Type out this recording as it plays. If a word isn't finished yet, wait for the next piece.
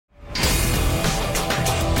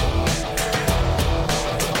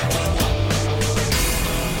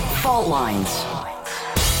Fault Lines.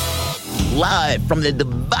 Live from the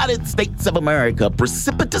divided states of America,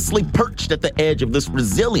 precipitously perched at the edge of this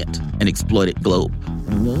resilient and exploited globe.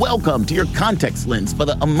 Welcome to your context lens for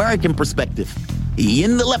the American perspective.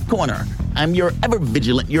 In the left corner, I'm your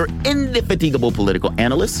ever-vigilant, your indefatigable political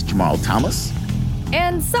analyst, Jamal Thomas.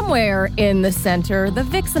 And somewhere in the center, the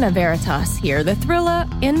vixen of Veritas here, the thriller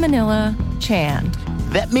in Manila, Chand.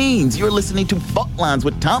 That means you're listening to Fault Lines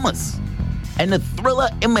with Thomas and the thriller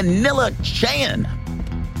in Manila, Chand.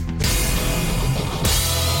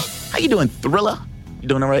 How you doing, Thriller? You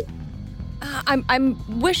doing all right? I'm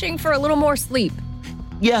wishing for a little more sleep.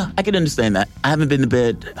 Yeah, I can understand that. I haven't been to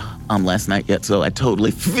bed last night yet, so I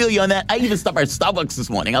totally feel you on that. I even stopped at Starbucks this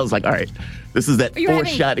morning. I was like, all right, this is that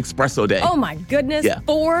 4-shot espresso day. Oh, my goodness. Yeah.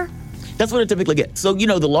 4? That's what I typically get. So, you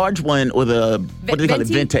know, the large one or the, what do they call it,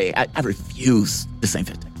 Venti? I refuse the same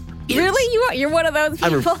Venti. Really? You're one of those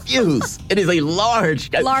people? I refuse. It is a large.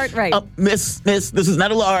 Large, right. Miss, this is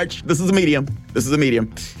not a large. This is a medium.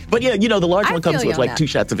 But yeah, you know, the large one comes with like 2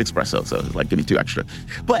 shots of espresso. So it's like, give me 2 extra.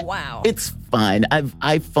 But wow. It's fine.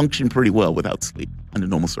 I function pretty well without sleep under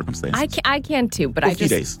normal circumstances. I can too, but a few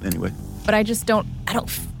days anyway. But I don't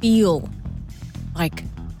feel like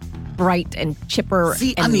bright and chipper.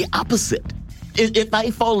 See, I'm the opposite.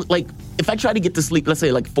 If I try to get to sleep, let's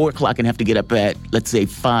say like 4 o'clock and have to get up at, let's say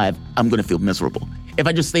 5, I'm going to feel miserable. If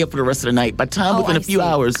I just stay up for the rest of the night, by the time within a few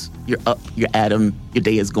hours, you're up, you're at 'em, your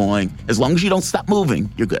day is going. As long as you don't stop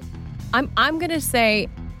moving, you're good. I'm going to say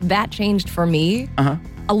that changed for me. Uh-huh.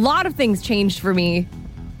 A lot of things changed for me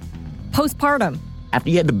postpartum.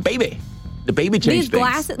 After you had the baby changed things. These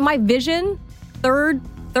glasses, my vision, third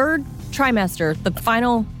trimester, the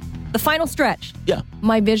final stretch. Yeah.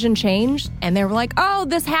 My vision changed, and they were like, "Oh,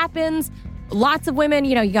 this happens. Lots of women,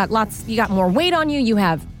 you got more weight on you. You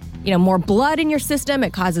have, more blood in your system.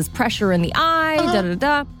 It causes pressure in the eye.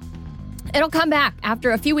 Da. It'll come back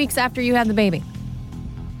after a few weeks after you have the baby."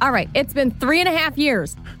 All right, it's been 3.5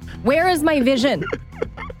 years. Where is my vision?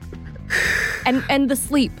 and the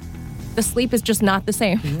sleep. The sleep is just not the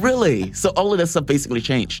same. Really? So all of that stuff basically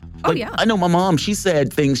changed. Oh, yeah. I know my mom, she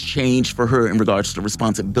said things changed for her in regards to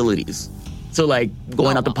responsibilities. So, like,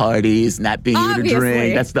 going out to parties, not being able to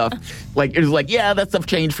drink, that stuff. Like, it was like, yeah, that stuff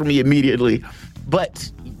changed for me immediately.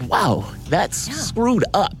 But, wow, that's screwed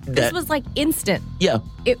up. This was, like, instant. Yeah.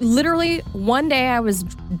 It literally, one day I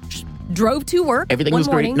drove to work. Everything was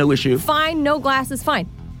great, no issue. Fine, no glasses, fine.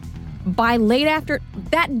 By late after,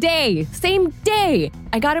 that day, same day,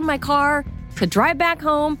 I got in my car to drive back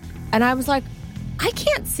home, and I was like, I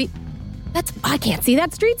can't see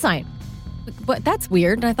that street sign. But that's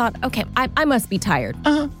weird. And I thought, okay, I must be tired.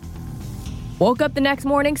 Uh-huh. Woke up the next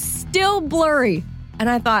morning, still blurry. And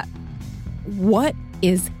I thought, what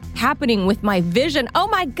is happening with my vision? Oh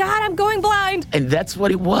my God, I'm going blind. And that's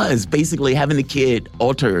what it was. Basically, having the kid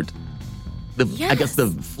altered I guess the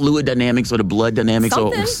fluid dynamics or the blood dynamics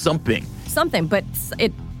or something. Something, but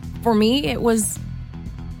for me, it was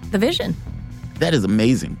the vision. That is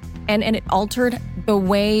amazing. And it altered the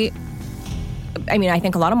way, I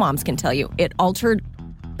think a lot of moms can tell you, it altered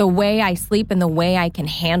the way I sleep and the way I can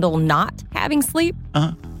handle not having sleep.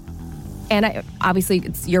 Uh-huh. And obviously,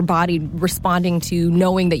 it's your body responding to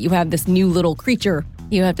knowing that you have this new little creature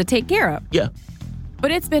you have to take care of. Yeah. But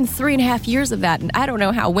it's been 3.5 years of that, and I don't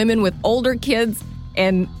know how women with older kids,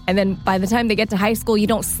 and then by the time they get to high school, you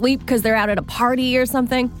don't sleep because they're out at a party or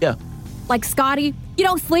something. Yeah. Like Scotty, you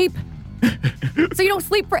don't sleep. So you don't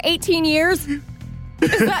sleep for 18 years? Is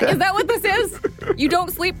that what this is? You don't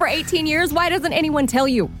sleep for 18 years? Why doesn't anyone tell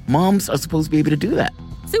you? Moms are supposed to be able to do that.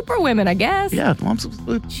 Super women, I guess. Yeah, moms are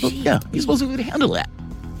supposed to, you're supposed to be able to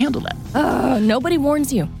handle that. Nobody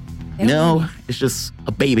warns you. No, it's just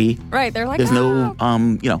a baby. Right, they're like, there's no,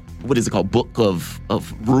 what is it called, book of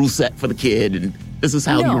rule set for the kid, and this is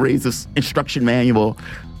how you raise this instruction manual.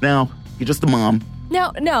 Now, you're just a mom.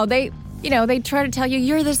 No, they try to tell you,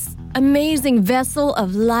 you're this amazing vessel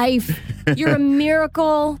of life. You're a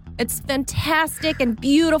miracle. It's fantastic and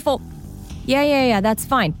beautiful. Yeah, that's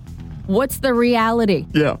fine. What's the reality?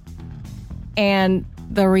 Yeah. And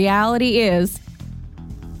the reality is,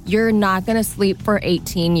 you're not going to sleep for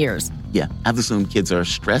 18 years. Yeah. I've assumed kids are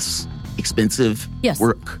stressed, expensive,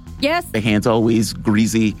 work. Yes. Their hands always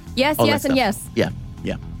greasy. Yes, and yes. Yeah,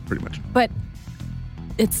 pretty much. But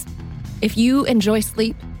if you enjoy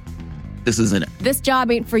sleep, this isn't it. This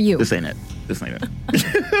job ain't for you. This ain't it.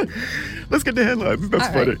 Let's get to headlines. That's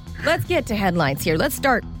funny. Right. Let's get to headlines here. Let's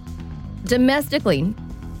start domestically.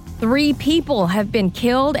 3 people have been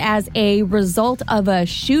killed as a result of a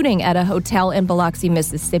shooting at a hotel in Biloxi,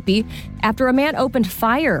 Mississippi, after a man opened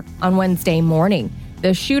fire on Wednesday morning.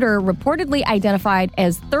 The shooter, reportedly identified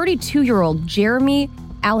as 32-year-old Jeremy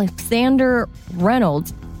Alexander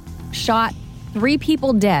Reynolds, shot 3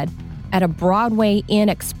 people dead at a Broadway Inn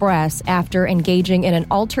Express after engaging in an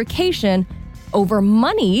altercation over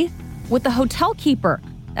money with the hotel keeper.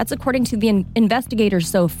 That's according to the investigators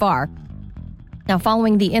so far. Now,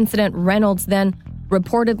 following the incident, Reynolds then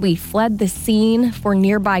reportedly fled the scene for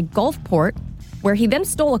nearby Gulfport, where he then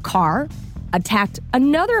stole a car, attacked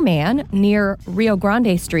another man near Rio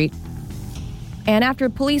Grande Street. And after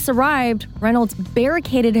police arrived, Reynolds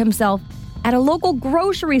barricaded himself at a local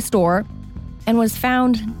grocery store and was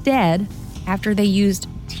found dead after they used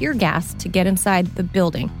tear gas to get inside the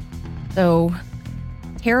building. So,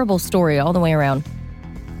 terrible story all the way around.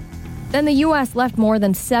 Then the U.S. left more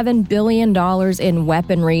than $7 billion in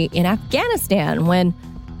weaponry in Afghanistan when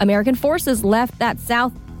American forces left that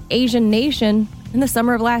South Asian nation in the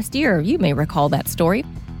summer of last year. You may recall that story.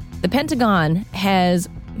 The Pentagon has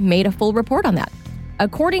made a full report on that.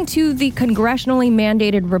 According to the congressionally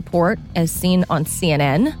mandated report, as seen on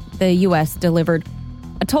CNN, the U.S. delivered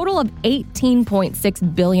a total of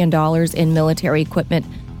 $18.6 billion in military equipment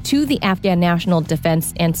to the Afghan National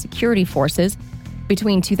Defense and Security Forces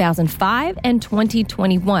between 2005 and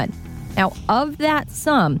 2021. Now, of that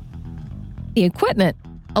sum, the equipment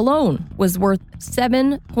alone was worth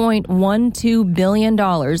 $7.12 billion.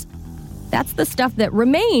 That's the stuff that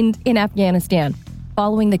remained in Afghanistan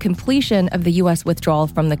following the completion of the U.S. withdrawal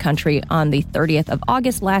from the country on the 30th of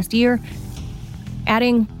August last year.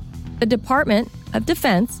 Adding, the Department of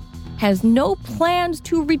Defense has no plans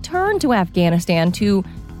to return to Afghanistan to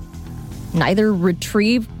neither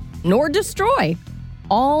retrieve nor destroy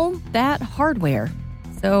all that hardware.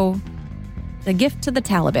 So, the gift to the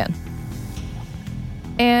Taliban.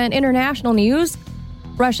 And international news,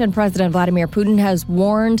 Russian President Vladimir Putin has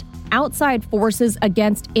warned outside forces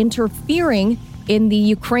against interfering in the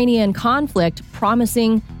Ukrainian conflict,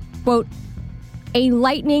 promising, quote, a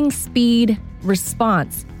lightning speed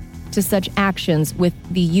response to such actions with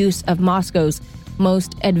the use of Moscow's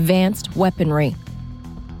most advanced weaponry.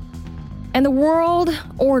 And the world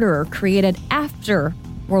order created after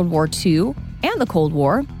World War II and the Cold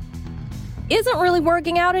War isn't really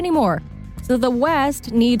working out anymore. So the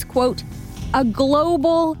West needs, quote, a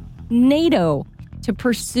global NATO to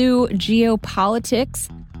pursue geopolitics.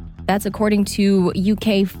 That's according to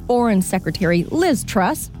UK Foreign Secretary Liz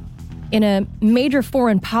Truss in a major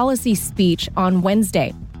foreign policy speech on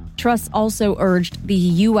Wednesday. Truss also urged the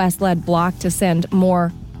U.S.-led bloc to send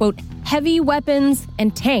more, quote, heavy weapons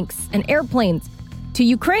and tanks and airplanes to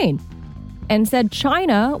Ukraine, and said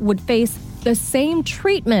China would face the same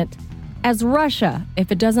treatment as Russia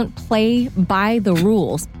if it doesn't play by the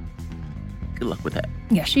rules. Good luck with that.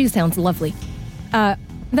 Yeah, she sounds lovely.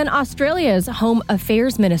 Then Australia's Home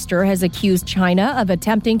Affairs Minister has accused China of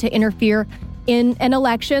attempting to interfere in an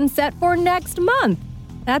election set for next month.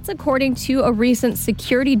 That's according to a recent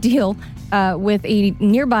security deal with a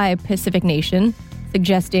nearby Pacific nation,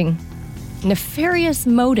 suggesting nefarious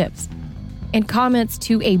motives. In comments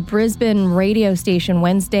to a Brisbane radio station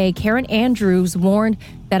Wednesday, Karen Andrews warned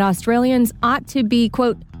that Australians ought to be,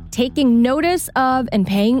 quote, taking notice of and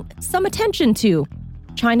paying some attention to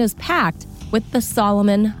China's pact with the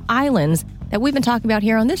Solomon Islands that we've been talking about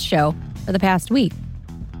here on this show for the past week.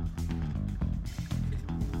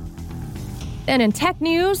 Then in tech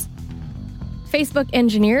news, Facebook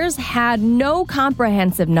engineers had no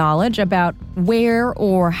comprehensive knowledge about where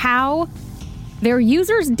or how their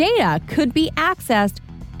users' data could be accessed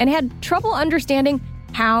and had trouble understanding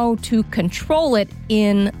how to control it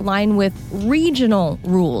in line with regional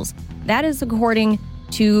rules. That is according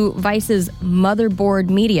to Vice's Motherboard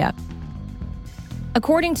Media.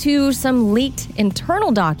 According to some leaked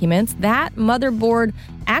internal documents, that Motherboard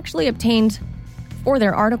actually obtained for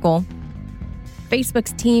their article,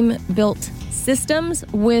 Facebook's team built systems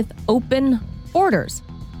with open borders.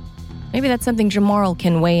 Maybe that's something Jamarl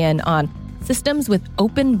can weigh in on. Systems with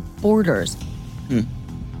open borders.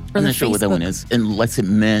 I'm not sure what that one is, unless it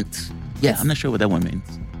meant... Yeah, I'm not sure what that one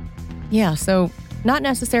means. Yeah, so not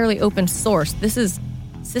necessarily open source. This is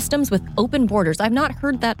systems with open borders. I've not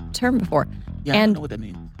heard that term before. Yeah, I don't know what that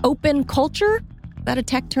means. Open culture? Is that a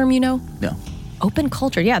tech term you know? No. Open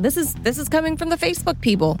culture. Yeah, this is coming from the Facebook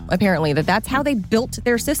people, apparently, that's how they built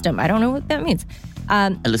their system. I don't know what that means.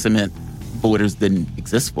 Unless it meant borders didn't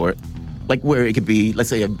exist for it. Like where it could be, let's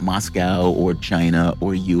say, Moscow or China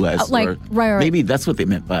or U.S. Right. Maybe that's what they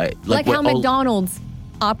meant by it. Like how McDonald's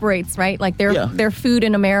operates, right? Like their food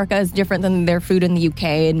in America is different than their food in the UK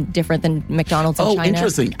and different than McDonald's in China. Oh,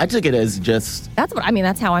 interesting. I took it as just... That's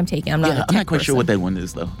how I'm taking it. I'm not quite sure what that one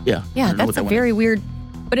is, though. Yeah, that's a very weird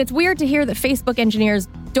But it's weird to hear that Facebook engineers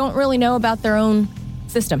don't really know about their own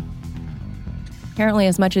system. Apparently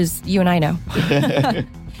as much as you and I know.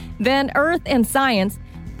 Then Earth and science.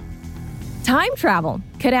 Time travel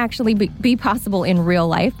could actually be possible in real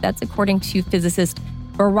life. That's according to physicist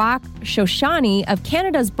Barak Shoshani of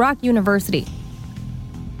Canada's Brock University.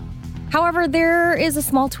 However, there is a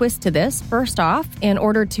small twist to this. First off, in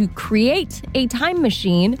order to create a time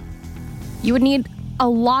machine, you would need a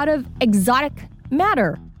lot of exotic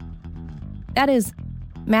matter. That is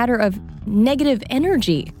matter of negative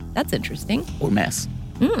energy. That's interesting. Or mass.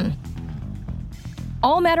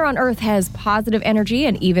 All matter on Earth has positive energy,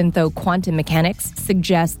 and even though quantum mechanics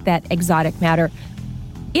suggests that exotic matter,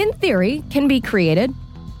 in theory, can be created,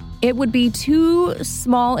 it would be too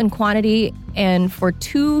small in quantity and for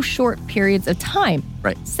too short periods of time.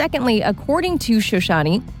 Right. Secondly, according to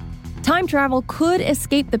Shoshani, time travel could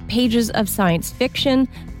escape the pages of science fiction,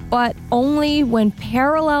 but only when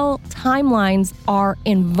parallel timelines are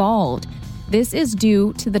involved. This is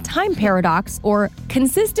due to the time paradox or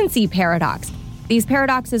consistency paradox. These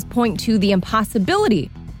paradoxes point to the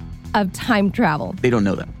impossibility of time travel. They don't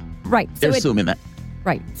know that. Right. They're assuming that.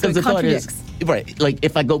 Right. So it the contradicts. Thought is, right, like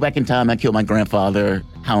if I go back in time, I kill my grandfather,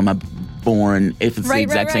 how am I born, if it's the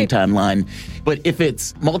exact same timeline. But if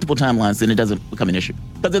it's multiple timelines, then it doesn't become an issue.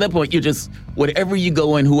 Because at that point, you're just, whatever you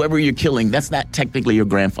go in, whoever you're killing, that's not technically your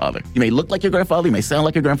grandfather. You may look like your grandfather, you may sound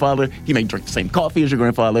like your grandfather, he may drink the same coffee as your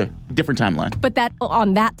grandfather, different timeline. But that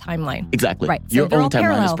on that timeline. Exactly. Right. So your own timeline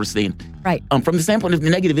parallel. is pristine. Right. From the standpoint of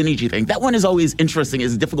the negative energy thing, that one is always interesting.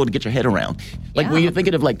 It's difficult to get your head around. Like when you're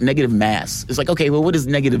thinking of like negative mass, it's like, okay, well, what is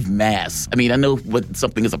negative mass? I mean, I know what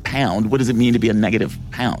something is a pound. What does it mean to be a negative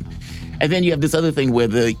pound? And then you have this other thing where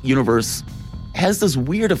the universe has this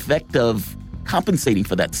weird effect of compensating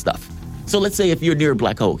for that stuff. So let's say if you're near a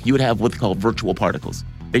black hole, you would have what's called virtual particles.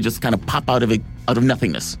 They just kind of pop out of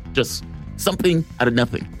nothingness. Just something out of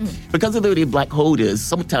nothing. Because of the way a black hole is,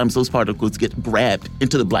 sometimes those particles get grabbed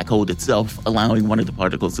into the black hole itself, allowing one of the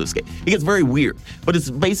particles to escape. It gets very weird, but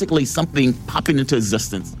it's basically something popping into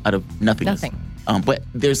existence out of nothingness. But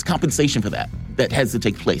there's compensation for that has to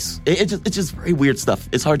take place. It's just very weird stuff.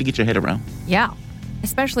 It's hard to get your head around. Yeah,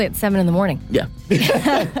 especially at 7 a.m. Yeah.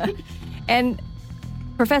 And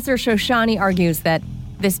Professor Shoshani argues that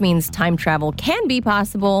this means time travel can be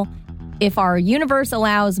possible if our universe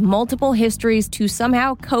allows multiple histories to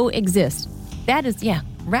somehow coexist. That is,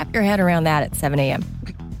 wrap your head around that at 7 a.m.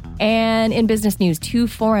 And in business news, 2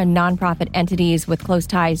 foreign nonprofit entities with close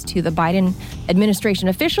ties to the Biden administration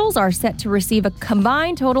officials are set to receive a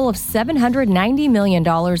combined total of $790 million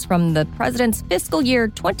from the president's fiscal year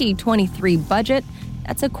 2023 budget.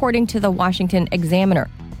 That's according to the Washington Examiner.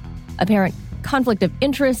 Apparent conflict of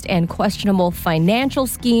interest and questionable financial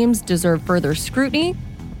schemes deserve further scrutiny.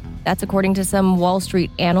 That's according to some Wall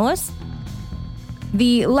Street analysts.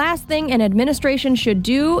 The last thing an administration should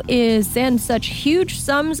do is send such huge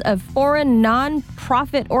sums of foreign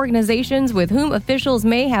non-profit organizations with whom officials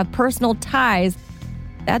may have personal ties.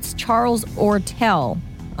 That's Charles Ortel,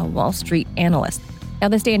 a Wall Street analyst. Now,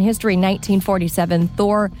 this day in history, 1947,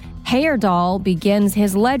 Thor Heyerdahl begins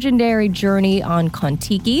his legendary journey on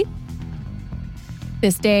Kon-Tiki.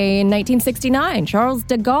 This day in 1969, Charles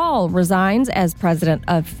de Gaulle resigns as president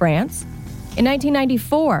of France. In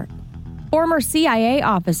 1994, former CIA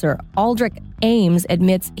officer Aldrich Ames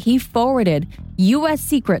admits he forwarded U.S.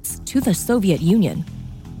 secrets to the Soviet Union.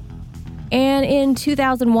 And in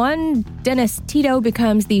 2001, Dennis Tito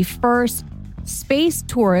becomes the first space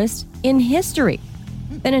tourist in history.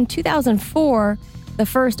 Then in 2004, the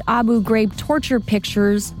first Abu Ghraib torture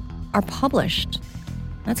pictures are published.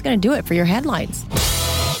 That's going to do it for your headlines.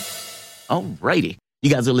 Alrighty. You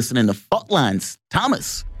guys are listening to Fault Lines.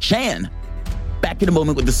 Thomas, Chan. Back in a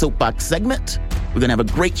moment with the Soapbox segment. We're going to have a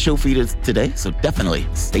great show for you today, so definitely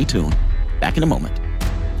stay tuned. Back in a moment.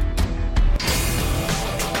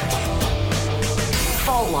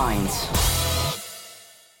 Fault Lines.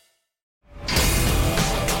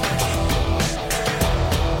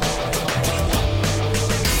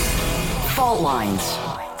 Fault Lines.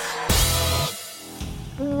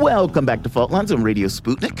 Welcome back to Fault Lines on Radio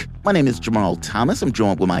Sputnik. My name is Jamal Thomas. I'm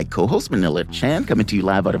joined with my co-host, Manila Chan, coming to you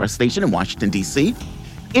live out of our station in Washington, D.C.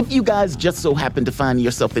 If you guys just so happen to find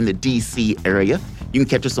yourself in the D.C. area, you can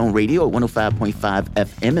catch us on radio at 105.5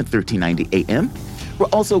 FM and 1390 AM. We're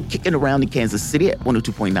also kicking around in Kansas City at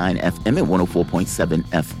 102.9 FM and 104.7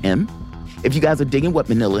 FM. If you guys are digging what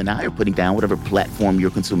Manila and I are putting down, whatever platform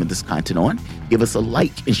you're consuming this content on, give us a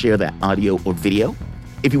like and share that audio or video.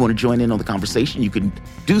 If you want to join in on the conversation, you can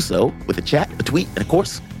do so with a chat, a tweet, and of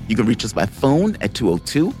course, you can reach us by phone at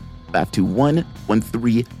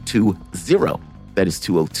 202-521-1320. That is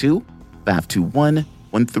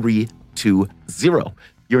 202-521-1320.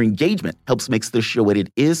 Your engagement helps make this show what it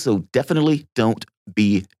is, so definitely don't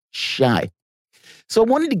be shy. So I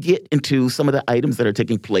wanted to get into some of the items that are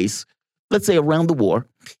taking place, let's say, around the war,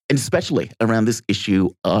 and especially around this issue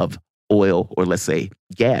of oil, or let's say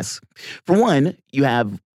gas. For one, you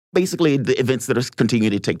have basically the events that are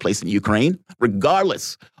continuing to take place in Ukraine.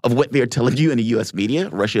 Regardless of what they're telling you in the U.S. media,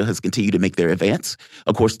 Russia has continued to make their advance.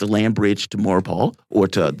 Of course, the land bridge to Mariupol, or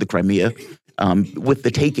to the Crimea, with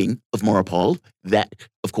the taking of Mariupol, that,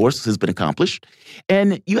 of course, has been accomplished.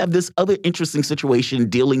 And you have this other interesting situation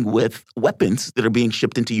dealing with weapons that are being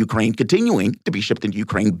shipped into Ukraine, continuing to be shipped into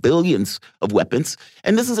Ukraine, billions of weapons.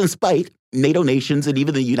 And this is in spite, NATO nations and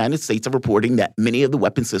even the United States are reporting that many of the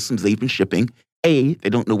weapon systems they've been shipping, A, they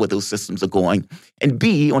don't know where those systems are going, and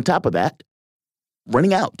B, on top of that,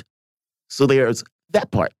 running out. So there's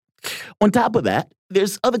that part. On top of that,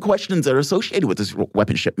 there's other questions that are associated with these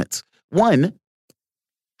weapon shipments. One,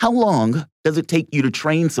 how long does it take you to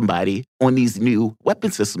train somebody on these new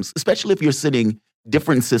weapon systems, especially if you're sending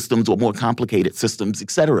different systems or more complicated systems,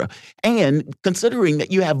 et cetera? And considering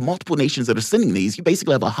that you have multiple nations that are sending these, you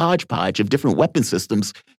basically have a hodgepodge of different weapon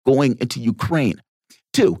systems going into Ukraine.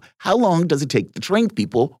 Two, how long does it take to train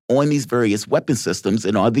people on these various weapon systems,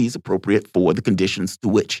 and are these appropriate for the conditions to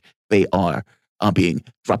which they are being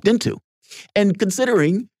dropped into? And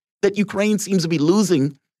considering that Ukraine seems to be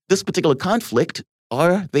losing this particular conflict,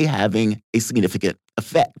 are they having a significant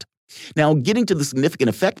effect? Now, getting to the significant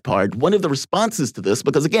effect part, one of the responses to this,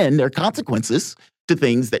 because again, there are consequences to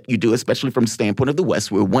things that you do, especially from the standpoint of the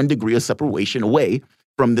West. We're 1 degree of separation away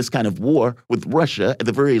from this kind of war with Russia. At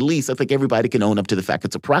the very least, I think everybody can own up to the fact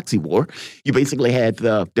it's a proxy war. You basically had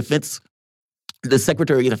the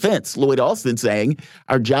Secretary of Defense, Lloyd Austin, saying,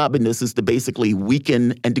 our job in this is to basically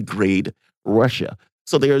weaken and degrade Russia.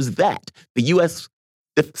 So there's that. The U.S.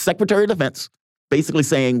 Secretary of Defense basically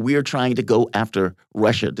saying we're trying to go after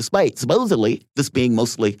Russia, despite supposedly this being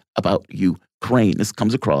mostly about Ukraine. This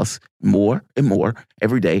comes across more and more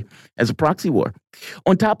every day as a proxy war.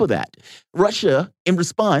 On top of that, Russia, in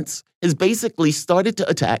response, has basically started to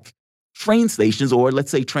attack train stations, or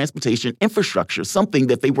let's say transportation infrastructure, something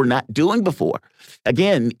that they were not doing before.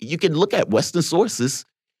 Again, you can look at Western sources.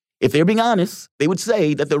 If they're being honest, they would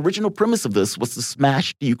say that the original premise of this was to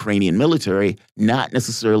smash the Ukrainian military, not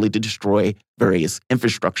necessarily to destroy various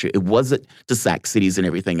infrastructure. It wasn't to sack cities and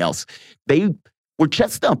everything else. They were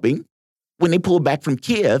chest thumping when they pulled back from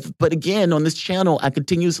Kiev. But again, on this channel, I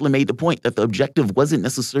continuously made the point that the objective wasn't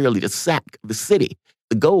necessarily to sack the city.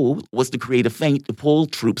 The goal was to create a feint to pull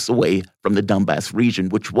troops away from the Donbass region,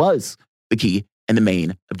 which was the key and the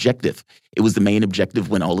main objective. It was the main objective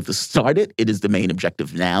when all of this started. It is the main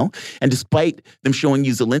objective now. And despite them showing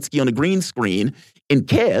you Zelensky on a green screen in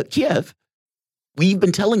Kiev, we've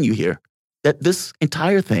been telling you here that this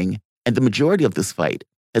entire thing and the majority of this fight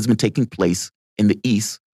has been taking place in the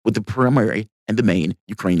east with the primary and the main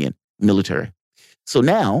Ukrainian military. So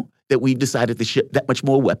now that we've decided to ship that much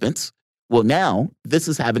more weapons, well, now this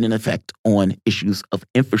is having an effect on issues of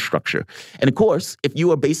infrastructure. And of course, if you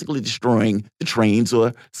are basically destroying the trains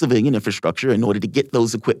or civilian infrastructure in order to get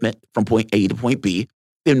those equipment from point A to point B,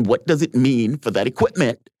 then what does it mean for that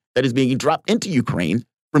equipment that is being dropped into Ukraine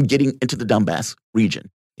from getting into the Donbass region?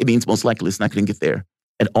 It means most likely it's not going to get there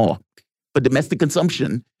at all. But domestic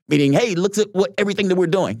consumption, meaning, hey, look at everything that we're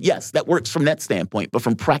doing. Yes, that works from that standpoint. But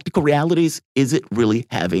from practical realities, is it really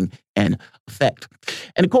having an effect?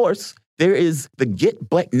 And of course, there is the get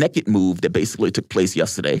butt naked move that basically took place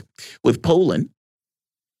yesterday with Poland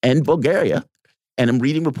and Bulgaria, and I'm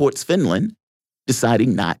reading reports Finland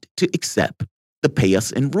deciding not to accept the pay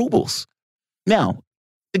us in rubles. Now,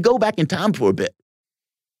 to go back in time for a bit,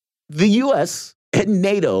 the U.S. and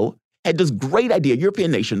NATO had this great idea,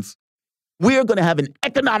 European nations, we're going to have an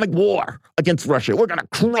economic war against Russia. We're going to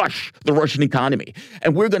crush the Russian economy,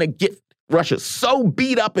 and we're going to get Russia so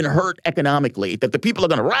beat up and hurt economically that the people are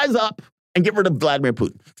going to rise up and get rid of Vladimir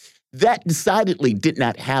Putin. That decidedly did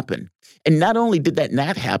not happen. And not only did that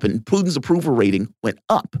not happen, Putin's approval rating went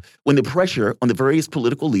up when the pressure on the various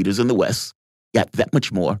political leaders in the West got that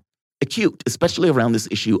much more acute, especially around this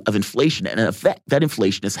issue of inflation and an effect that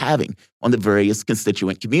inflation is having on the various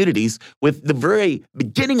constituent communities, with the very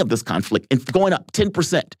beginning of this conflict and going up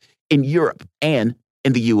 10% in Europe and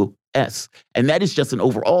in the U.S. And that is just an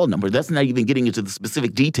overall number. That's not even getting into the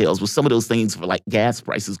specific details with some of those things for like gas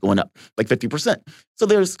prices going up like 50%. So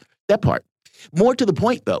there's that part. More to the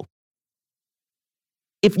point, though,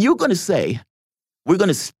 if you're going to say, we're going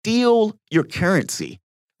to steal your currency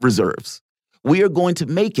reserves, we are going to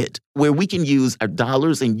make it where we can use our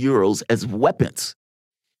dollars and euros as weapons,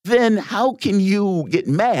 then how can you get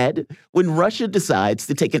mad when Russia decides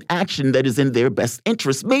to take an action that is in their best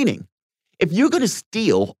interest? Meaning, if you're going to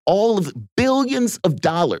steal all of the billions of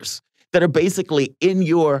dollars that are basically in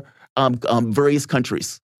your various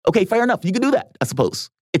countries, okay, fair enough. You can do that, I suppose.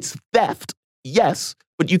 It's theft, yes,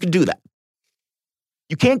 but you can do that.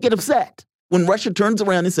 You can't get upset when Russia turns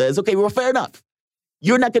around and says, okay, well, fair enough.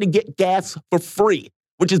 You're not going to get gas for free,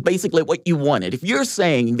 which is basically what you wanted. If you're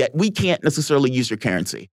saying that we can't necessarily use your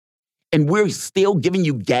currency and we're still giving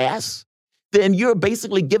you gas, then you're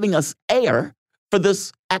basically giving us air for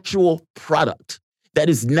this actual product. That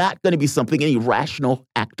is not going to be something any rational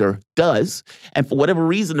actor does. And for whatever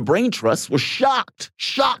reason, the brain trusts were shocked,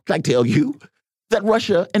 I tell you, that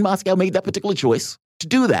Russia and Moscow made that particular choice to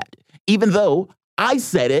do that. Even though I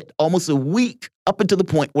said it almost a week up until the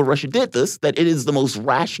point where Russia did this, that it is the most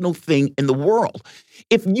rational thing in the world.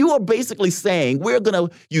 If you are basically saying we're going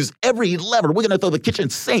to use every lever, we're going to throw the kitchen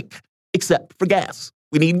sink except for gas.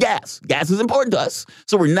 We need gas. Gas is important to us,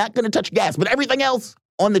 so we're not going to touch gas, but everything else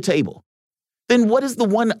on the table. Then what is the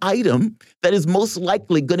one item that is most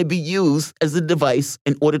likely going to be used as a device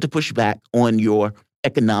in order to push back on your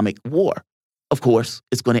economic war? Of course,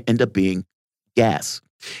 it's going to end up being gas.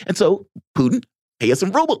 And so, Putin, pay us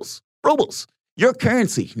in rubles. Rubles. Your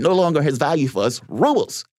currency no longer has value for us.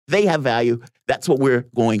 Rubles. They have value. That's what we're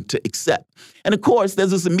going to accept. And of course,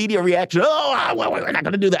 there's this immediate reaction. Oh, well, we're not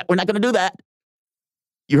going to do that. We're not going to do that.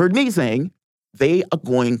 You heard me saying they are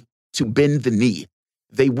going to bend the knee.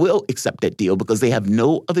 They will accept that deal because they have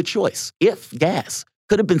no other choice. If gas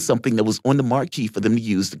could have been something that was on the marquee for them to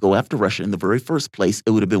use to go after Russia in the very first place,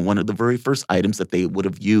 it would have been one of the very first items that they would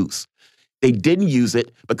have used. They didn't use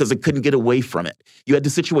it because they couldn't get away from it. You had the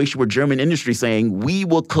situation where German industry saying, we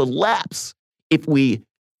will collapse if we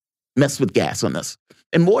mess with gas on this.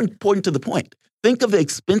 And more important to the point, think of the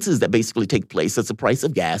expenses that basically take place as the price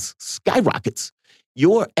of gas skyrockets.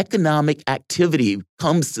 Your economic activity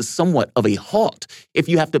comes to somewhat of a halt if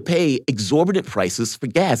you have to pay exorbitant prices for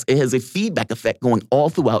gas. It has a feedback effect going all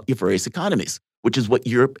throughout your various economies, which is what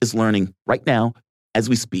Europe is learning right now as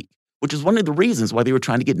we speak, which is one of the reasons why they were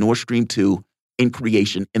trying to get Nord Stream 2 in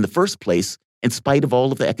creation in the first place, in spite of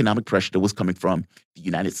all of the economic pressure that was coming from the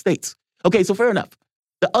United States. Okay, so fair enough.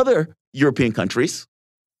 The other European countries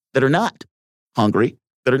that are not Hungary,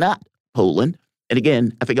 that are not Poland, and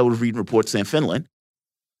again, I think I was reading reports saying Finland,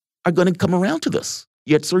 are going to come around to this.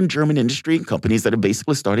 You had certain German industry and companies that have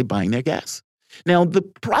basically started buying their gas. Now, the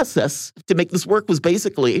process to make this work was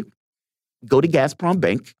basically go to Gazprom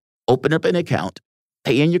Bank, open up an account,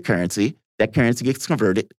 pay in your currency. That currency gets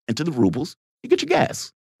converted into the rubles. You get your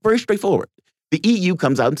gas. Very straightforward. The EU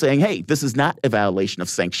comes out and saying, hey, this is not a violation of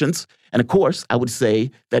sanctions. And of course, I would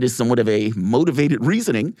say that is somewhat of a motivated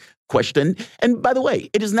reasoning question. And by the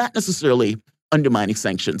way, it is not necessarily undermining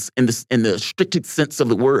sanctions in the strictest sense of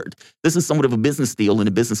the word. This is somewhat of a business deal and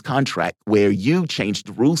a business contract where you changed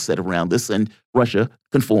the rule set around this and Russia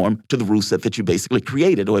conformed to the rule set that you basically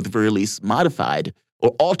created, or at the very least modified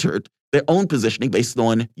or altered their own positioning based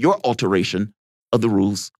on your alteration of the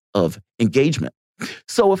rules of engagement.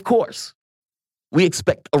 So, of course, we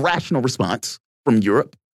expect a rational response from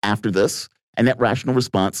Europe after this. And that rational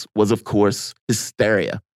response was, of course,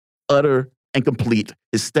 hysteria, utter and complete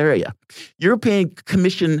hysteria. European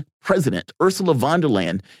Commission President Ursula von der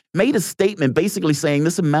Leyen made a statement basically saying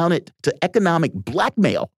this amounted to economic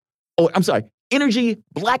blackmail. Energy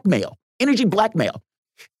blackmail. Energy blackmail.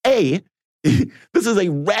 This is a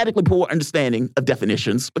radically poor understanding of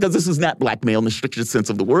definitions because this is not blackmail in the strictest sense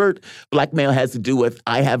of the word. Blackmail has to do with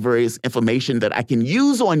I have various information that I can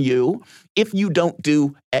use on you if you don't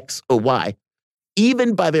do X or Y.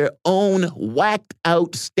 Even by their own whacked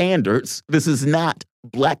out standards, this is not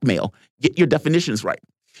blackmail. Get your definitions right.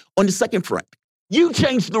 On the second front, you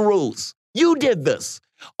changed the rules. You did this.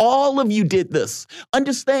 All of you did this.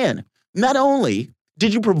 Understand, not only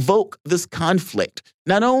did you provoke this conflict,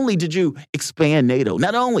 not only did you expand NATO,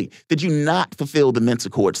 not only did you not fulfill the Minsk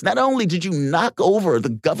Accords, not only did you knock over the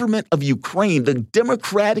government of Ukraine, the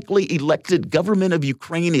democratically elected government of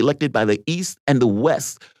Ukraine elected by the East and the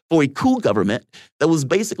West, for a coup government that was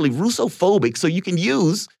basically Russophobic, so you can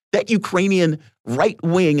use that Ukrainian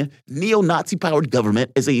right-wing neo-Nazi-powered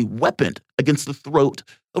government as a weapon against the throat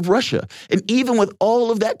of Russia. And even with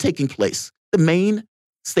all of that taking place, the main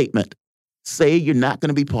statement, say you're not going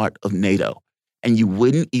to be part of NATO. And you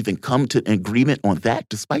wouldn't even come to an agreement on that,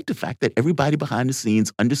 despite the fact that everybody behind the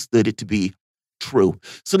scenes understood it to be true.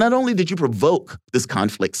 So not only did you provoke this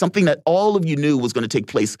conflict, something that all of you knew was going to take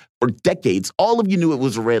place for decades, all of you knew it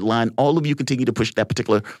was a red line, all of you continue to push that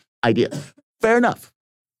particular idea. Fair enough.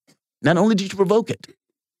 Not only did you provoke it,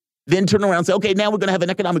 then turn around and say, okay, now we're going to have an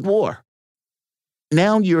economic war.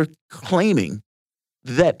 Now you're claiming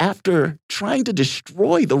that after trying to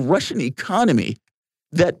destroy the Russian economy,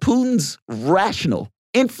 that Putin's rational,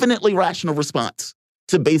 infinitely rational response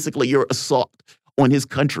to basically your assault on his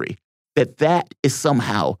country, that is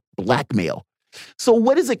somehow blackmail. So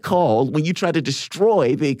what is it called when you try to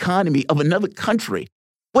destroy the economy of another country?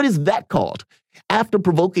 What is that called after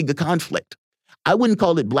provoking a conflict? I wouldn't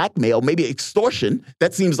call it blackmail, maybe extortion.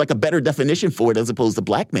 That seems like a better definition for it as opposed to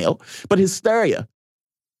blackmail. But hysteria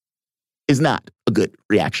is not a good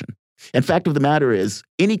reaction. And fact of the matter is,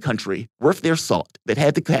 any country worth their salt that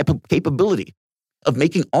had the capability of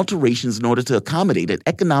making alterations in order to accommodate an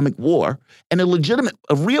economic war and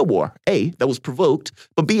a real war, A, that was provoked,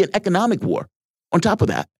 but B, an economic war. On top of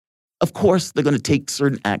that, of course, they're going to take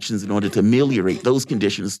certain actions in order to ameliorate those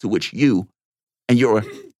conditions to which you and your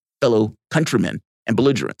fellow countrymen and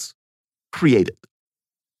belligerents created.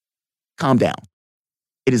 Calm down.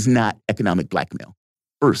 It is not economic blackmail.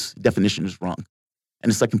 First, definition is wrong.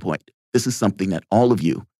 And the second point, this is something that all of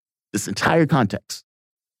you, this entire context,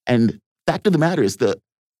 and fact of the matter is the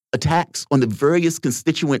attacks on the various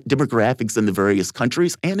constituent demographics in the various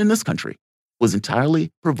countries and in this country was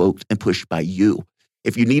entirely provoked and pushed by you.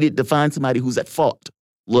 If you needed to find somebody who's at fault,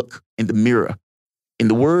 look in the mirror. In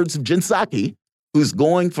the words of Jen Psaki, who's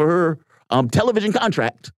going for her television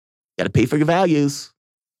contract, you got to pay for your values.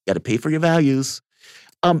 You got to pay for your values.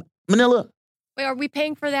 Manila. Wait, are we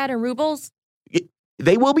paying for that in rubles?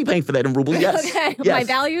 They will be paying for that in rubles, yes. Okay, yes. My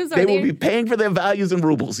values? They will be paying for their values in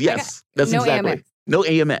rubles, yes. Okay. That's No exactly. Amex. No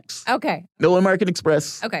AMX. Okay. No American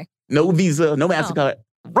Express. Okay. No Visa, no MasterCard.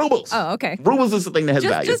 Rubles. Oh, okay. Rubles is the thing that has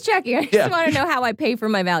value. Just checking. I just want to know how I pay for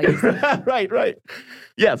my values. Right.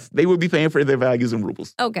 Yes, they will be paying for their values in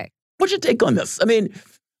rubles. Okay. What's your take on this? I mean,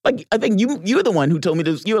 like, I think you're the one who told me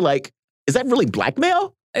this. You were like, is that really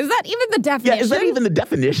blackmail? Is that even the definition? Yeah, is that even the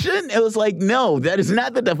definition? It was like, no, that is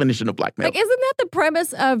not the definition of blackmail. Like, isn't that the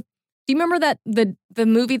premise of, do you remember that the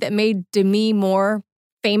movie that made Demi Moore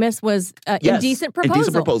famous was Indecent Proposal?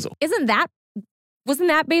 Indecent Proposal. Wasn't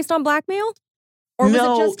that based on blackmail? Or was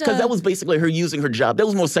no, it just because that was basically her using her job. That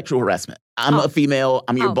was more sexual harassment. I'm a female.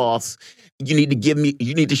 I'm your boss. You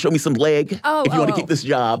need to show me some leg if you want to keep this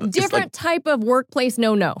job. Different type of workplace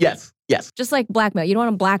no. Yes. Just like blackmail. You don't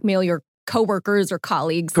want to blackmail your coworkers or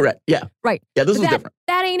colleagues. Correct. Yeah. Right. Yeah, this was different.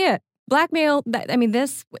 That ain't it. Blackmail,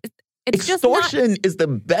 it's extortion is the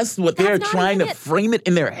best what they're trying to frame it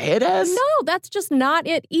in their head as? No, that's just not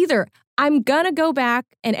it either. I'm going to go back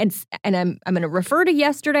and I'm going to refer to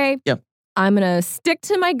yesterday. Yep. I'm going to stick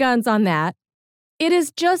to my guns on that. It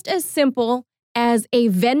is just as simple as a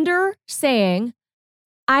vendor saying,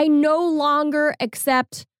 I no longer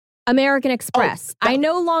accept American Express. I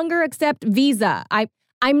no longer accept Visa.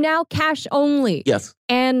 I'm now cash only. Yes.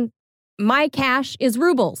 And my cash is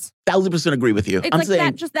rubles. 1,000% agree with you. It's I'm like saying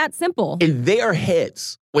that, just that simple. In their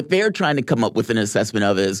heads, what they're trying to come up with an assessment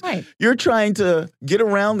of is, you're trying to get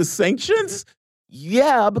around the sanctions?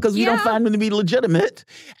 Yeah, because we don't find them to be legitimate.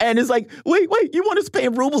 And it's like, wait, you want us to pay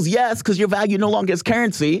in rubles? Yes, because your value no longer is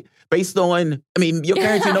currency based on, your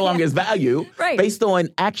currency no longer is value based on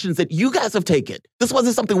actions that you guys have taken. This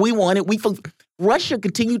wasn't something we wanted. Russia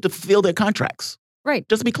continued to fulfill their contracts. Right.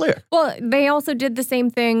 Just to be clear. Well, they also did the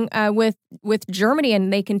same thing with Germany,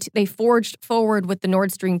 and they forged forward with the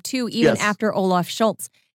Nord Stream 2 even after Olaf Scholz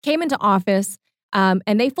came into office.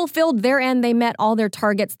 And they fulfilled their end. They met all their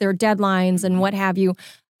targets, their deadlines, and what have you.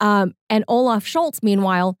 And Olaf Scholz,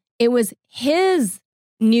 meanwhile, it was his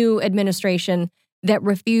new administration that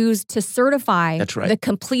refused to certify the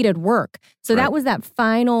completed work. So that was that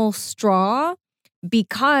final straw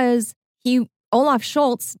because Olaf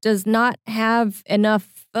Scholz does not have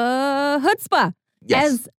enough chutzpah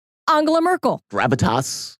as Angela Merkel.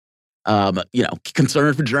 Gravitas,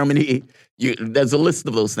 concern for Germany. There's a list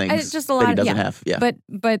of those things it's just a lot that he doesn't have. Yeah.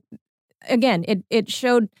 But again, it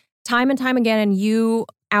showed time and time again, and you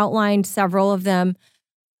outlined several of them,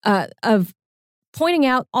 of pointing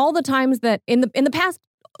out all the times that in the past,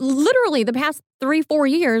 literally the past 3-4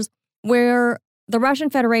 years, where the Russian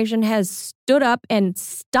Federation has stood up and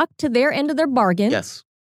stuck to their end of their bargain. Yes.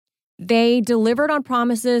 They delivered on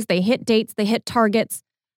promises. They hit dates. They hit targets.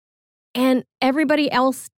 And everybody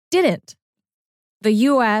else didn't. The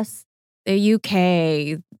U.S., the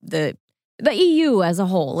U.K., the EU as a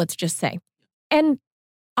whole, let's just say. And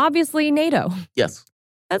obviously NATO. Yes.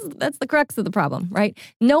 That's the crux of the problem, right?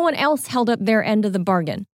 No one else held up their end of the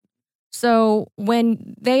bargain. So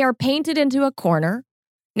when they are painted into a corner,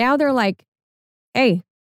 now they're like, hey,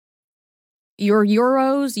 your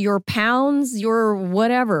euros, your pounds, your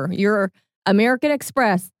whatever, your American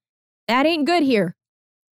Express, that ain't good here.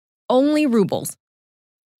 only rubles.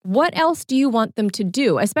 What else do you want them to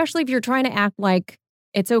do? Especially if you're trying to act like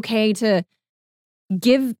it's okay to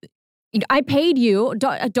give. I paid you.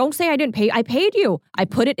 Don't say I didn't pay. I paid you. I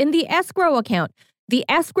put it in the escrow account. The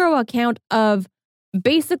escrow account of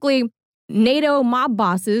basically NATO mob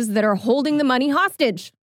bosses that are holding the money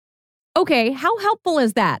hostage. Okay, how helpful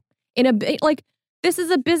is that? This is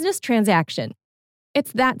a business transaction.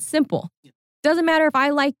 It's that simple. Doesn't matter if I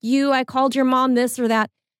like you, I called your mom this or that.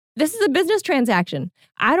 This is a business transaction.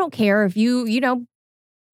 I don't care if you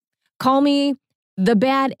call me the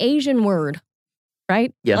bad Asian word,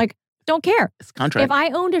 right? Yeah. Like, don't care. It's contract. If I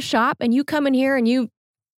owned a shop and you come in here and you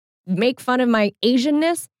make fun of my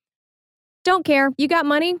Asianness, don't care. You got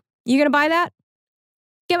money? You going to buy that?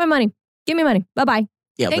 Get my money. Give me money. Bye-bye.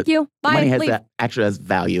 Yeah, thank you. Bye. Money has Leave. actually has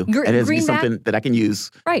value. And it has to be something that I can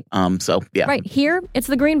use. Right. Yeah. Right. Here, it's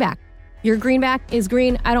the greenback. Your greenback is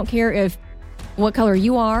green. I don't care what color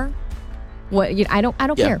you are. I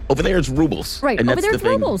don't care. Over there it's rubles. Right. And Over that's there's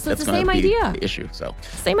rubles. So it's the same idea. The issue. So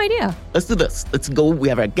same idea. let's do this. Let's go. We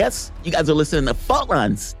have our guests. You guys are listening to Fault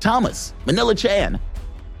Lines. Thomas, Manila Chan.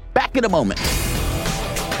 Back in a moment.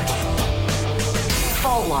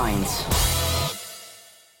 Fault Lines.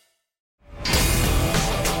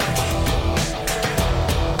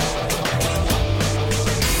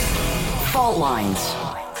 Fault Lines.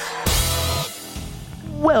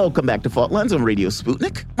 Welcome back to Fault Lines on Radio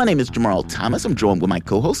Sputnik. My name is Jamal Thomas. I'm joined with my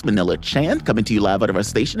co-host, Manila Chan, coming to you live out of our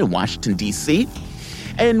station in Washington, D.C.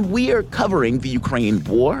 And we are covering the Ukraine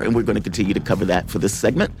war, and we're going to continue to cover that for this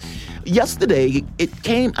segment. Yesterday, it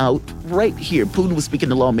came out right here. Putin was speaking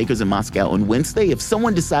to lawmakers in Moscow on Wednesday. If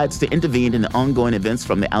someone decides to intervene in the ongoing events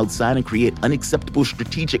from the outside and create unacceptable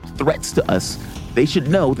strategic threats to us, they should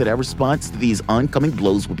know that our response to these oncoming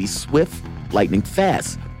blows will be swift, lightning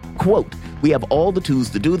fast. Quote, we have all the tools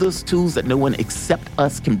to do this, tools that no one except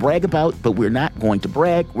us can brag about, but we're not going to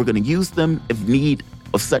brag. We're going to use them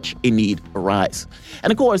if such a need arise.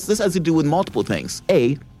 And of course, this has to do with multiple things.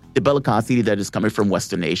 A, the bellicosity that is coming from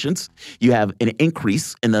Western nations. You have an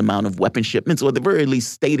increase in the amount of weapon shipments, or at the very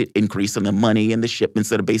least stated increase in the money and the shipments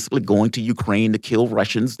that are basically going to Ukraine to kill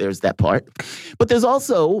Russians. There's that part. But there's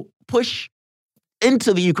also push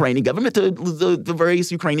into the Ukrainian government, to the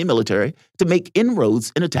various Ukrainian military, to make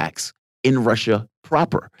inroads and attacks in Russia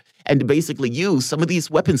proper, and to basically use some of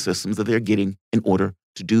these weapon systems that they're getting in order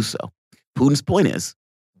to do so. Putin's point is,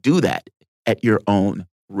 do that at your own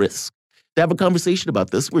risk. To have a conversation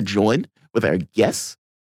about this, we're joined with our guest,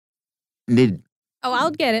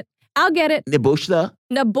 I'll get it. Nebojša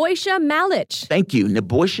Malic. Thank you,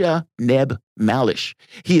 Nebojša Neb Malic.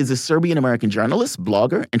 He is a Serbian-American journalist,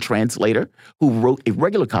 blogger, and translator who wrote a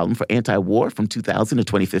regular column for Anti-War from 2000 to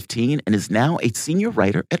 2015 and is now a senior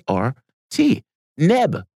writer at RT.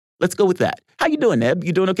 Neb, let's go with that. How you doing, Neb?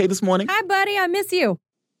 You doing okay this morning? Hi, buddy. I miss you.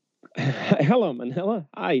 Hello, Manila.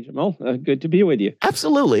 Hi, Jamal. Good to be with you.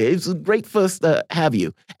 Absolutely. It's great for us to have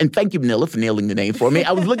you. And thank you, Manila, for nailing the name for me.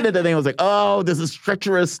 I was looking at the name. I was like, oh, this is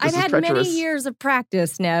treacherous. I've had many years of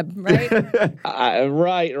practice, Neb, right?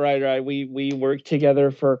 Right. We worked together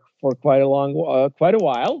for quite a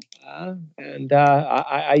while. And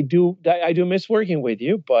I do miss working with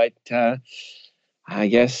you, but I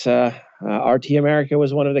guess RT America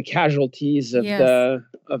was one of the casualties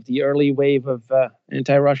of the early wave of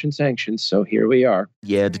anti-Russian sanctions. So here we are.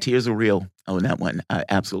 Yeah, the tears are real on that one.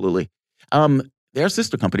 Absolutely. They're a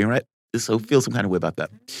sister company, right? So feel some kind of way about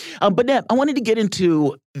that. But Neb, I wanted to get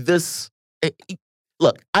into this.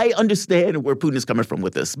 Look, I understand where Putin is coming from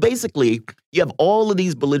with this. Basically, you have all of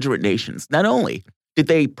these belligerent nations. Not only did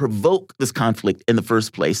they provoke this conflict in the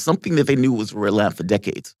first place, something that they knew was around for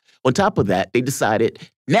decades. On top of that, they decided,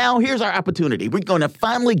 now here's our opportunity. We're going to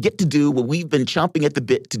finally get to do what we've been chomping at the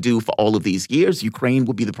bit to do for all of these years. Ukraine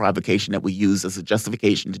will be the provocation that we use as a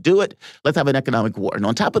justification to do it. Let's have an economic war. And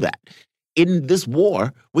on top of that, in this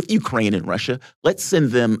war with Ukraine and Russia, let's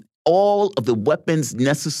send them all of the weapons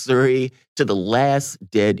necessary to the last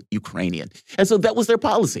dead Ukrainian. And so that was their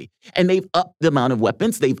policy. And they've upped the amount of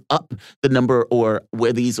weapons. They've upped the number or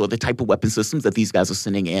the type of weapon systems that these guys are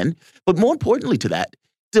sending in. But more importantly to that,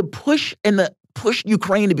 to push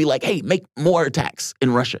Ukraine to be like, hey, make more attacks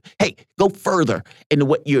in Russia. Hey, go further into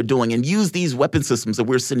what you're doing and use these weapon systems that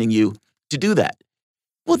we're sending you to do that.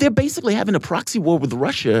 Well, they're basically having a proxy war with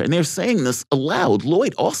Russia, and they're saying this aloud.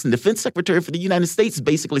 Lloyd Austin, Defense Secretary for the United States,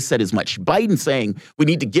 basically said as much. Biden saying we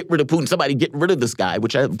need to get rid of Putin, somebody get rid of this guy,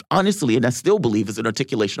 which I honestly, and I still believe is an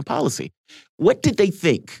articulation of policy. What did they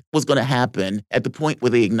think was going to happen at the point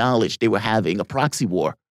where they acknowledged they were having a proxy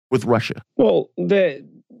war with Russia? Well,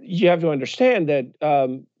 you have to understand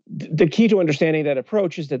that the key to understanding that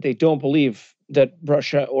approach is that they don't believe that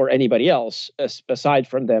Russia or anybody else aside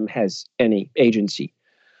from them has any agency.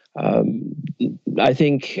 I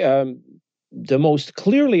think the most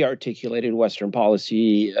clearly articulated Western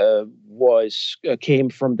policy came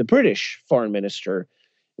from the British foreign minister,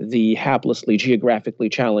 the haplessly geographically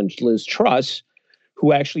challenged Liz Truss,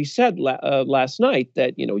 who actually said last night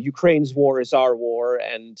that Ukraine's war is our war,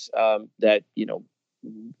 and that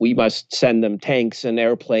we must send them tanks and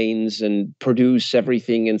airplanes and produce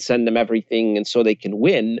everything and send them everything, and so they can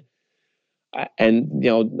win. And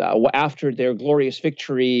after their glorious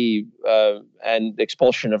victory and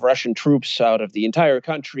expulsion of Russian troops out of the entire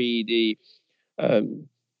country, the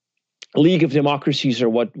League of Democracies, or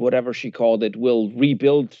whatever she called it, will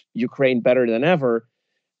rebuild Ukraine better than ever.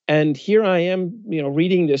 And here I am,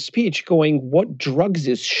 reading this speech going, what drugs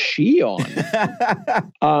is she on?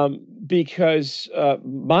 Because,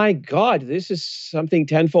 my God, this is something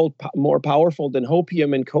tenfold more powerful than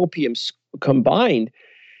hopium and copium combined.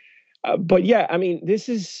 But yeah, I mean, this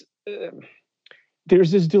is,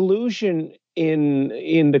 there's this delusion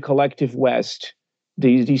in the collective West,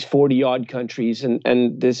 these 40 odd countries.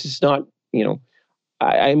 And this is not,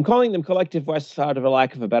 I am calling them collective West out of a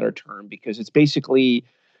lack of a better term, because it's basically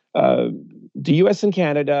the US and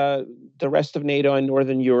Canada, the rest of NATO and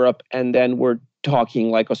Northern Europe, and then we're talking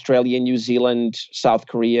like Australia, New Zealand, South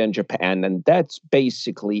Korea, and Japan, and that's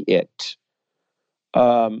basically it.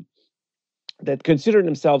 That consider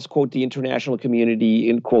themselves, quote, the international community,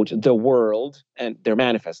 in quote, the world, and they're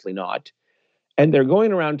manifestly not. And they're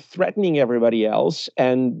going around threatening everybody else,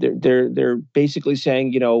 and they're basically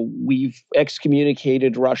saying, we've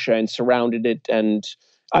excommunicated Russia and surrounded it and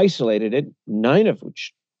isolated it, none of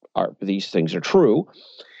which these things are true.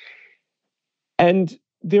 And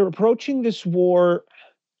they're approaching this war,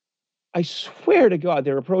 I swear to God,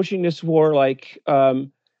 they're approaching this war like a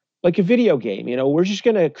video game. We're just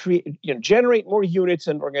going to generate more units,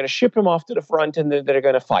 and we're going to ship them off to the front, and then they're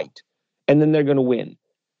going to fight, and then they're going to win.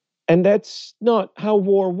 And that's not how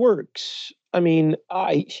war works. I mean,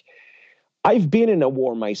 I've been in a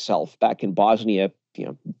war myself back in Bosnia,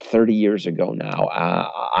 30 years ago now.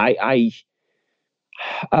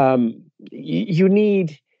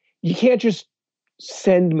 You can't just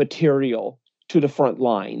send material to the front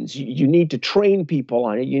lines. You need to train people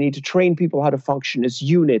on it. You need to train people how to function as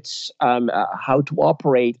units, how to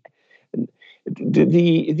operate.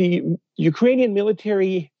 The Ukrainian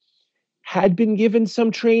military had been given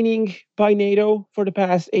some training by NATO for the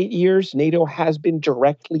past 8 years. NATO has been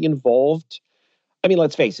directly involved. I mean,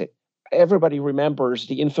 let's face it. Everybody remembers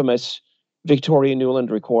the infamous Victoria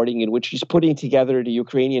Nuland recording in which he's putting together the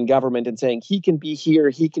Ukrainian government and saying, he can be here,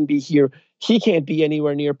 he can be here, he can't be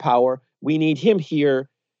anywhere near power. We need him here,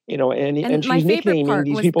 and she's nicknaming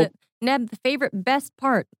these people. Neb, the best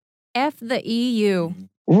part, F the EU.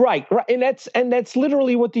 Right, and that's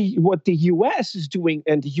literally what the U.S. is doing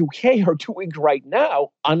and the U.K. are doing right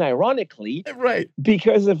now, unironically. Right.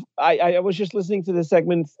 Because I was just listening to the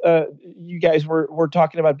segment you guys were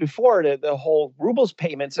talking about before, the whole rubles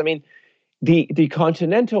payments. I mean, the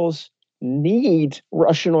Continentals need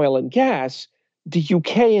Russian oil and gas. The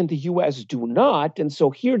UK and the US do not. And so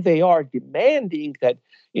here they are demanding that,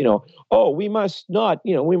 we must not,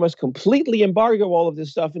 we must completely embargo all of this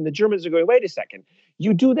stuff. And the Germans are going, wait a second,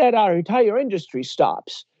 you do that, our entire industry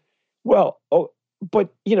stops. Well, but,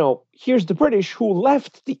 here's the British who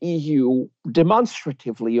left the EU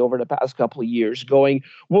demonstratively over the past couple of years going,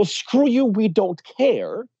 well, screw you, we don't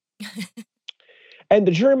care. And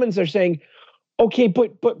the Germans are saying, okay,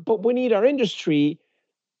 but we need our industry.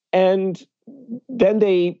 And then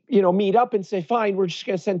they, meet up and say, fine, we're just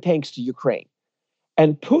going to send tanks to Ukraine.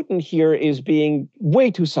 And Putin here is being way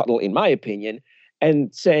too subtle, in my opinion,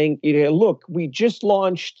 and saying, look, we just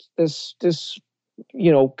launched this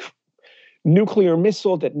nuclear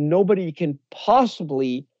missile that nobody can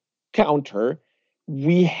possibly counter.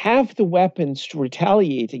 We have the weapons to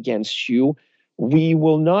retaliate against you. We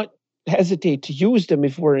will not hesitate to use them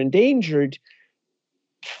if we're endangered.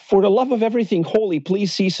 For the love of everything holy,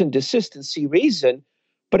 please cease and desist and see reason.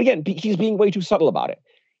 But again, he's being way too subtle about it.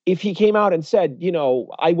 If he came out and said,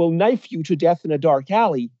 I will knife you to death in a dark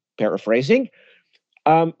alley, paraphrasing,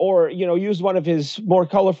 or, use one of his more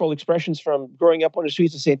colorful expressions from growing up on the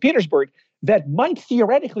streets of St. Petersburg, that might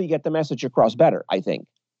theoretically get the message across better, I think.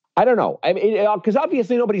 I don't know. I mean, because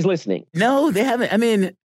obviously nobody's listening. No, they haven't. I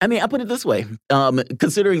mean, I'll put it this way.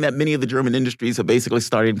 Considering that many of the German industries are basically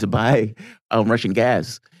starting to buy Russian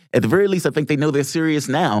gas, at the very least, I think they know they're serious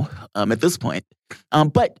now at this point.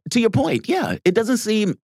 But to your point, yeah, it doesn't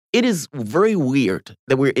seem it is very weird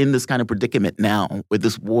that we're in this kind of predicament now where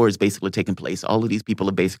this war is basically taking place. All of these people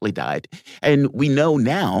have basically died. And we know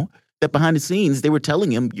now that behind the scenes, they were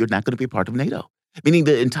telling him, you're not going to be a part of NATO. Meaning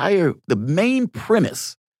the main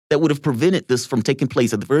premise that would have prevented this from taking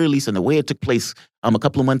place, at the very least in the way it took place a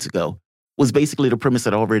couple of months ago, was basically the premise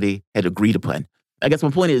that already had agreed upon. I guess my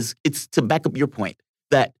point is, it's to back up your point,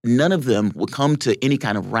 that none of them would come to any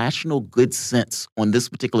kind of rational good sense on this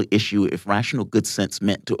particular issue if rational good sense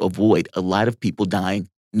meant to avoid a lot of people dying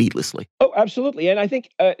needlessly. Oh, absolutely. And I think,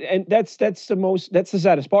 and that's the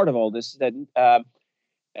saddest part of all this, that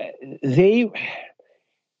the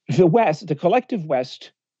West, the collective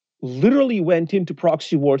West, literally went into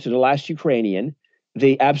proxy war to the last Ukrainian.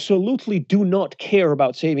 They absolutely do not care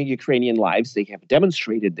about saving Ukrainian lives. They have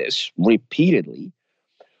demonstrated this repeatedly.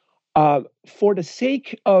 For the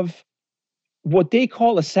sake of what they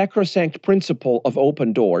call a sacrosanct principle of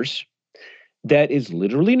open doors, that is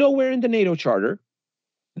literally nowhere in the NATO Charter,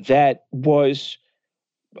 that was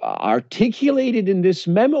articulated in this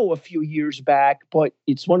memo a few years back, but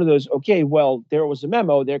it's one of those, okay, well, there was a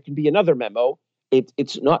memo, there can be another memo.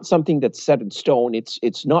 It's not something that's set in stone.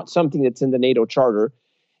 It's not something that's in the NATO Charter.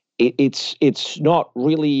 It's not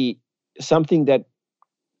really something that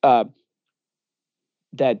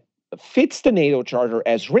that fits the NATO Charter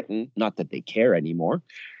as written. Not that they care anymore,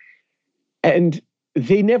 and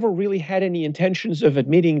they never really had any intentions of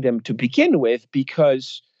admitting them to begin with,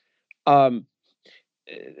 because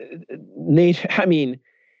NATO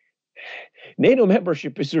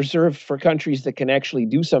membership is reserved for countries that can actually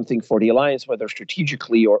do something for the alliance, whether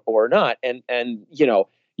strategically or not. And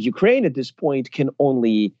Ukraine at this point can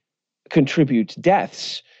only contribute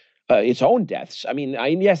deaths, its own deaths. I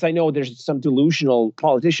know there's some delusional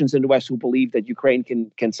politicians in the West who believe that Ukraine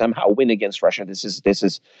can somehow win against Russia. This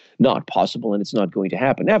is not possible, and it's not going to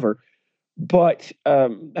happen ever. But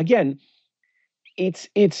again, it's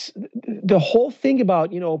the whole thing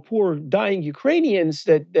about, poor dying Ukrainians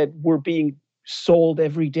that were being sold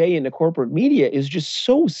every day in the corporate media is just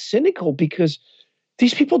so cynical, because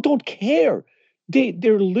these people don't care.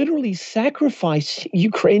 They're literally sacrificing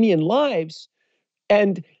Ukrainian lives,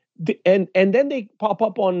 and then they pop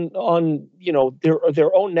up on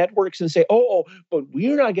their own networks and say, but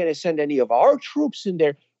we're not going to send any of our troops in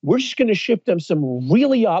there. We're just going to ship them some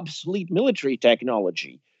really obsolete military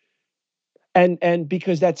technology. And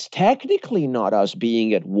because that's technically not us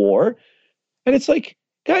being at war. And it's like,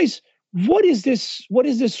 guys, what is this,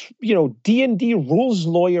 D&D rules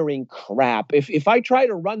lawyering crap? If I try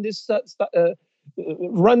to run this stuff,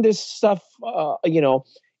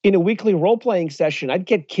 in a weekly role-playing session, I'd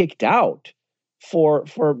get kicked out for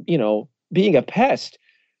being a pest.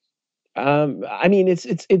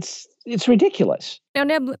 It's ridiculous. Now,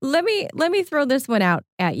 Neb, let me throw this one out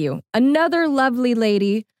at you. Another lovely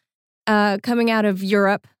lady coming out of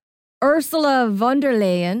Europe, Ursula von der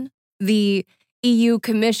Leyen, the EU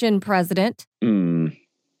Commission president.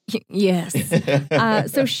 Yes.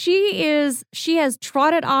 So she has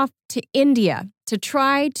trotted off to India to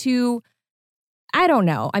try to, I don't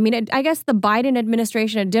know. I guess the Biden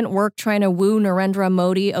administration, it didn't work trying to woo Narendra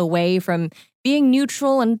Modi away from being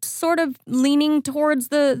neutral and sort of leaning towards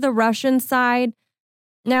the Russian side.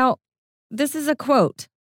 Now, this is a quote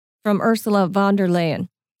from Ursula von der Leyen.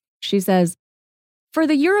 She says, "For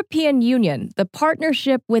the European Union, the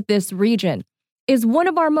partnership with this region is one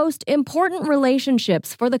of our most important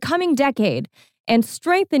relationships for the coming decade, and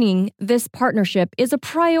strengthening this partnership is a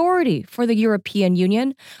priority for the European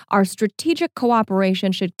Union. Our strategic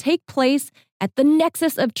cooperation should take place at the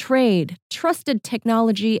nexus of trade, trusted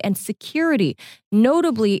technology, and security,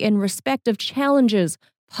 notably in respect of challenges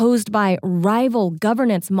posed by rival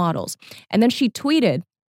governance models." And then she tweeted,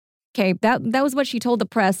 okay, that was what she told the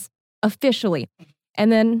press officially. And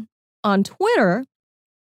then on Twitter,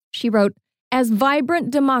 she wrote, "As vibrant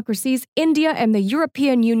democracies, India and the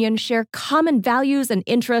European Union share common values and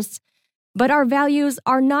interests, but our values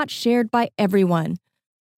are not shared by everyone.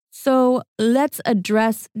 So let's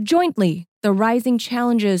address jointly the rising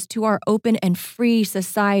challenges to our open and free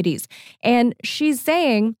societies." And she's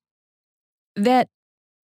saying that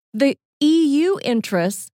the EU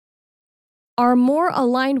interests are more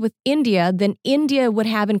aligned with India than India would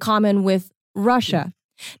have in common with Russia.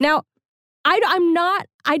 Now, I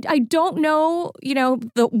don't know,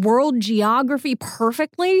 the world geography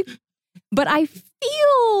perfectly, but I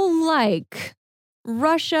feel like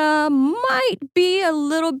Russia might be a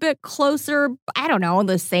little bit closer, I don't know, on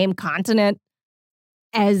the same continent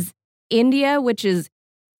as India, which is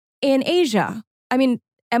in Asia.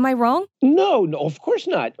 Am I wrong? No, of course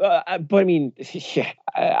not. But I mean, yeah,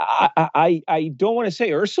 I don't want to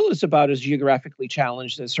say Ursula is about as geographically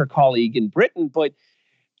challenged as her colleague in Britain, but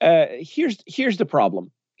here's the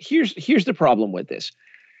problem. Here's the problem with this.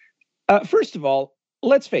 First of all,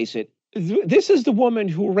 let's face it. This is the woman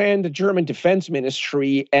who ran the German Defense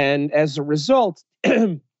Ministry, and as a result,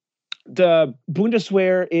 the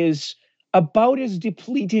Bundeswehr is about as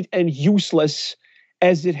depleted and useless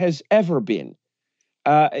as it has ever been.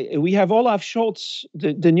 We have Olaf Scholz,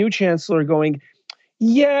 the new chancellor, going,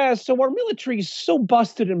 yeah, so our military is so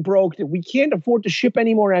busted and broke that we can't afford to ship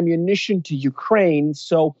any more ammunition to Ukraine.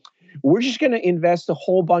 So we're just going to invest a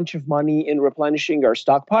whole bunch of money in replenishing our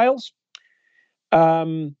stockpiles.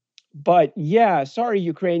 But yeah, sorry,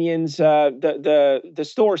 Ukrainians, the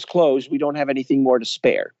store's closed. We don't have anything more to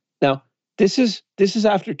spare. Now, this is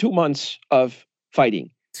after 2 months of fighting.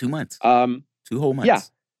 2 months. 2 whole months. Yeah.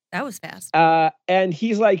 That was fast. And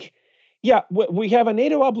he's like, yeah, we have a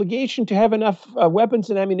NATO obligation to have enough weapons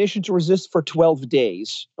and ammunition to resist for 12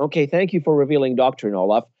 days. Okay, thank you for revealing doctrine,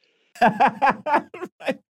 Olaf.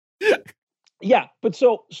 Right. Yeah, but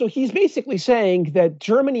so he's basically saying that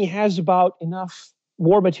Germany has about enough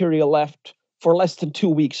war material left for less than 2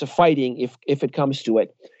 weeks of fighting if it comes to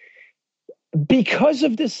it, because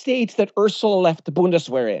of the state that Ursula left the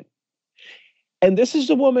Bundeswehr in. And this is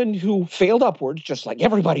a woman who failed upwards, just like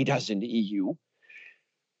everybody does in the EU.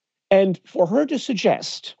 And for her to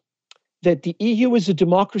suggest that the EU is a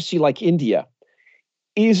democracy like India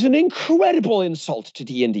is an incredible insult to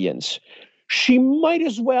the Indians. She might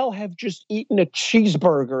as well have just eaten a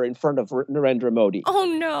cheeseburger in front of Narendra Modi. Oh,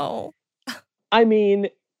 no. I mean,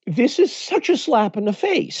 this is such a slap in the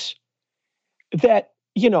face that,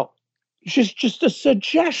 just a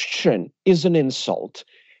suggestion is an insult.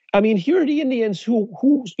 I mean, here are the Indians who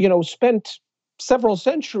spent several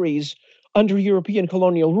centuries under European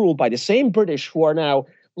colonial rule by the same British who are now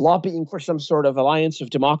lobbying for some sort of alliance of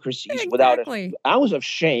democracies without an ounce of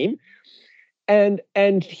shame. And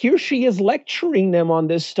here she is lecturing them on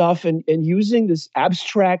this stuff and using this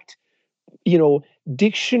abstract,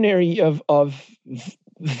 dictionary of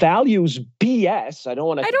values BS. I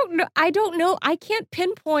don't know. I can't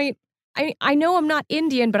pinpoint. I know I'm not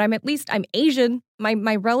Indian, but I'm Asian.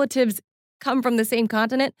 My relatives come from the same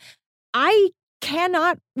continent. I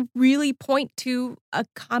cannot really point to a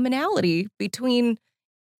commonality between,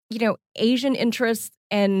 Asian interests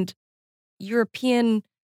and European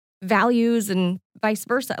values and vice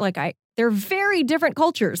versa. They're very different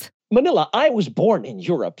cultures. Manila, I was born in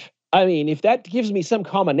Europe. I mean, if that gives me some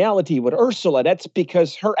commonality with Ursula, that's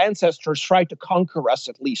because her ancestors tried to conquer us,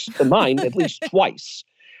 at least twice,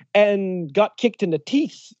 and got kicked in the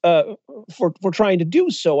teeth for trying to do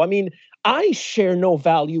so. I mean, I share no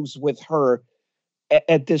values with her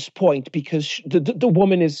at this point because the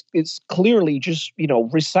woman is clearly just,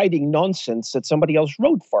 reciting nonsense that somebody else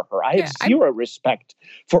wrote for her. I have zero respect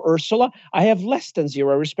for Ursula. I have less than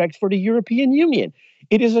zero respect for the European Union.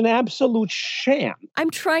 It is an absolute sham. I'm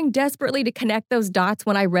trying desperately to connect those dots.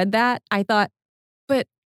 When I read that, I thought, but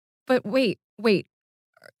wait,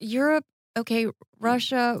 Europe, okay,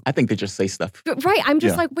 Russia. I think they just say stuff. Right. I'm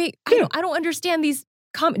just wait, I don't understand these.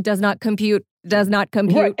 Does not compute.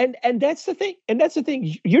 Right. And that's the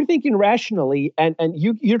thing. You're thinking rationally, and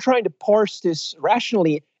you're trying to parse this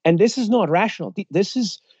rationally, and this is not rational. This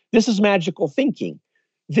is magical thinking.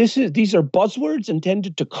 These are buzzwords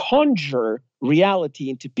intended to conjure reality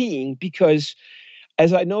into being, because,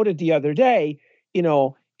 as I noted the other day,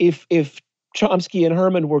 if Chomsky and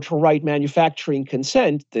Herman were to write Manufacturing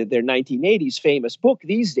Consent, their 1980s famous book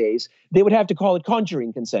these days, they would have to call it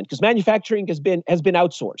Conjuring Consent, because manufacturing has been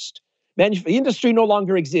outsourced. The industry no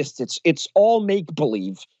longer exists. It's all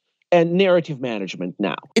make-believe and narrative management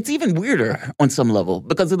now. It's even weirder on some level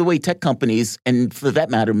because of the way tech companies, and for that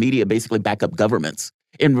matter, media, basically back up governments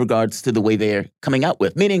in regards to the way they're coming out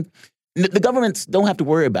with. Meaning, the governments don't have to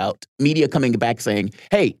worry about media coming back saying,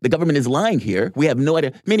 hey, the government is lying here. We have no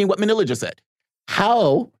idea. Meaning what Manila just said.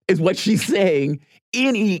 How is what she's saying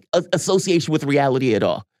any association with reality at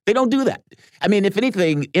all? They don't do that. I mean, if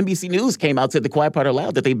anything, NBC News came out, said the quiet part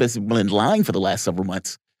aloud, that they've been lying for the last several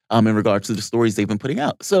months in regards to the stories they've been putting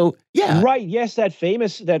out. So, yeah. Right. Yes, that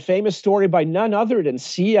famous story by none other than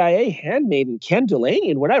CIA handmaiden Ken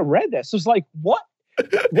Delaney. And when I read this, I was like, what?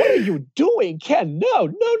 What are you doing, Ken?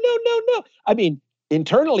 No. I mean,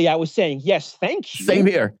 internally, I was saying, yes, thank you. Same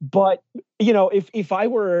here. But, if I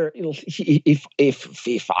were,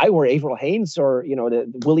 if I were Avril Haines or,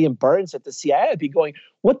 William Burns at the CIA, I'd be going,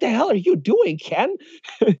 what the hell are you doing, Ken?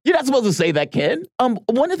 You're not supposed to say that, Ken.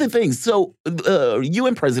 One of the things, so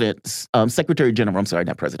UN President, Secretary General, I'm sorry,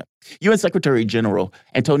 not President, UN Secretary General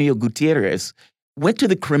Antonio Guterres went to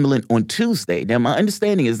the Kremlin on Tuesday. Now, my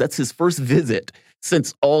understanding is that's his first visit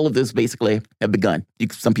since all of this basically had begun.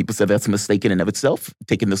 Some people said that's a mistake in and of itself,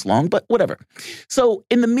 taking this long, but whatever. So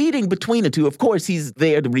in the meeting between the two, of course, he's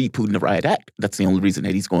there to read Putin the Riot Act. That's the only reason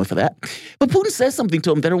that he's going for that. But Putin says something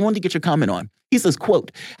to him that I wanted to get your comment on. He says,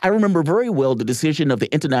 quote, I remember very well the decision of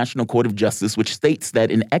the International Court of Justice, which states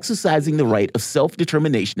that in exercising the right of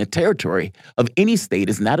self-determination, a territory of any state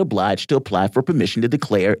is not obliged to apply for permission to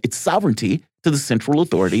declare its sovereignty to the central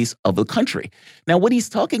authorities of the country. Now, what he's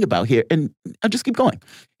talking about here, and I'll just keep going.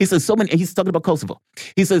 He says he's talking about Kosovo.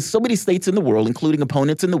 He says so many states in the world, including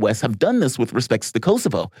opponents in the West, have done this with respects to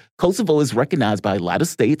Kosovo. Kosovo is recognized by a lot of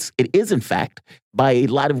states. It is, in fact, by a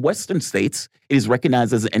lot of Western states, it is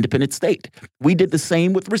recognized as an independent state. We did the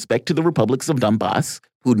same with respect to the republics of Donbass,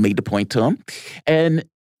 who'd made the point to him. And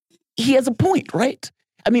he has a point, right?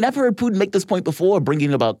 I mean, I've heard Putin make this point before,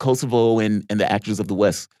 bringing about Kosovo and the actors of the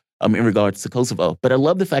West. In regards to Kosovo. But I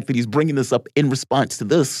love the fact that he's bringing this up in response to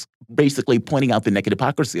this, basically pointing out the naked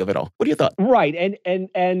hypocrisy of it all. What are your thoughts? Right.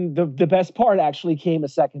 And the best part actually came a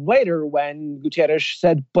second later when Guterres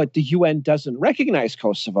said, but the UN doesn't recognize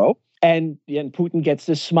Kosovo. And Putin gets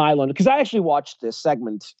this smile on it. Because I actually watched this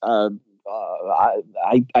segment. I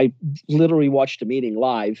literally watched the meeting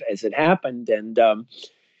live as it happened. And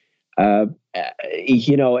I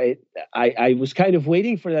was kind of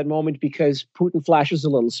waiting for that moment because Putin flashes a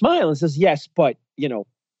little smile and says, yes, but,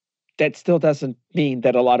 that still doesn't mean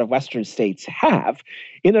that a lot of Western states have.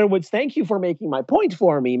 In other words, thank you for making my point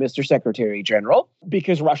for me, Mr. Secretary General,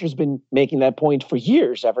 because Russia's been making that point for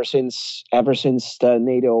years, ever since the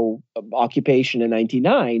NATO occupation in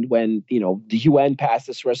 1999, when, the UN passed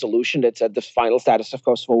this resolution that said the final status of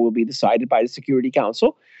Kosovo will be decided by the Security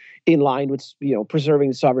Council, in line with, preserving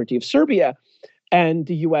the sovereignty of Serbia. And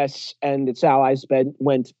the U.S. and its allies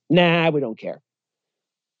went, nah, we don't care.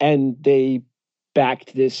 And they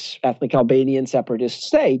backed this ethnic Albanian separatist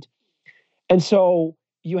state. And so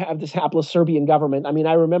you have this hapless Serbian government. I mean,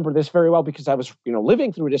 I remember this very well because I was,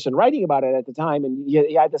 living through this and writing about it at the time. And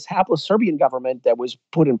you had this hapless Serbian government that was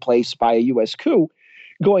put in place by a U.S. coup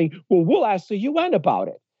going, well, we'll ask the UN about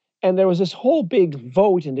it. And there was this whole big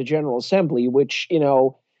vote in the General Assembly, which,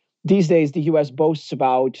 these days, the U.S. boasts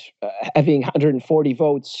about having 140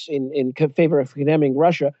 votes in favor of condemning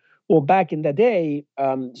Russia. Well, back in the day,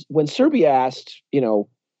 when Serbia asked, do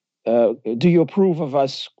you approve of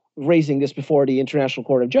us raising this before the International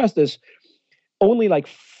Court of Justice, only like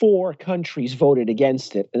 4 countries voted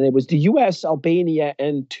against it. And it was the U.S., Albania,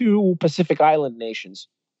 and 2 Pacific Island nations.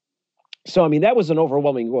 So, I mean, that was an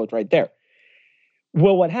overwhelming vote right there.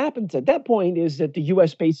 Well, what happens at that point is that the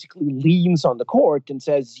U.S. basically leans on the court and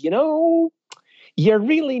says, you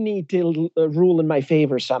really need to rule in my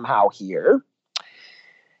favor somehow here.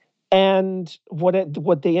 And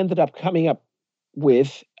what they ended up coming up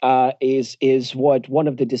with is what one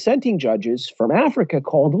of the dissenting judges from Africa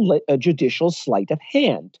called a judicial sleight of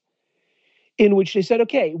hand, in which they said,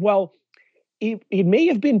 okay, well, it may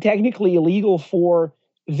have been technically illegal for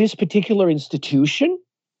this particular institution,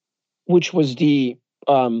 which was the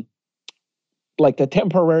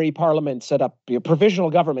temporary parliament set up, provisional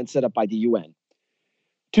government set up by the UN,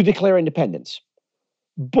 to declare independence.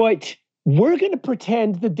 But we're going to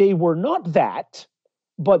pretend that they were not that,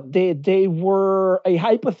 but they were a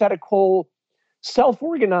hypothetical,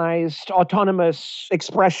 self-organized, autonomous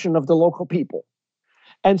expression of the local people.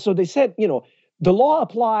 And so they said, the law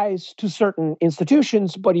applies to certain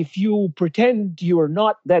institutions, but if you pretend you are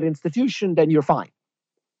not that institution, then you're fine.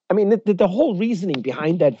 I mean, the whole reasoning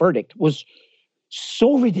behind that verdict was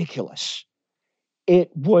so ridiculous.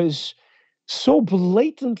 It was so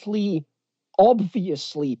blatantly,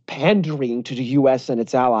 obviously pandering to the U.S. and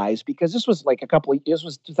its allies, because this was this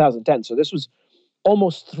was 2010. So this was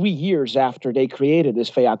almost 3 years after they created this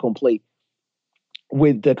fait accompli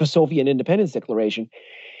with the Kosovian Independence Declaration,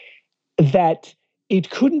 that it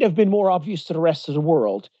couldn't have been more obvious to the rest of the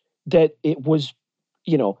world that it was,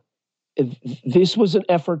 this was an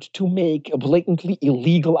effort to make a blatantly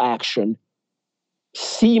illegal action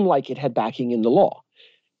seem like it had backing in the law.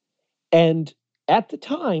 And at the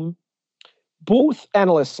time, both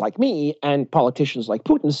analysts like me and politicians like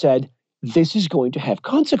Putin said, this is going to have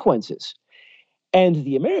consequences. And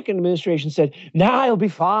the American administration said, nah, it'll be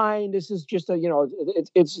fine. This is just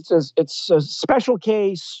it's a special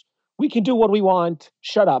case. we can do what we want.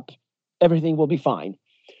 Shut up. Everything will be fine.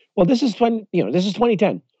 Well, this is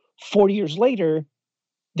 2010. 40 years later,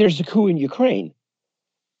 there's a coup in Ukraine.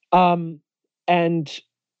 And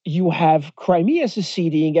you have Crimea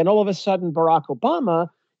seceding, and all of a sudden Barack Obama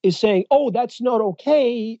is saying, oh, that's not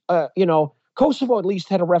okay. Kosovo at least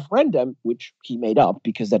had a referendum, which he made up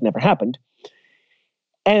because that never happened.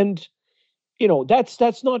 And,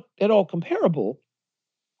 that's not at all comparable.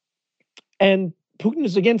 And Putin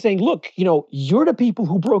is again saying, look, you're the people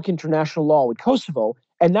who broke international law with Kosovo,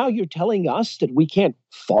 and now you're telling us that we can't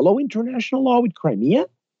follow international law with Crimea?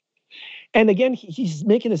 And again, he's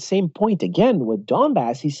making the same point again with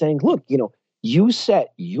Donbass. He's saying, look, you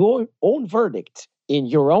set your own verdict in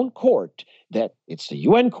your own court that it's the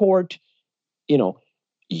UN court,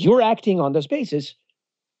 you're acting on this basis,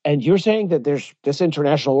 and you're saying that there's this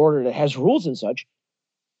international order that has rules and such.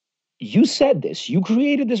 You said this, you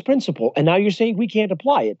created this principle, and now you're saying we can't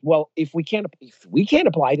apply it. Well, if we can't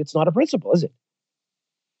apply it, it's not a principle, is it?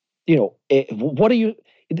 What are you?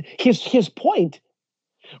 His point,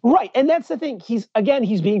 right? And that's the thing. He's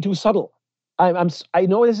being too subtle. I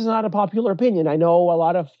know this is not a popular opinion. I know a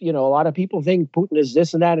lot of people think Putin is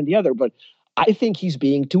this and that and the other, but I think he's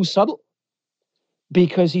being too subtle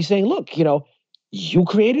because he's saying, look, you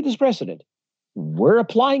created this precedent. We're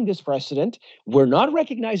applying this precedent. We're not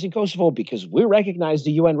recognizing Kosovo because we recognize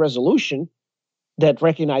the UN resolution that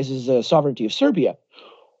recognizes the sovereignty of Serbia.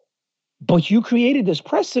 But you created this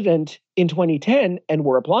precedent in 2010, and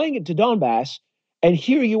we're applying it to Donbass. And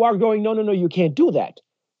here you are going, no, you can't do that.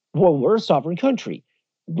 Well, we're a sovereign country.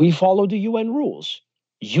 We follow the UN rules.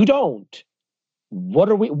 You don't. What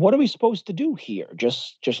are we supposed to do here?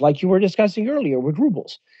 Just like you were discussing earlier with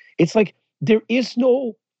rubles. It's like there is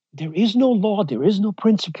no law, there is no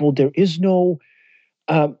principle, there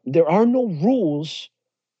are no rules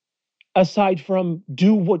aside from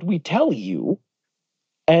do what we tell you.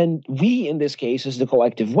 And we, in this case, is the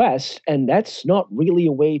collective West, and that's not really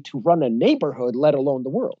a way to run a neighborhood, let alone the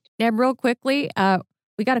world. Deb, real quickly,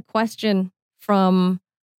 we got a question from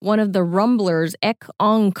one of the Rumblers, Ek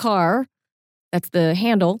Onkar, that's the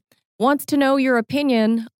handle, wants to know your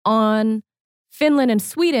opinion on Finland and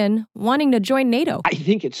Sweden wanting to join NATO. I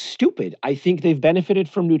think it's stupid. I think they've benefited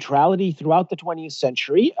from neutrality throughout the 20th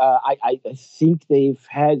century. I think they've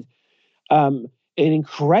had an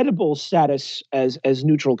incredible status as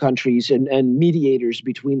neutral countries and mediators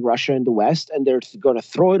between Russia and the West, and they're going to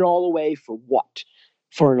throw it all away for what?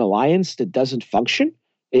 For an alliance that doesn't function?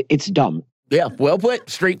 It's dumb. Yeah, well put.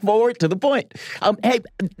 Straightforward, to the point. Hey,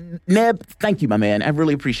 Neb, thank you, my man. I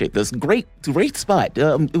really appreciate this. Great spot.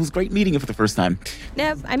 It was great meeting you for the first time.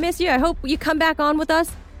 Neb, I miss you. I hope you come back on with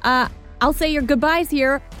us. I'll say your goodbyes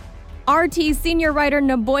here. RT senior writer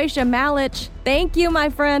Naboisha Malich. Thank you, my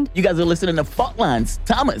friend. You guys are listening to Fault Lines.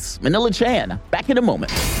 Thomas, Manila Chan. Back in a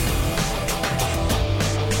moment.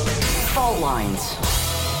 Fault Lines.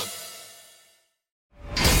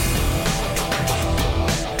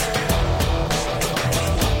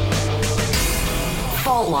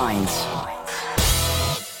 Fault Lines.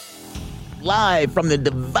 Live from the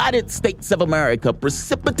divided states of America,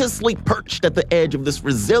 precipitously perched at the edge of this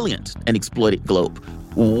resilient and exploited globe.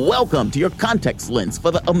 Welcome to your context lens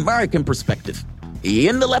for the American perspective.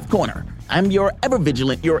 In the left corner, I'm your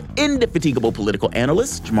ever-vigilant, your indefatigable political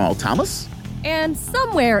analyst, Jamal Thomas. And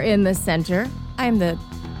somewhere in the center, I'm the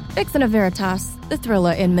vixen of Veritas, the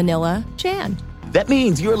thriller in Manila, Chan. That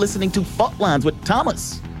means you're listening to Fault Lines with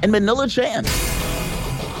Thomas and Manila Chan.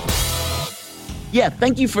 Yeah,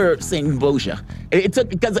 thank you for saying Naboisha. It took,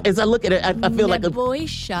 because as I look at it, I feel like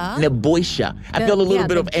Naboisha. I feel a little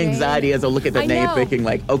bit of anxiety as I look at the name, thinking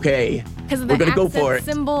like, okay, we're going to go for it.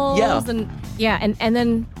 Symbols and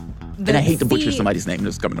then and I hate to butcher somebody's name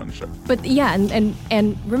that's coming on the show. But yeah,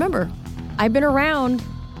 and remember, I've been around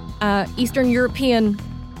Eastern European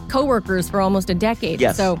coworkers for almost a decade.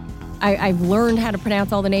 Yes. So I've learned how to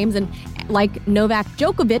pronounce all the names, and like Novak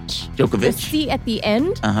Djokovic, the C at the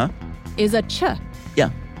end is a ch. Yeah.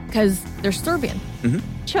 Because they're Serbian.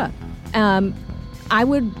 Mm-hmm. Ch. I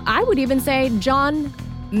would even say John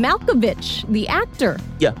Malkovich, the actor.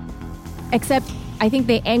 Yeah. Except I think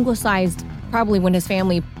they anglicized probably when his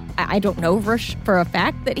family, I don't know for a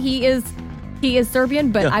fact that he is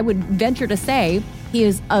Serbian, but I would venture to say he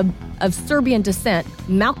is of Serbian descent.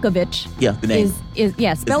 Malkovich the name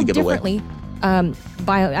is spelled differently.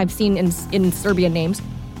 I've seen in Serbian names.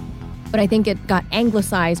 But I think it got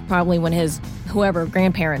anglicized probably when his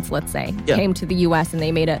grandparents, let's say, came to the U.S. and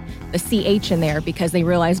they made the CH in there because they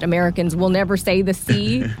realized Americans will never say the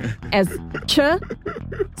C as ch.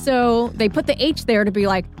 So they put the H there to be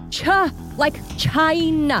like ch, like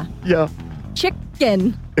China. Yeah.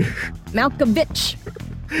 Chicken. Malkovich.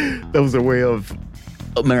 That was a way of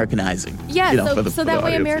Americanizing. Yeah, so that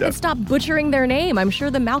way audience, Americans stop butchering their name. I'm sure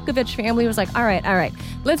the Malkovich family was like, all right,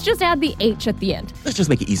 let's just add the H at the end. Let's just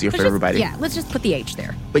make it easier for everybody. Yeah, let's just put the H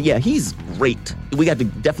there. But yeah, he's great. We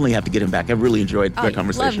definitely have to get him back. I really enjoyed that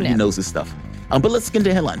conversation. He knows his stuff. But let's get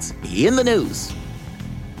into headlines. In the news.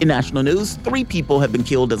 In national news, 3 people have been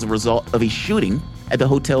killed as a result of a shooting at the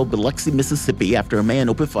Hotel Biloxi, Mississippi after a man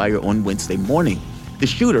opened fire on Wednesday morning. The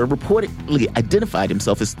shooter reportedly identified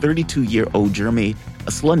himself as 32-year-old Jeremy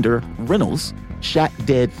Slender Reynolds, shot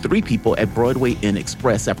dead 3 people at Broadway Inn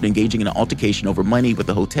Express after engaging in an altercation over money with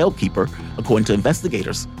the hotel keeper, according to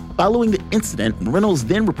investigators. Following the incident, Reynolds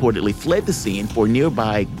then reportedly fled the scene for a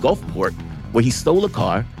nearby Gulfport, where he stole a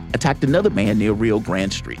car, attacked another man near Rio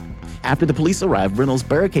Grande Street. After the police arrived, Reynolds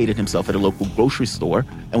barricaded himself at a local grocery store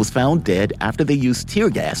and was found dead after they used tear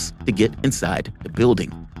gas to get inside the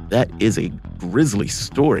building. That is a grisly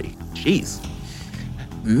story. Jeez.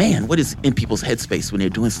 Man, what is in people's headspace when they're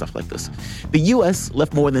doing stuff like this? The U.S.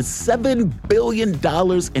 left more than $7 billion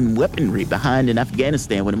in weaponry behind in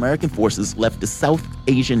Afghanistan when American forces left the South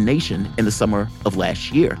Asian nation in the summer of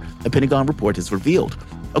last year, a Pentagon report has revealed.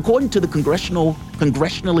 According to the congressionally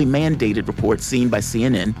mandated report seen by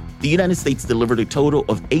CNN, the United States delivered a total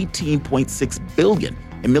of $18.6 billion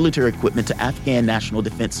in military equipment to Afghan National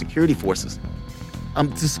Defense Security Forces.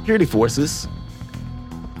 To security forces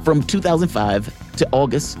from 2005 to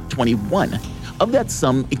August 21. Of that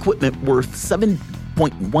sum, equipment worth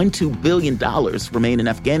 $7.12 billion remain in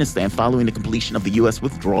Afghanistan following the completion of the U.S.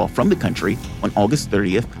 withdrawal from the country on August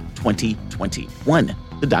 30th, 2021.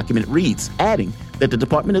 The document reads, adding that the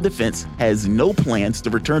Department of Defense has no plans to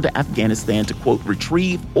return to Afghanistan to, quote,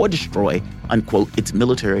 retrieve or destroy, unquote, its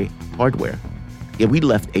military hardware. Yeah, we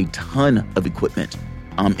left a ton of equipment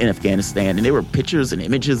in Afghanistan, and there were pictures and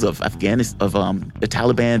images of the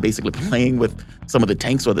Taliban basically playing with some of the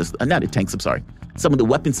tanks, some of the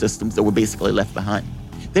weapon systems that were basically left behind.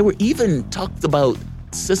 They were even talked about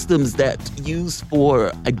systems that used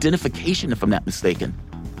for identification, if I'm not mistaken.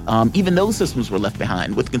 Even those systems were left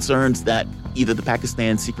behind, with concerns that either the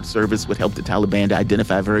Pakistan Secret Service would help the Taliban to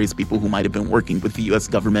identify various people who might have been working with the U.S.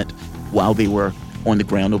 government while they were on the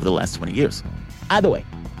ground over the last 20 years. Either way,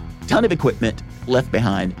 ton of equipment left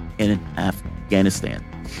behind in Afghanistan.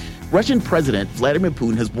 Russian President Vladimir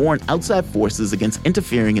Putin has warned outside forces against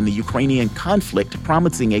interfering in the Ukrainian conflict,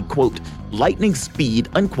 promising a, quote, lightning speed,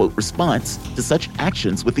 unquote, response to such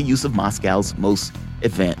actions with the use of Moscow's most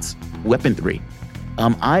advanced weaponry.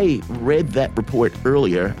 I read that report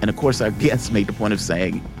earlier, and of course our guest made the point of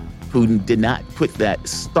saying Putin did not put that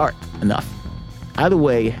stark enough. Either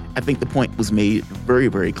way, I think the point was made very,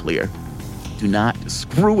 very clear. Do not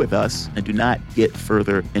screw with us and do not get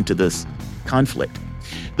further into this conflict.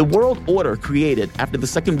 The world order created after the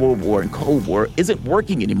Second World War and Cold War isn't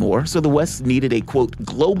working anymore, so the West needed a, quote,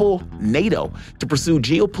 global NATO to pursue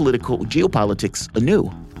geopolitics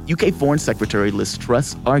anew. UK Foreign Secretary Liz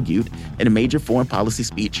Truss argued in a major foreign policy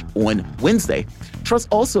speech on Wednesday. Truss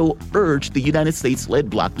also urged the United States-led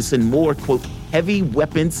bloc to send more, quote, heavy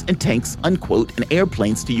weapons and tanks, unquote, and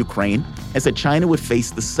airplanes to Ukraine, and said China would face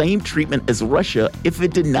the same treatment as Russia if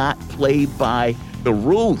it did not play by the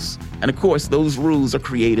rules. And of course, those rules are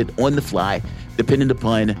created on the fly, depending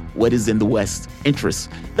upon what is in the West's interests.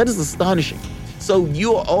 That is astonishing. So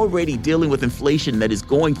you're already dealing with inflation that is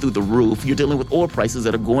going through the roof. You're dealing with oil prices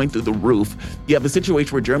that are going through the roof. You have a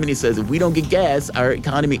situation where Germany says if we don't get gas, our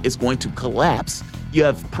economy is going to collapse. You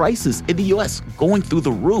have prices in the U.S. going through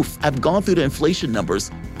the roof. I've gone through the inflation numbers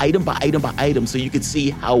item by item by item so you can see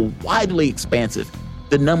how widely expansive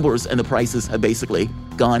the numbers and the prices have basically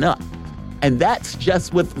gone up. And that's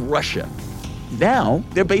just with Russia. Now,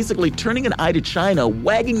 they're basically turning an eye to China,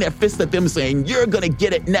 wagging their fist at them saying, you're going to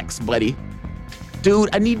get it next, buddy.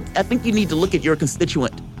 Dude, I think you need to look at your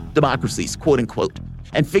constituent democracies, quote unquote,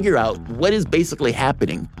 and figure out what is basically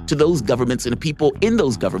happening to those governments and the people in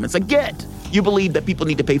those governments. I get you believe that people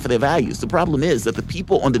need to pay for their values. The problem is that the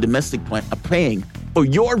people on the domestic front are paying for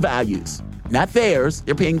your values, not theirs.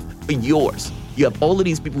 They're paying for yours. You have all of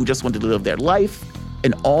these people who just want to live their life,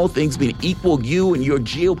 and all things being equal, you and your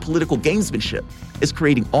geopolitical gamesmanship is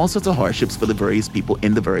creating all sorts of hardships for the various people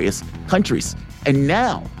in the various countries. And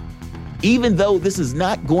now, even though this is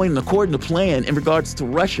not going according to plan in regards to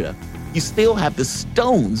Russia, you still have the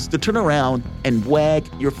stones to turn around and wag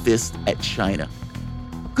your fist at China.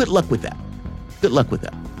 Good luck with that. Good luck with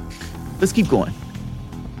that. Let's keep going.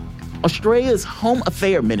 Australia's Home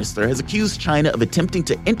Affairs Minister has accused China of attempting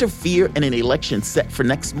to interfere in an election set for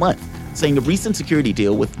next month, saying a recent security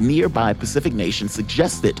deal with nearby Pacific nation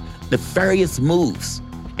suggested nefarious moves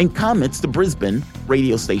In comments to Brisbane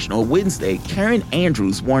radio station on Wednesday, Karen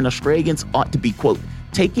Andrews warned Australians ought to be, quote,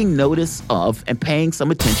 taking notice of and paying some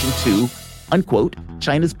attention to, unquote,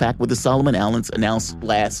 China's pact with the Solomon Islands announced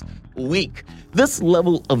last week. This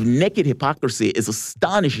level of naked hypocrisy is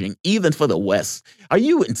astonishing, even for the West. Are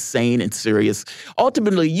you insane and serious?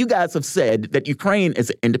 Ultimately, you guys have said that Ukraine is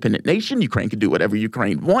an independent nation. Ukraine can do whatever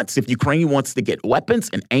Ukraine wants. If Ukraine wants to get weapons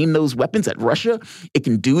and aim those weapons at Russia, it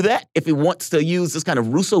can do that. If it wants to use this kind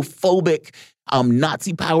of Russo-phobic,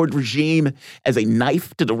 Nazi-powered regime as a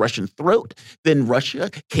knife to the Russian throat, then Russia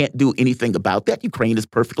can't do anything about that. Ukraine is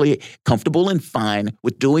perfectly comfortable and fine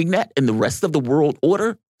with doing that, and the rest of the world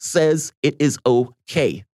order says it is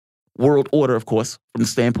okay. World order, of course, from the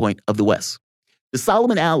standpoint of the West. The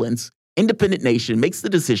Solomon Islands, independent nation, makes the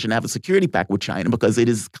decision to have a security pact with China because it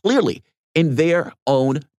is clearly in their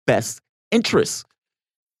own best interests.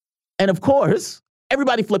 And of course,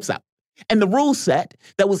 everybody flips out. And the rule set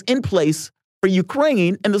that was in place for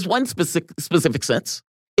Ukraine in this one specific sense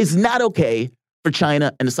is not okay for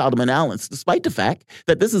China and the Solomon Islands, despite the fact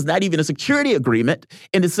that this is not even a security agreement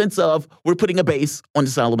in the sense of we're putting a base on the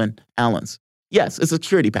Solomon Islands. Yes, it's a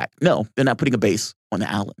security pact. No, they're not putting a base on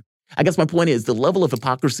the island. I guess my point is the level of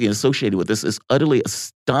hypocrisy associated with this is utterly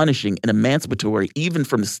astonishing and emancipatory, even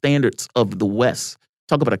from the standards of the West.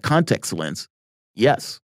 Talk about a context lens.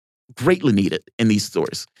 Yes, greatly needed in these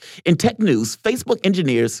stories. In tech news, Facebook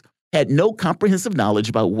engineers had no comprehensive knowledge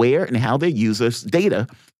about where and how their users' data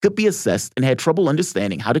could be assessed and had trouble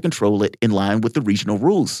understanding how to control it in line with the regional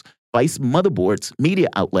rules, Vice Motherboard's media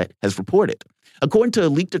outlet has reported. According to a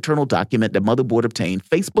leaked internal document that Motherboard obtained,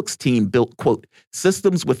 Facebook's team built, quote,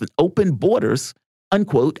 systems with an open borders,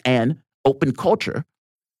 unquote, and open culture.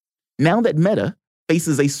 Now that Meta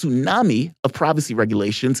faces a tsunami of privacy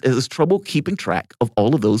regulations, it has trouble keeping track of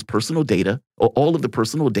all of those personal data or all of the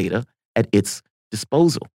personal data at its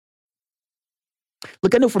disposal.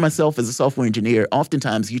 Look, I know for myself as a software engineer,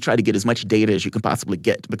 oftentimes you try to get as much data as you can possibly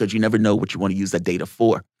get because you never know what you want to use that data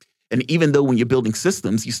for. And even though when you're building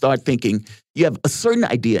systems, you start thinking you have a certain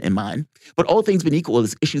idea in mind, but all things being equal,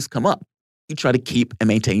 as issues come up, you try to keep and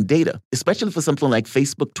maintain data, especially for something like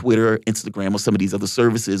Facebook, Twitter, Instagram, or some of these other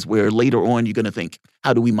services where later on you're going to think,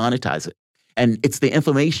 how do we monetize it? And it's the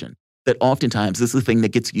information that oftentimes is the thing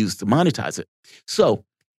that gets used to monetize it. So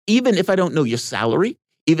even if I don't know your salary,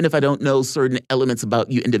 even if I don't know certain elements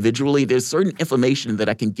about you individually, there's certain information that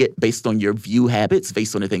I can get based on your view habits,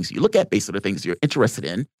 based on the things you look at, based on the things you're interested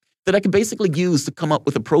in, that I can basically use to come up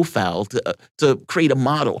with a profile to create a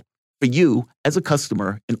model for you as a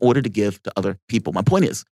customer in order to give to other people. My point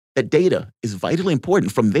is that data is vitally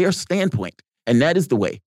important from their standpoint, and that is the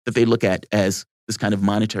way that they look at as this kind of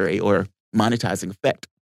monetary or monetizing effect.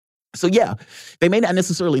 So yeah, they may not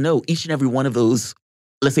necessarily know each and every one of those,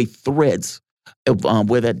 let's say, threads of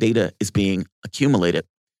where that data is being accumulated.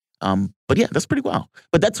 But yeah, that's pretty wild.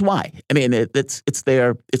 But that's why. I mean, it's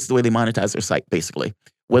the way they monetize their site, basically.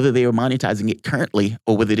 Whether they are monetizing it currently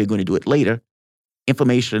or whether they're going to do it later,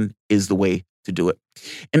 information is the way to do it.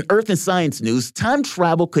 In Earth and Science news, time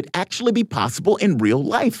travel could actually be possible in real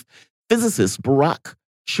life. Physicist Barack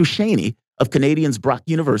Shushaini of Canadian's Brock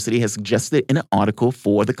University has suggested in an article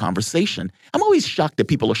for The Conversation. I'm always shocked that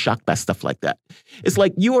people are shocked by stuff like that. It's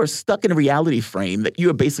like you are stuck in a reality frame that you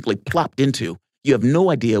are basically plopped into. You have no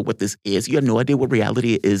idea what this is. You have no idea what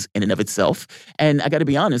reality is in and of itself. And I got to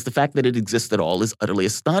be honest, the fact that it exists at all is utterly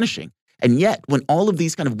astonishing. And yet, when all of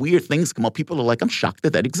these kind of weird things come up, people are like, I'm shocked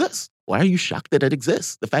that that exists. Why are you shocked that it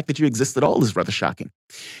exists? The fact that you exist at all is rather shocking.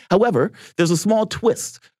 However, there's a small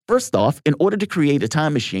twist. First off, in order to create a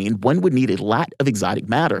time machine, one would need a lot of exotic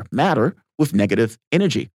matter with negative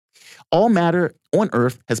energy. All matter on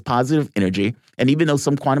Earth has positive energy, and even though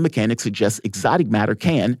some quantum mechanics suggest exotic matter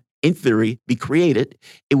can, in theory, be created,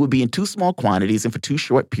 it would be in too small quantities and for too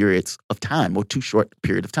short periods of time, or too short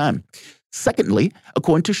period of time. Secondly,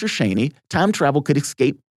 according to Shushaini, time travel could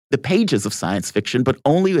escape the pages of science fiction, but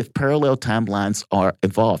only if parallel timelines are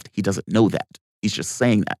involved. He doesn't know that. He's just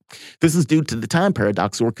saying that. This is due to the time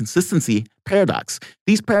paradox or consistency paradox.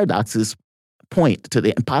 These paradoxes point to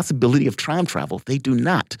the impossibility of time travel. They do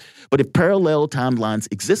not. But if parallel timelines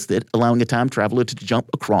existed, allowing a time traveler to jump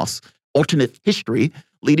across alternate history,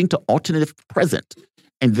 leading to alternative present,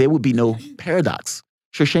 and there would be no paradox.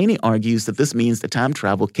 Shushaini argues that this means that time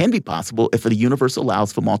travel can be possible if the universe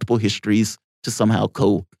allows for multiple histories to somehow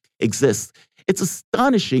coexist. It's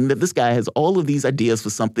astonishing that this guy has all of these ideas for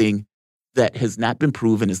something that has not been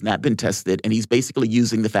proven, has not been tested, and he's basically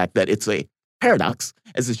using the fact that it's a paradox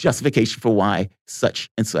as his justification for why such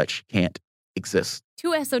and such can't exist.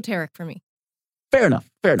 Too esoteric for me. Fair enough.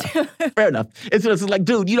 Fair enough. It's just like,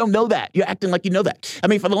 dude, you don't know that. You're acting like you know that. I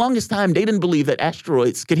mean, for the longest time, they didn't believe that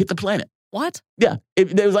asteroids could hit the planet. What? Yeah.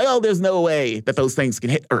 They was like, oh, there's no way that those things can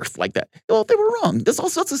hit Earth like that. Well, they were wrong. There's all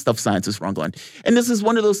sorts of stuff science is wrong on. And this is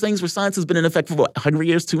one of those things where science has been in effect for, 100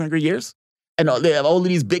 years, 200 years? And they have all of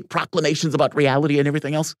these big proclamations about reality and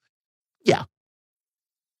everything else. Yeah.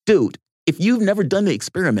 Dude, if you've never done the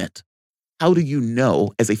experiment, how do you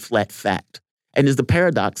know as a flat fact? And is the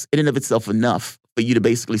paradox in and of itself enough for you to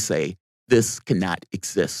basically say, this cannot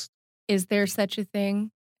exist? Is there such a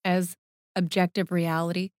thing as objective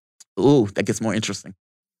reality? Ooh, that gets more interesting.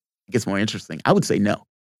 It gets more interesting. I would say no,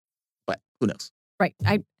 but who knows? Right.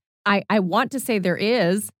 I want to say there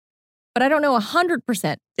is, but I don't know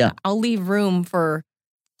 100%. Yeah. I'll leave room for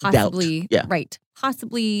possibly, doubt. Yeah. Right,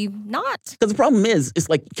 possibly not. Because the problem is, it's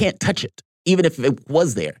like you can't touch it, even if it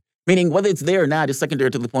was there. Meaning whether it's there or not is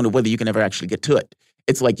secondary to the point of whether you can ever actually get to it.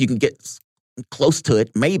 It's like you can get close to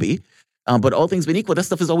it, maybe, but all things being equal, that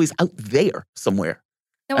stuff is always out there somewhere.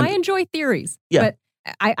 No, I enjoy theories, Yeah. but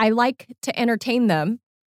I like to entertain them.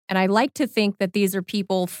 And I like to think that these are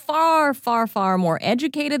people far, far, far more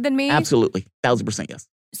educated than me. Absolutely. 1,000% yes.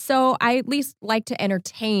 So I at least like to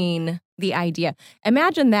entertain the idea.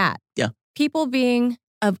 Imagine that. Yeah. People being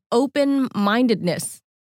of open-mindedness.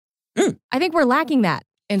 I think we're lacking that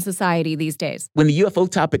in society these days. When the UFO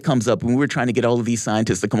topic comes up, when we were trying to get all of these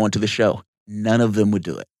scientists to come onto the show, none of them would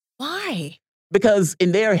do it. Why? Because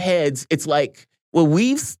in their heads, it's like, well,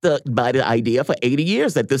 we've stuck by the idea for 80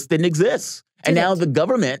 years that this didn't exist. And now the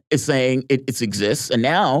government is saying it exists. And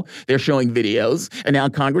now they're showing videos. And now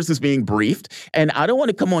Congress is being briefed. And I don't want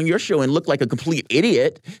to come on your show and look like a complete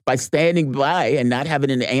idiot by standing by and not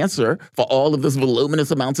having an answer for all of this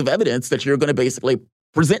voluminous amounts of evidence that you're going to basically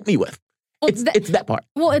present me with. Well, it's that part.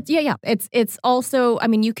 Well, It's also, I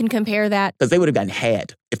mean, you can compare that. Because they would have gotten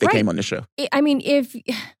had if they came on the show. I mean, if,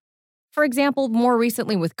 for example, more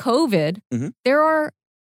recently with COVID, there are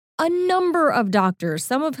a number of doctors,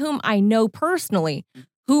 some of whom I know personally,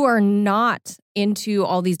 who are not into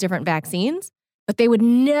all these different vaccines, but they would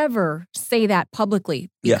never say that publicly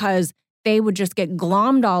because they would just get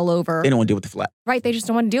glommed all over. They don't want to deal with the flat. Right. They just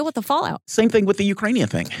don't want to deal with the fallout. Same thing with the Ukrainian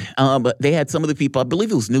thing. But they had some of the people, I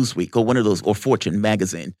believe it was Newsweek or one of those, or Fortune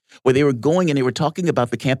magazine, where they were going and they were talking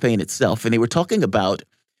about the campaign itself. And they were talking about,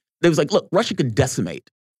 they was like, look, Russia could decimate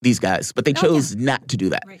these guys, but they chose not to do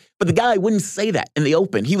that. Right. But the guy wouldn't say that in the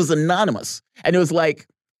open. He was anonymous. And it was like,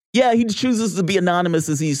 yeah, he chooses to be anonymous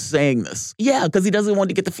as he's saying this. Yeah, because he doesn't want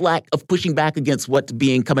to get the flack of pushing back against what's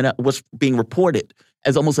being reported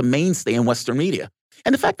as almost a mainstay in Western media.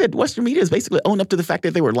 And the fact that Western media is basically owned up to the fact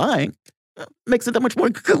that they were lying makes it that much more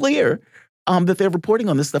clear that their reporting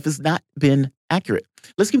on this stuff has not been accurate.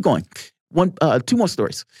 Let's keep going. Two more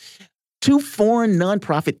stories. Two foreign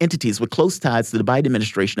nonprofit entities with close ties to the Biden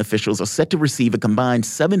administration officials are set to receive a combined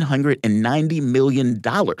 $790 million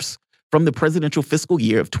from the presidential fiscal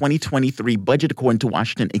year of 2023 budget, according to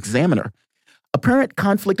Washington Examiner. Apparent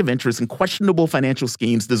conflict of interest and questionable financial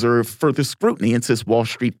schemes deserve further scrutiny, insists Wall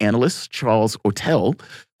Street analyst Charles Ortel.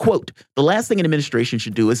 Quote, the last thing an administration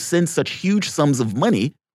should do is send such huge sums of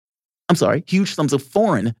foreign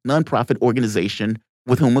nonprofit organization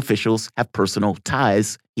with whom officials have personal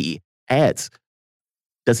ties, he adds.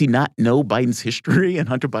 Does he not know Biden's history and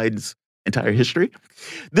Hunter Biden's entire history?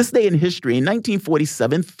 This day in history, in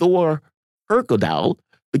 1947, Thor Heyerdahl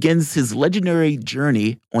begins his legendary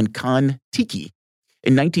journey on Kon-Tiki.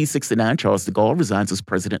 In 1969, Charles de Gaulle resigns as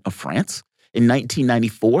president of France. In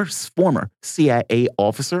 1994, former CIA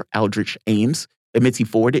officer Aldrich Ames admits he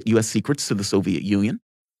forwarded U.S. secrets to the Soviet Union.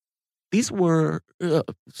 These were... but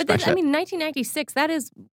then, 1996, that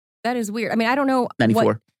is weird. I mean, I don't know...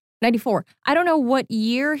 94. I don't know what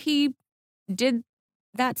year he did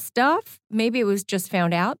that stuff. Maybe it was just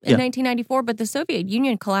found out in 1994, but the Soviet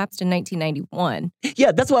Union collapsed in 1991.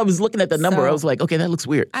 Yeah, that's why I was looking at the number. I was like, okay, that looks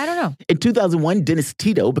weird. I don't know. In 2001, Dennis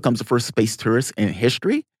Tito becomes the first space tourist in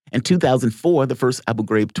history. In 2004, the first Abu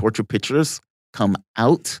Ghraib torture pictures come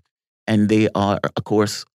out, and they are, of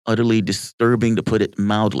course, utterly disturbing, to put it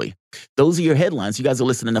mildly. Those are your headlines. You guys are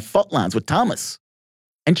listening to Fault Lines with Thomas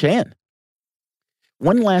and Chan.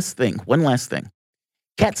 One last thing.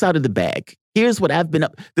 Cat's out of the bag. Here's what I've been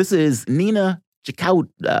up. This is Nina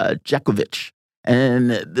Jakovic. And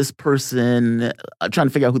this person, I'm trying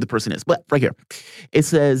to figure out who the person is. But right here, it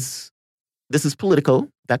says, this is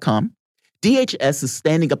Politico.com. DHS is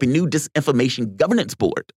standing up a new disinformation governance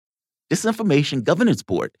board. Disinformation governance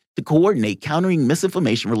board to coordinate countering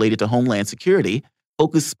misinformation related to Homeland Security,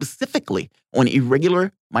 focused specifically on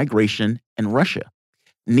irregular migration and Russia.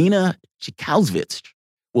 Nina Jakovic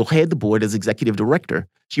will head the board as executive director.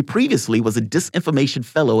 She previously was a disinformation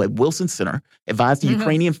fellow at Wilson Center, advised the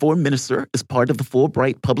Ukrainian foreign minister as part of the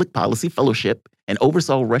Fulbright Public Policy Fellowship, and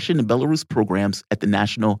oversaw Russian and Belarus programs at the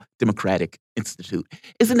National Democratic Institute.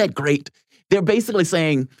 Isn't that great? They're basically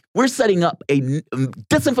saying, we're setting up a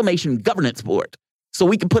disinformation governance board so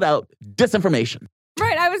we can put out disinformation.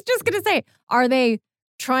 Right. I was just going to say, are they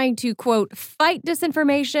trying to, quote, fight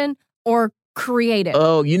disinformation or create it?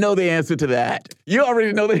 Oh, you know the answer to that. You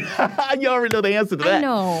already know the answer to that. I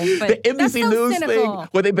know, but the NBC that's so News cynical. thing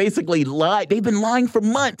where they basically lied. They've been lying for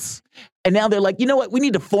months. And now they're like, you know what? We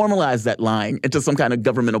need to formalize that lying into some kind of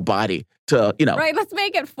governmental body to, Right, let's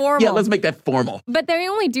make it formal. Yeah, let's make that formal. But they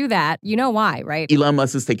only do that. You know why, right? Elon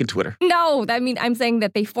Musk is taking Twitter. No, I mean, I'm saying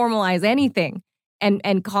that they formalize anything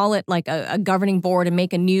and call it like a governing board and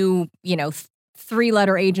make a new,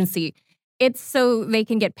 3-letter agency. It's so they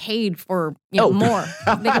can get paid for more.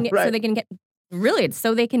 Right. So they can get, really, it's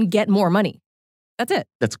so they can get more money. That's it.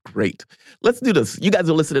 That's great. Let's do this. You guys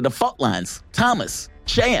are listening to Fault Lines. Thomas,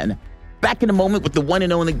 Chan, back in a moment with the one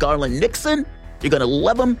and only Garland Nixon. You're going to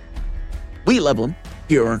love him. We love him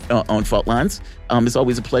here on Fault Lines. It's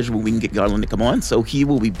always a pleasure when we can get Garland to come on. So he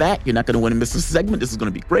will be back. You're not going to want to miss this segment. This is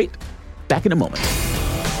going to be great. Back in a moment.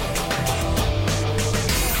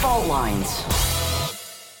 Fault Lines.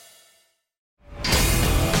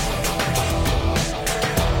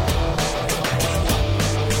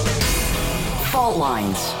 Fault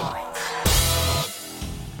Lines.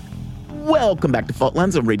 Welcome back to Fault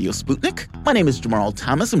Lines on Radio Sputnik. My name is Jamal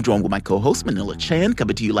Thomas. I'm joined with my co-host, Manila Chan,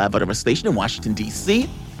 coming to you live out of our station in Washington, D.C.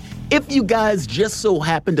 If you guys just so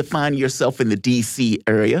happen to find yourself in the D.C.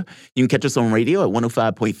 area, you can catch us on radio at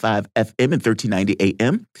 105.5 FM and 1390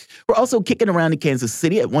 AM. We're also kicking around in Kansas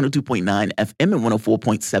City at 102.9 FM and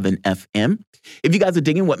 104.7 FM. If you guys are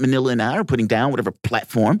digging what Manila and I are putting down, whatever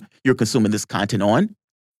platform you're consuming this content on,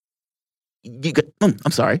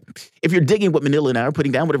 If you're digging what Manila and I are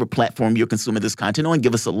putting down, whatever platform you're consuming this content on,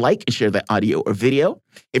 give us a like and share that audio or video.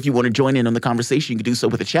 If you want to join in on the conversation, you can do so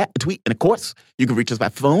with a chat, a tweet, and of course, you can reach us by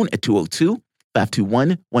phone at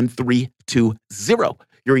 202-521-1320.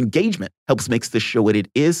 Your engagement helps makes this show what it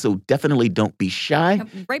is, so definitely don't be shy.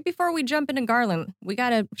 Right before we jump into Garland, we got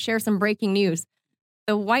to share some breaking news.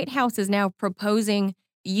 The White House is now proposing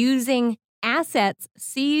using assets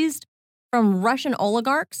seized from Russian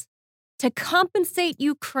oligarchs to compensate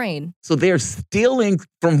Ukraine. So they're stealing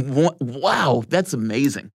from wow, that's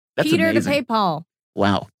amazing. That's Peter amazing. to pay Paul.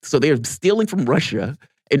 Wow. So they're stealing from Russia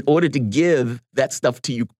in order to give that stuff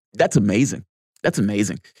to you. That's amazing. That's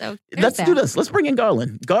amazing. So Let's do this. Let's bring in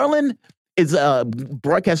Garland. Garland is a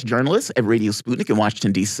broadcast journalist at Radio Sputnik in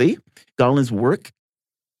Washington, D.C. Garland's work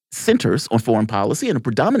centers on foreign policy and a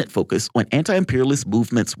predominant focus on anti-imperialist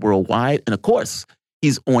movements worldwide. And of course,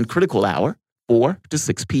 he's on Critical Hour, 4 to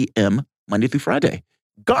 6 p.m. Monday through Friday.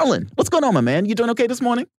 Garland, what's going on, my man? You doing okay this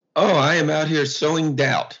morning? Oh, I am out here sowing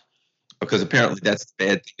doubt because apparently that's the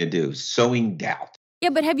bad thing to do, sowing doubt.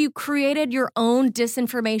 Yeah, but have you created your own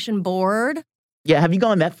disinformation board? Yeah, have you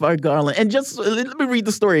gone that far, Garland? And just let me read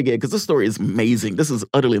the story again because this story is amazing. This is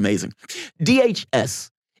utterly amazing.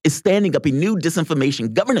 DHS is standing up a new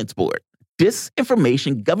disinformation governance board.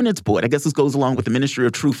 Disinformation Governance Board. I guess this goes along with the Ministry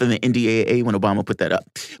of Truth and the NDAA when Obama put that up.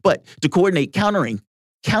 But to coordinate countering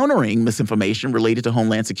misinformation related to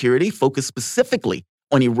Homeland Security, focused specifically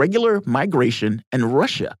on irregular migration and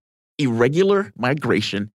Russia. Irregular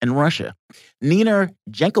migration and Russia. Nina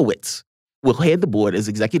Jankowicz will head the board as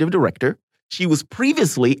executive director. She was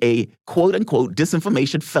previously a quote-unquote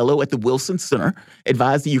disinformation fellow at the Wilson Center,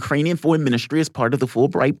 advised the Ukrainian Foreign Ministry as part of the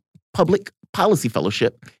Fulbright Public Policy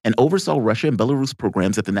Fellowship, and oversaw Russia and Belarus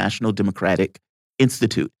programs at the National Democratic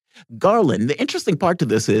Institute. Garland, the interesting part to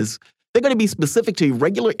this is they're going to be specific to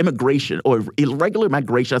irregular immigration or irregular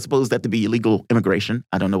migration. I suppose that to be illegal immigration.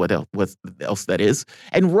 I don't know what else that is.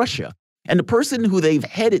 And Russia. And the person who they've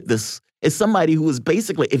headed this is somebody who is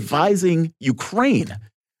basically advising Ukraine.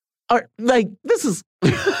 This is,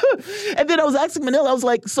 and then I was asking Manila, I was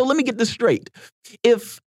like, so let me get this straight.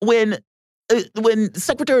 When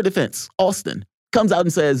Secretary of Defense Austin comes out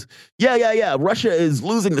and says, yeah, Russia is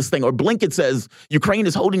losing this thing, or Blinken says Ukraine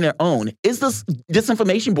is holding their own, is this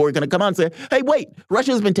disinformation board going to come out and say, hey, wait,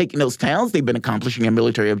 Russia has been taking those towns, they've been accomplishing their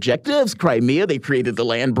military objectives, Crimea, they created the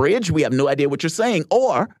land bridge, we have no idea what you're saying,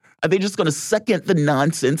 or are they just going to second the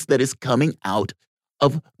nonsense that is coming out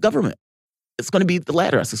of government? It's going to be the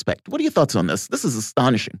latter, I suspect. What are your thoughts on this? This is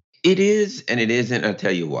astonishing. It is, and it isn't. I'll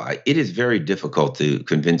tell you why. It is very difficult to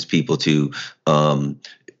convince people to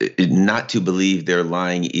not to believe their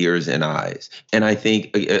lying ears and eyes. And I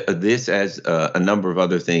think this, as a number of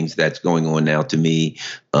other things that's going on now, to me,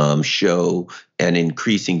 show an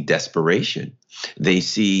increasing desperation They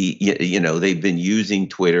see, they've been using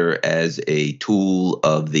Twitter as a tool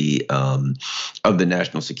of the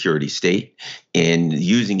national security state, and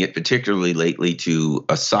using it particularly lately to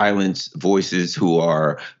silence voices who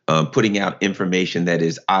are putting out information that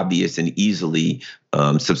is obvious and easily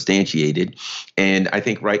substantiated. And I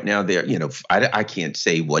think right now I can't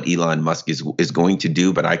say what Elon Musk is going to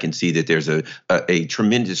do, but I can see that there's a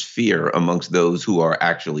tremendous fear amongst those who are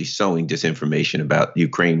actually sowing disinformation about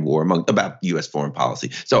Ukraine war, about U.S. foreign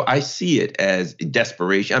policy. So I see it as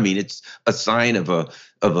desperation. I mean, it's a sign of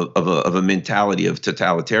a mentality of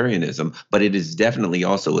totalitarianism, but it is definitely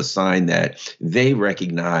also a sign that they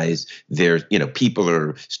recognize people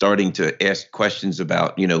are starting to ask questions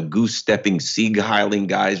about, goose-stepping, sieg-heiling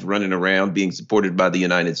guys running around being supported by the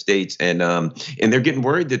United States, and they're getting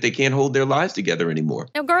worried that they can't hold their lives together anymore.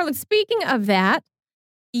 Now, Garland, speaking of that,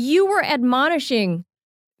 you were admonishing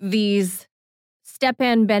these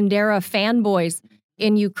Stepan Bandera fanboys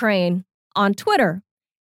in Ukraine on Twitter.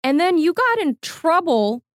 And then you got in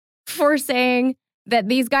trouble for saying that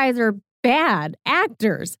these guys are bad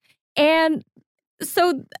actors. And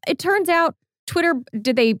so it turns out Twitter,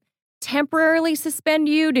 did they temporarily suspend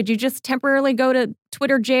you? Did you just temporarily go to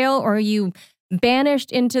Twitter jail, or are you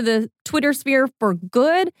banished into the Twitter sphere for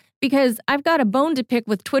good? Because I've got a bone to pick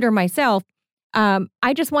with Twitter myself.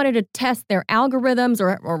 I just wanted to test their algorithms,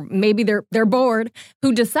 or maybe they're bored,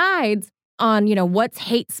 who decides on, what's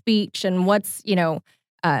hate speech and what's,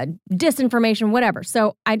 disinformation, whatever.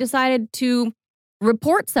 So I decided to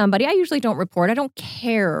report somebody. I usually don't report. I don't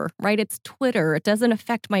care, right? It's Twitter. It doesn't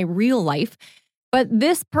affect my real life. But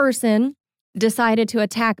this person decided to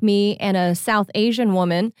attack me and a South Asian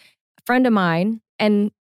woman, a friend of mine,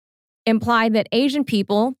 and implied that Asian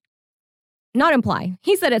people, not imply,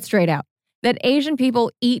 he said it straight out, that Asian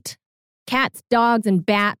people eat cats, dogs, and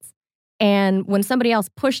bats. And when somebody else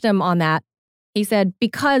pushed him on that, he said,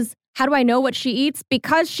 how do I know what she eats?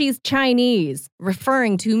 Because she's Chinese,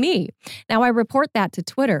 referring to me. Now, I report that to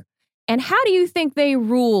Twitter. And how do you think they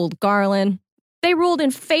ruled, Garland? They ruled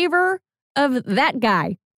in favor of that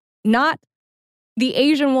guy, not the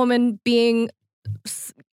Asian woman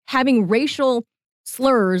having racial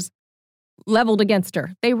slurs leveled against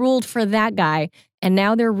her. They ruled for that guy, and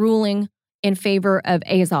now they're ruling in favor of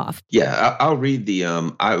Azov. Yeah, I'll read the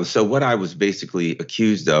so what I was basically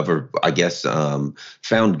accused of, or I guess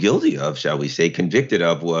found guilty of, shall we say, convicted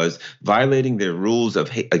of, was violating the rules of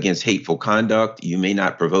against hateful conduct. You may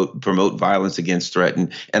not promote violence against,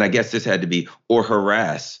 threaten, and I guess this had to be, or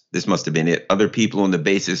harass. This must have been it. Other people on the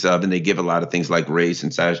basis of, and they give a lot of things like race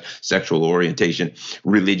and sexual orientation,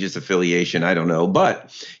 religious affiliation. I don't know,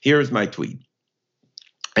 but here's my tweet.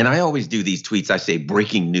 And I always do these tweets. I say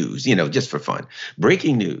breaking news, just for fun.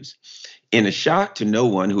 Breaking news. In a shock to no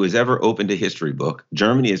one who has ever opened a history book,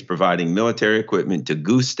 Germany is providing military equipment to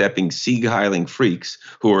goose-stepping, sieg-heiling freaks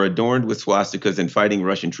who are adorned with swastikas and fighting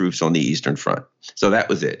Russian troops on the Eastern Front. So that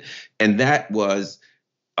was it. And that was,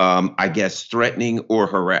 I guess, threatening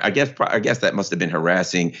or I guess that must have been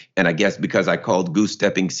harassing. And I guess because I called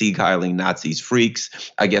goose-stepping, sieg-heiling Nazis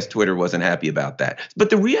freaks, I guess Twitter wasn't happy about that.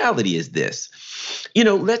 But the reality is this.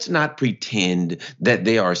 Let's not pretend that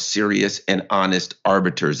they are serious and honest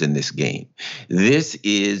arbiters in this game. This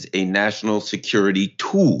is a national security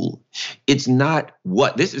tool. This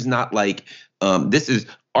is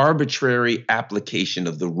arbitrary application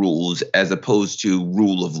of the rules as opposed to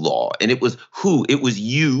rule of law. And it was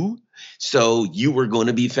you. So you were going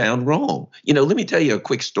to be found wrong. Let me tell you a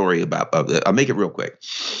quick story I'll make it real quick.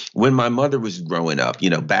 When my mother was growing up,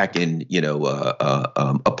 back in,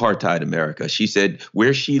 apartheid America, she said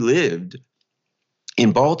where she lived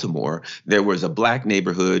in Baltimore, there was a black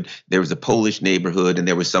neighborhood, there was a Polish neighborhood, and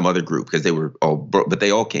there was some other group because but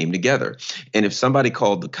they all came together. And if somebody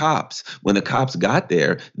called the cops, when the cops got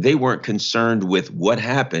there, they weren't concerned with what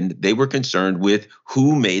happened. They were concerned with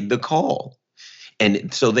who made the call.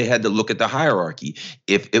 And so they had to look at the hierarchy.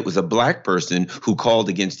 If it was a black person who called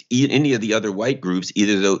against any of the other white groups,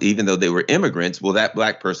 even though they were immigrants, well, that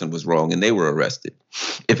black person was wrong and they were arrested.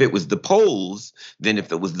 If it was the Poles, then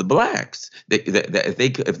if it was the blacks,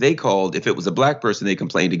 if it was a black person they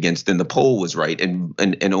complained against, then the Pole was right, and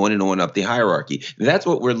on up the hierarchy. That's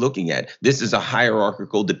what we're looking at. This is a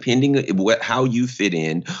hierarchical, depending how you fit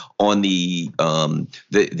in on the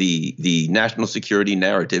national security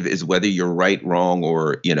narrative, is whether you're right, wrong,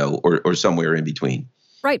 or somewhere in between.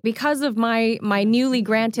 Right, because of my newly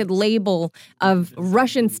granted label of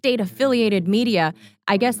Russian state-affiliated media,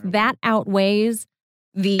 I guess that outweighs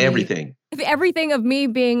everything of me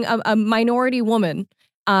being a minority woman,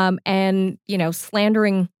 and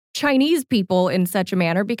slandering Chinese people in such a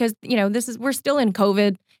manner, because we're still in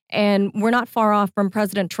COVID, And we're not far off from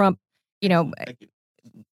President Trump, kicking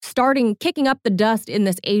up the dust in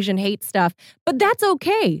this Asian hate stuff. But that's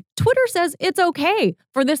okay. Twitter says it's okay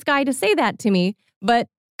for this guy to say that to me. But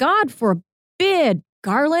God forbid,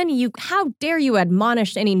 Garland, how dare you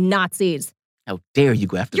admonish any Nazis? How dare you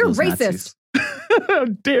go after those You're Nazis? racist. How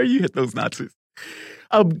dare you hit those Nazis?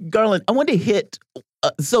 Garland, I want to hit,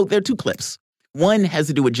 so there are two clips. One has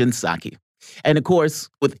to do with Jen Psaki. And of course,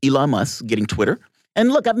 with Elon Musk getting Twitter.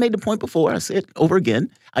 And look, I've made the point before. I say it over again.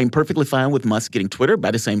 I'm perfectly fine with Musk getting Twitter.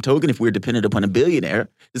 By the same token, if we're dependent upon a billionaire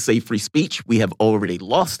to say free speech, we have already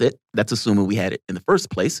lost it. That's assuming we had it in the first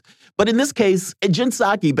place. But in this case, Jen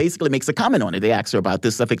Psaki basically makes a comment on it. They asked her about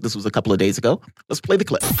this. I think this was a couple of days ago. Let's play the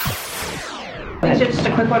clip. Just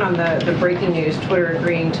a quick one on the breaking news, Twitter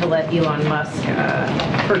agreeing to let Elon Musk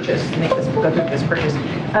go through this purchase.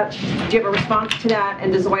 Do you have a response to that?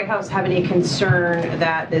 And does the White House have any concern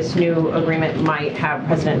that this new agreement might have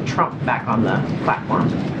President Trump back on the platform?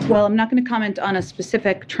 Well, I'm not going to comment on a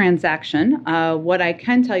specific transaction. What I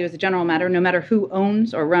can tell you as a general matter, no matter who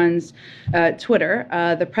owns or runs Twitter,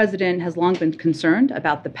 the president has long been concerned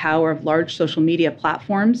about the power of large social media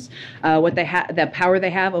platforms, the power they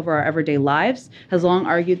have over our everyday lives, has long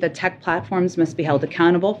argued that tech platforms must be held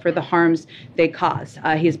accountable for the harms they cause.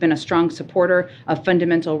 He has been a strong supporter of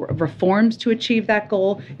fundamental reforms to achieve that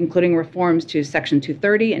goal, including reforms to Section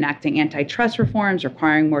 230, enacting antitrust reforms,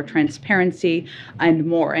 requiring more transparency, and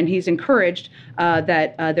more. And he's encouraged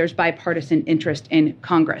that there's bipartisan interest in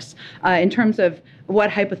Congress. In terms of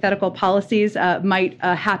what hypothetical policies might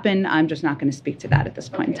happen, I'm just not going to speak to that at this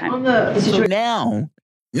point in time. So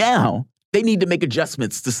now they need to make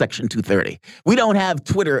adjustments to Section 230. We don't have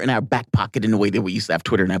Twitter in our back pocket in the way that we used to have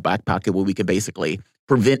Twitter in our back pocket, where we could basically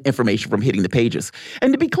prevent information from hitting the pages.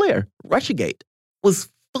 And to be clear, Russiagate was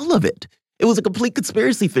full of it. It was a complete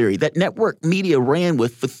conspiracy theory that network media ran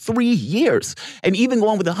with for 3 years. And even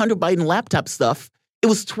going with the Hunter Biden laptop stuff, it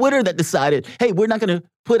was Twitter that decided, hey, we're not going to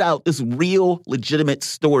put out this real, legitimate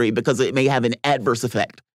story because it may have an adverse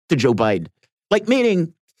effect to Joe Biden.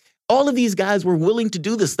 Meaning, all of these guys were willing to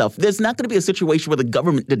do this stuff. There's not going to be a situation where the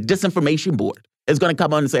government, the disinformation board, is going to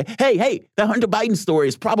come on and say, hey, the Hunter Biden story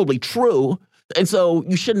is probably true, and so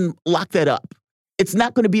you shouldn't lock that up. It's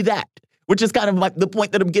not going to be that, which is kind of the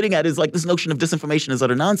point that I'm getting at is this notion of disinformation is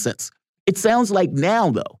utter nonsense. It sounds like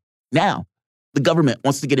now the government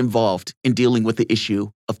wants to get involved in dealing with the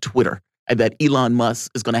issue of Twitter, and that Elon Musk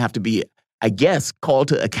is going to have to be, I guess, called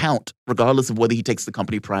to account regardless of whether he takes the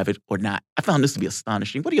company private or not. I found this to be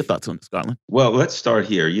astonishing. What are your thoughts on this, Garland? Well, let's start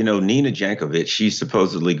here. Nina Jankovic, she's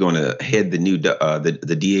supposedly going to head the new the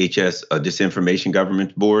DHS Disinformation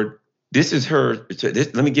Government Board. This is her.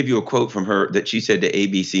 Let me give you a quote from her that she said to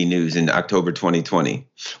ABC News in October 2020.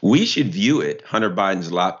 We should view it, Hunter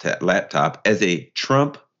Biden's laptop, as a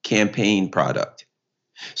Trump campaign product.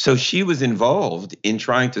 So she was involved in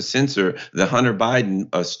trying to censor the Hunter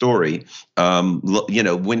Biden story.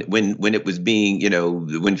 When it was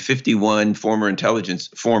being, when 51 former intelligence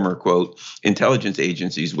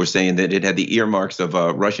agencies were saying that it had the earmarks of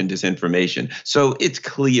Russian disinformation. So it's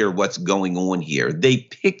clear what's going on here. They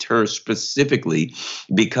picked her specifically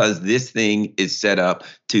because this thing is set up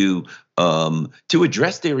to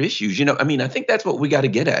address their issues. I think that's what we got to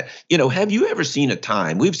get at. Have you ever seen a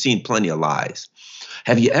time? We've seen plenty of lies.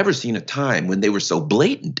 Have you ever seen a time when they were so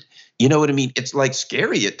blatant? You know what I mean? It's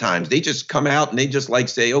scary at times. They just come out and they just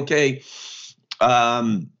say, okay,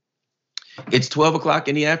 it's 12 o'clock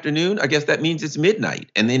in the afternoon. I guess that means it's midnight.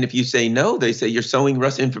 And then if you say no, they say you're sowing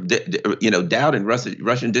doubt and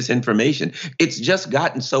Russian disinformation. It's just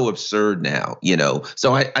gotten so absurd now,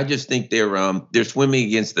 So I just think they're swimming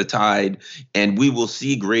against the tide, and we will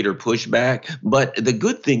see greater pushback. But the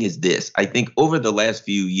good thing is this: I think over the last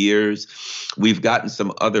few years, we've gotten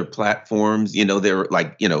some other platforms. They're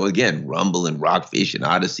again, Rumble and Rockfish and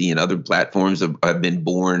Odyssey and other platforms have been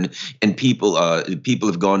born, and people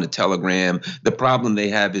have gone to Telegram. The problem they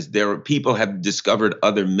have is people have discovered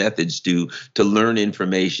other methods to learn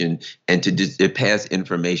information and to pass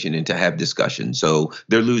information and to have discussion. So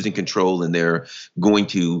they're losing control, and they're going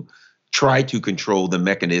to try to control the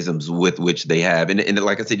mechanisms with which they have. And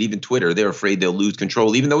like I said, even Twitter, they're afraid they'll lose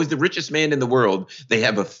control. Even though he's the richest man in the world, they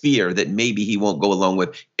have a fear that maybe he won't go along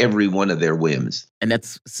with every one of their whims. And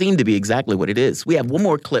that's seemed to be exactly what it is. We have one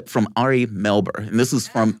more clip from Ari Melber, and this is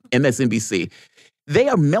from MSNBC. They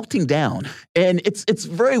are melting down, and it's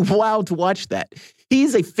very wild to watch that.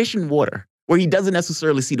 He's a fish in water where he doesn't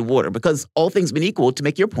necessarily see the water because all things being equal, to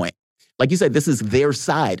make your point, like you said, this is their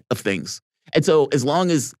side of things. And so as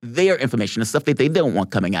long as their information, the stuff that they don't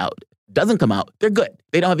want coming out, doesn't come out, they're good.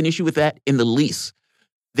 They don't have an issue with that in the least.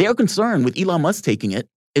 They're concerned with Elon Musk taking it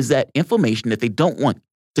is that information that they don't want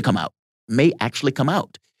to come out may actually come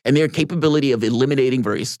out. And their capability of eliminating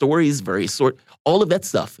various stories, all of that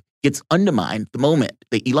stuff gets undermined the moment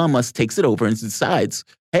that Elon Musk takes it over and decides,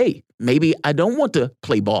 hey, maybe I don't want to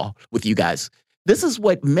play ball with you guys. This is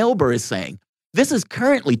what Melber is saying. This is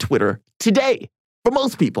currently Twitter today for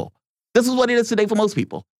most people. This is what it is today for most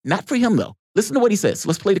people. Not for him, though. Listen to what he says.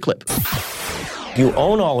 Let's play the clip. You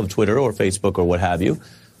own all of Twitter or Facebook or what have you.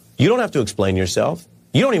 You don't have to explain yourself.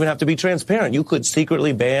 You don't even have to be transparent. You could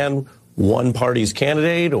secretly ban one party's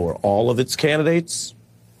candidate or all of its candidates,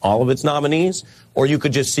 all of its nominees, or you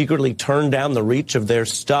could just secretly turn down the reach of their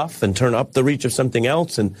stuff and turn up the reach of something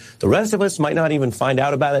else, and the rest of us might not even find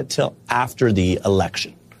out about it till after the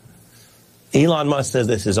election. Elon Musk says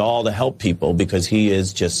this is all to help people because he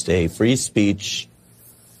is just a free speech,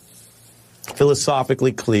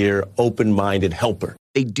 philosophically clear, open-minded helper.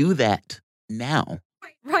 They do that now.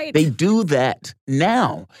 Right. They do that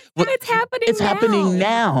now. And it's happening It's happening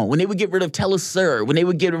now. When they would get rid of Telesur, when they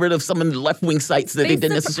would get rid of some of the left-wing sites that they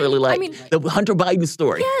didn't necessarily like, the Hunter Biden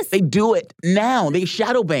story. Yes. They do it now. They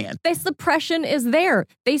shadow ban. The suppression is there.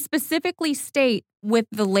 They specifically state with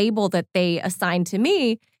the label that they assign to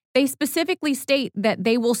me, they specifically state that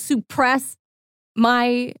they will suppress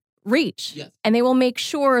my reach. Yes. And they will make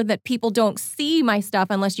sure that people don't see my stuff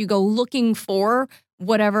unless you go looking for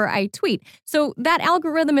whatever I tweet. So that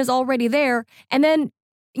algorithm is already there. And then,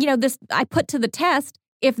 I put to the test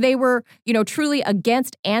if they were, truly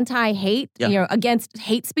against anti-hate, against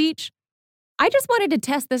hate speech. I just wanted to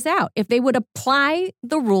test this out. If they would apply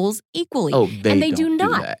the rules equally. Oh, and they do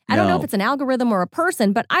not. That. I don't know if it's an algorithm or a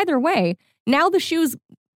person, but either way, now the shoe's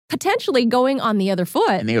potentially going on the other foot.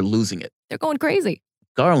 And they are losing it. They're going crazy.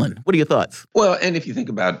 Garland, what are your thoughts? Well, and if you think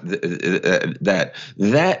about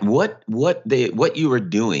what you are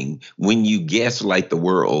doing when you gaslight the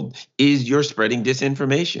world is you're spreading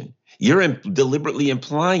disinformation. You're deliberately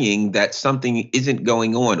implying that something isn't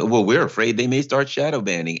going on. Well, we're afraid they may start shadow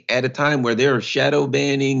banning at a time where they're shadow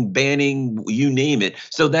banning, you name it.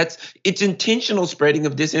 So it's intentional spreading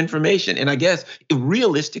of disinformation. And I guess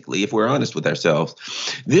realistically, if we're honest with ourselves,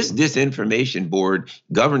 this disinformation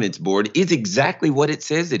governance board is exactly what it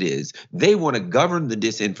says it is. They want to govern the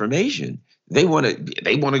disinformation. They want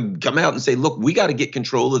to come out and say, look, we got to get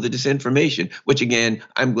control of the disinformation, which, again,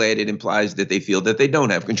 I'm glad it implies that they feel that they don't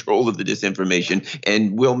have control of the disinformation.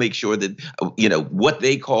 And we'll make sure that, what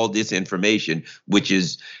they call disinformation, which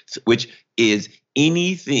is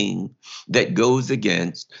anything that goes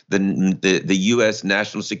against the U.S.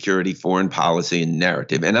 national security, foreign policy, and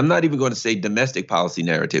narrative. And I'm not even going to say domestic policy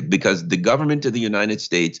narrative, because the government of the United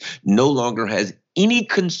States no longer has any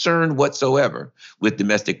concern whatsoever with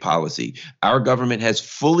domestic policy. Our government has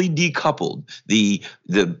fully decoupled the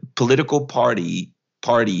political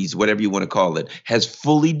parties, whatever you want to call it, has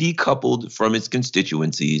fully decoupled from its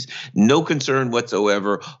constituencies. No concern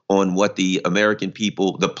whatsoever on what the American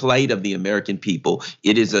people, the plight of the American people.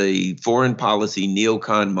 It is a foreign policy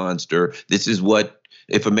neocon monster. This is what,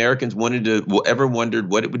 if Americans ever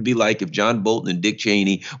wondered what it would be like if John Bolton and Dick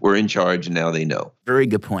Cheney were in charge, now they know. Very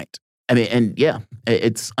good point. I mean, and yeah,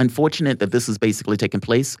 it's unfortunate that this is basically taking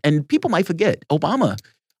place. And people might forget, Obama,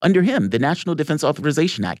 under him, the National Defense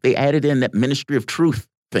Authorization Act, they added in that Ministry of Truth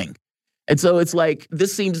thing. And so it's like,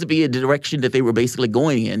 this seems to be a direction that they were basically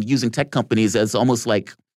going in, using tech companies as almost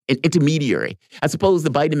like an intermediary. I suppose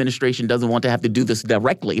the Biden administration doesn't want to have to do this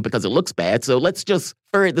directly because it looks bad. So let's just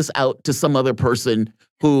ferret this out to some other person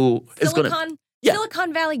who is going to...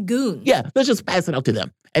 Silicon Valley goons. Yeah, let's just pass it out to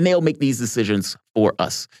them. And they'll make these decisions for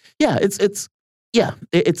us. Yeah,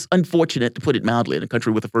 it's unfortunate, to put it mildly, in a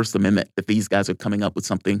country with a First Amendment, that these guys are coming up with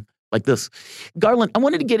something like this. Garland, I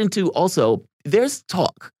wanted to get into also, there's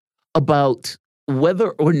talk about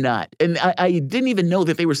whether or not, and I didn't even know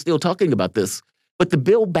that they were still talking about this, but the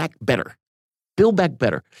Build Back Better. Build Back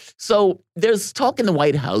Better. So there's talk in the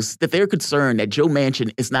White House that they're concerned that Joe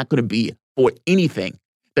Manchin is not going to be for anything.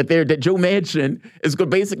 That Joe Manchin is going,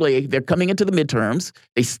 basically, they're coming into the midterms.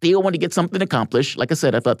 They still want to get something accomplished. Like I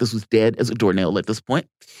said, I thought this was dead as a doornail at this point.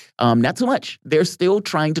 Not so much. They're still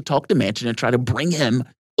trying to talk to Manchin and try to bring him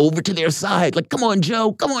over to their side. Like, come on,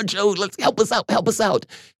 Joe, let's help us out.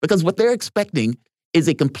 Because what they're expecting is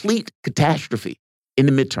a complete catastrophe in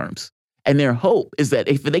the midterms. And their hope is that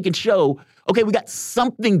if they can show, okay, we got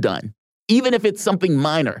something done, even if it's something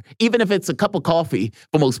minor, even if it's a cup of coffee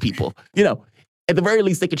for most people, at the very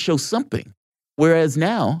least, they could show something. Whereas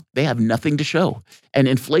now, they have nothing to show. And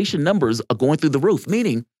inflation numbers are going through the roof,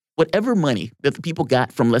 meaning whatever money that the people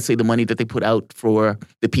got from, let's say, the money that they put out for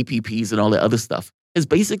the PPPs and all that other stuff has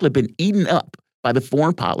basically been eaten up by the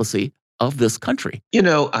foreign policy of this country. You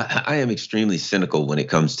know, I am extremely cynical when it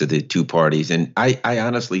comes to the two parties, and I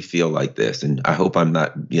honestly feel like this, and I hope I'm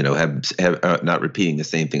not, not repeating the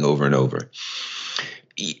same thing over and over.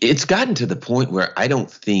 It's gotten to the point where I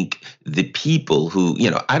don't think the people who,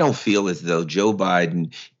 I don't feel as though Joe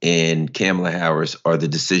Biden and Kamala Harris are the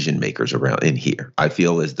decision makers around in here. I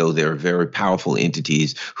feel as though they're very powerful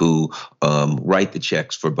entities who write the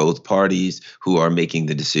checks for both parties, who are making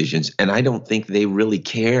the decisions. And I don't think they really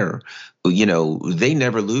care. They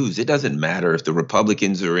never lose. It doesn't matter if the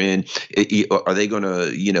Republicans are in. Are they going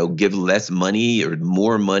to, give less money or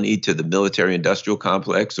more money to the military industrial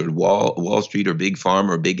complex or Wall Street or Big Pharma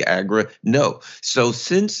or Big Agri? No. So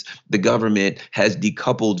since the government has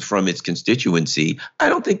decoupled from its constituency, I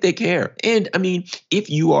don't think they care. And I mean, if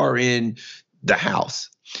you are in the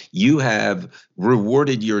House, you have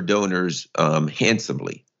rewarded your donors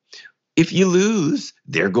handsomely. If you lose,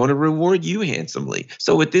 they're going to reward you handsomely.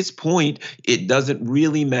 So at this point, it doesn't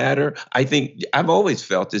really matter. I think I've always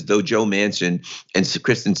felt as though Joe Manchin and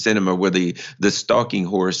Kristen Sinema were the stalking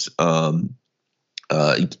horse. They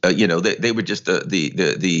were just a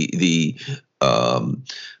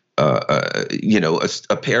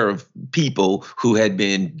pair of people who had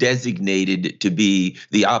been designated to be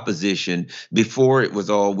the opposition before it was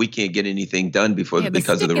all we can't get anything done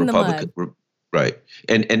because of the Republican. Right.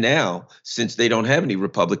 And now, since they don't have any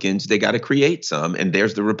Republicans, they got to create some. And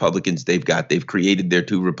there's the Republicans they've got. They've created their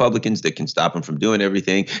two Republicans that can stop them from doing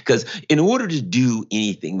everything. Because in order to do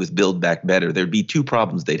anything with Build Back Better, there'd be two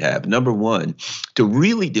problems they'd have. Number one, to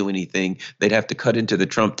really do anything, they'd have to cut into the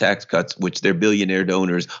Trump tax cuts, which their billionaire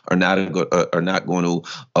donors are not going to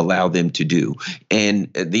allow them to do. And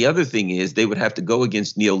the other thing is they would have to go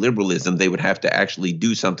against neoliberalism. They would have to actually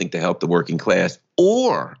do something to help the working class,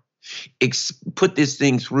 or put this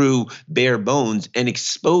thing through bare bones and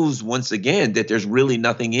expose once again that there's really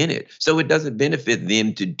nothing in it. So it doesn't benefit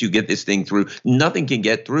them to get this thing through. Nothing can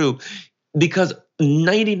get through because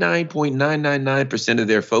 99.999% of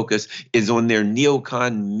their focus is on their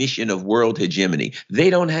neocon mission of world hegemony.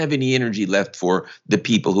 They don't have any energy left for the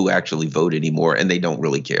people who actually vote anymore, and they don't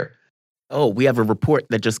really care. Oh, we have a report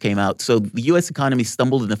that just came out. So the U.S. economy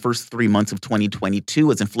stumbled in the first 3 months of 2022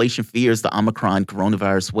 as inflation fears, the Omicron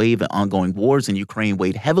coronavirus wave, and ongoing wars in Ukraine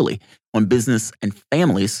weighed heavily on business and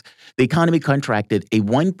families. The economy contracted a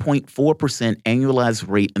 1.4% annualized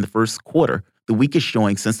rate in the first quarter, the weakest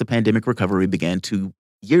showing since the pandemic recovery began 2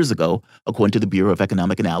 years ago, according to the Bureau of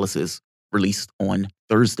Economic Analysis, released on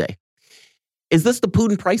Thursday. Is this the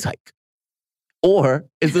Putin price hike? Or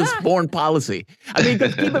is this foreign policy? I mean,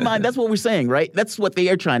 because keep in mind, that's what we're saying, right? That's what they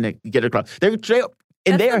are trying to get across. They're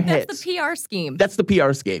in their heads. That's the PR scheme. That's the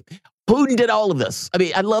PR scheme. Putin did all of this. I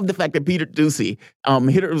mean, I love the fact that Peter Doocy,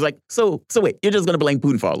 Hitler was like, so wait, you're just going to blame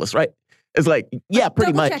Putin for all this, right? It's like, yeah,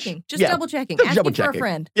 pretty much. Double checking. Asking for a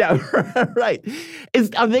friend. Yeah, right.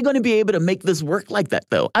 Are they going to be able to make this work like that,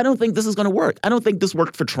 though? I don't think this is going to work. I don't think this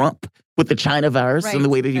worked for Trump with the China virus and the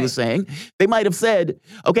way that he was saying. They might have said,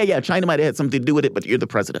 okay, yeah, China might have had something to do with it, but you're the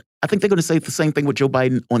president. I think they're going to say the same thing with Joe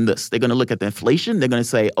Biden on this. They're going to look at the inflation. They're going to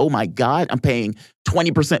say, oh, my God, I'm paying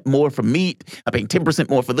 20% more for meat. I'm paying 10%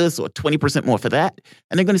 more for this or 20% more for that.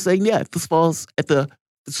 And they're going to say, yeah, this falls at the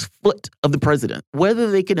foot of the president.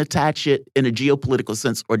 Whether they can attach it in a geopolitical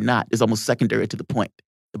sense or not is almost secondary to the point.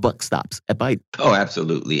 The buck stops at Biden. Oh,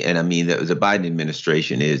 absolutely. And I mean, the Biden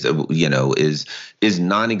administration is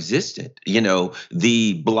non-existent.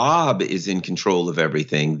 The blob is in control of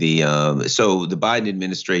everything. So the Biden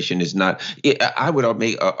administration is not. I would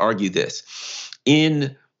argue this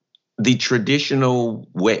in the traditional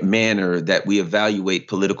manner that we evaluate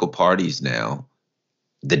political parties now.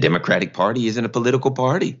 The Democratic Party isn't a political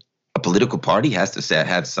party. A political party has to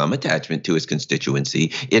have some attachment to its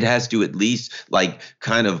constituency. It has to at least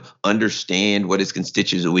kind of understand what its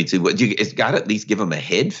constituency. It's got to at least give them a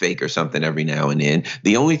head fake or something every now and then.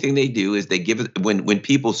 The only thing they do is they give it when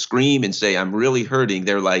people scream and say, I'm really hurting.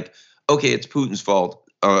 They're like, okay, it's Putin's fault.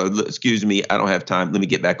 Excuse me, I don't have time. Let me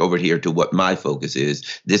get back over here to what my focus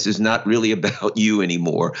is. This is not really about you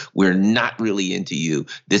anymore. We're not really into you.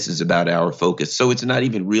 This is about our focus. So it's not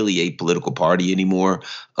even really a political party anymore.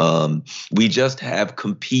 We just have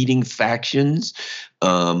competing factions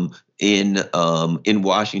in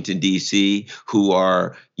Washington, D.C., who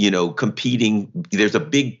are, competing. There's a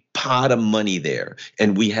big pot of money there.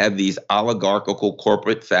 And we have these oligarchical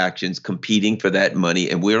corporate factions competing for that money.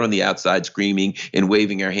 And we're on the outside screaming and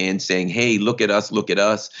waving our hands saying, hey, look at us, look at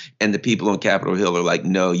us. And the people on Capitol Hill are like,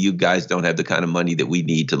 no, you guys don't have the kind of money that we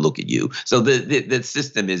need to look at you. So the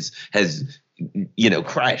system has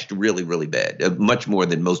crashed really, really bad, much more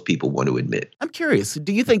than most people want to admit. I'm curious.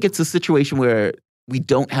 Do you think it's a situation where we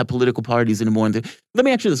don't have political parties anymore. Let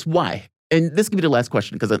me ask you this, why? And this could be the last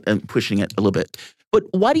question because I'm pushing it a little bit. But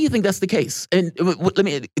why do you think that's the case? And let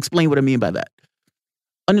me explain what I mean by that.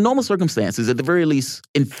 Under normal circumstances, at the very least,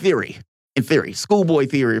 in theory, schoolboy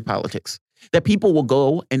theory of politics, that people will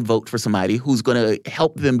go and vote for somebody who's going to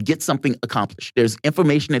help them get something accomplished. There's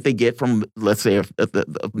information that they get from, let's say,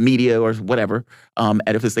 the media or whatever,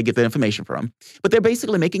 edifice they get that information from. But they're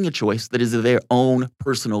basically making a choice that is of their own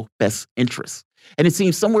personal best interests. And it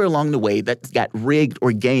seems somewhere along the way that got rigged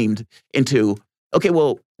or gamed into, okay,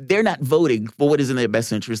 well, they're not voting for what is in their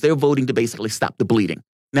best interest. They're voting to basically stop the bleeding,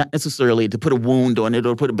 not necessarily to put a wound on it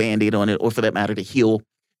or put a Band-Aid on it or, for that matter, to heal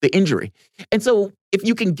the injury. And so if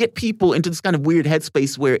you can get people into this kind of weird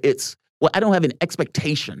headspace where it's, well, I don't have an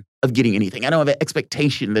expectation of getting anything. I don't have an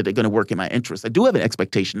expectation that they're going to work in my interest. I do have an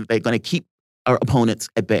expectation that they're going to keep our opponents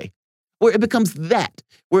at bay. Where it becomes that,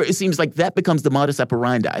 where it seems like that becomes the modus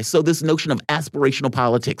operandi. So this notion of aspirational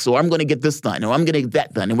politics, or I'm going to get this done, or I'm going to get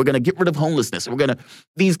that done, and we're going to get rid of homelessness, or we're going to,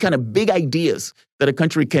 these kind of big ideas that a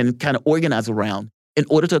country can kind of organize around in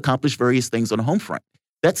order to accomplish various things on the home front.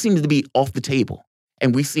 That seems to be off the table.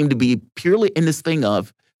 And we seem to be purely in this thing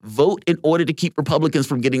of vote in order to keep Republicans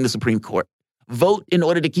from getting the Supreme Court. Vote in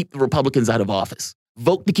order to keep the Republicans out of office.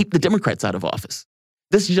 Vote to keep the Democrats out of office.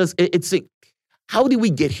 This is just, how did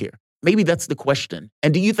we get here? Maybe that's the question.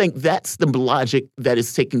 And do you think that's the logic that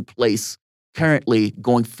is taking place currently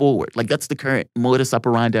going forward? Like that's the current modus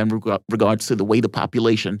operandi in regards to the way the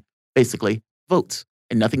population basically votes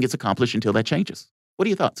and nothing gets accomplished until that changes. What are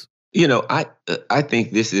your thoughts? You know, I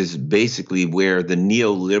think this is basically where the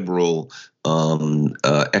neoliberal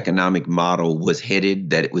economic model was headed,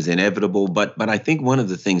 that it was inevitable. But I think one of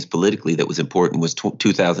the things politically that was important was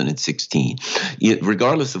 2016.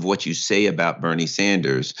 Regardless of what you say about Bernie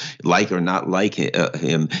Sanders, like or not like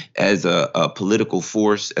him, as a political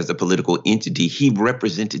force, as a political entity, he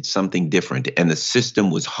represented something different. And the system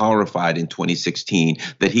was horrified in 2016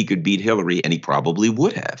 that he could beat Hillary, and he probably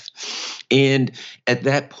would have. And at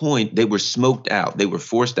that point, they were smoked out. They were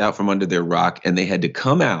forced out from under their rock, and they had to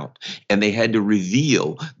come out and they had to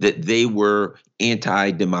reveal that they were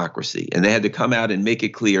anti-democracy. And they had to come out and make it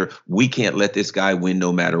clear, we can't let this guy win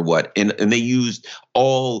no matter what. And they used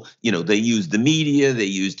they used the media, they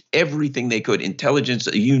used everything they could, intelligence,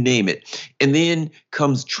 you name it. And then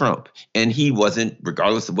comes Trump. And he wasn't,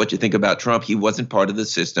 regardless of what you think about Trump, he wasn't part of the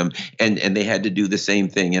system. And they had to do the same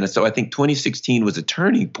thing. And so I think 2016 was a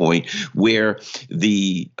turning point where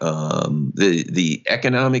the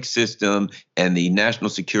economic system and the national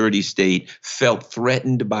security state felt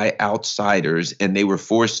threatened by outsiders, and they were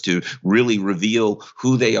forced to really reveal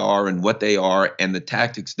who they are and what they are and the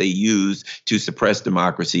tactics they use to suppress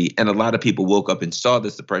democracy. And a lot of people woke up and saw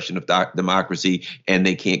the suppression of democracy, and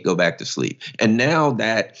they can't go back to sleep. And now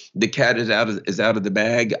that the cat is out of the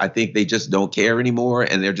bag, I think they just don't care anymore.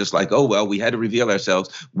 And they're just like, oh, well, we had to reveal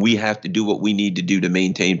ourselves. We have to do what we need to do to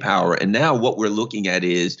maintain power. And now what we're looking at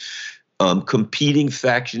is competing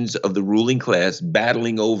factions of the ruling class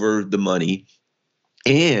battling over the money.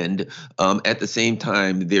 And at the same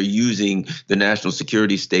time, they're using the national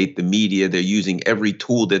security state, the media. They're using every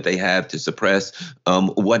tool that they have to suppress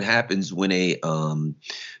what happens when the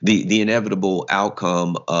inevitable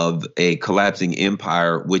outcome of a collapsing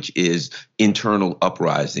empire, which is internal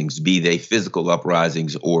uprisings, be they physical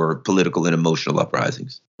uprisings or political and emotional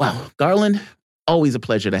uprisings. Wow. Garland, always a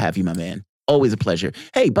pleasure to have you, my man. Always a pleasure.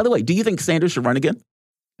 Hey, by the way, do you think Sanders should run again?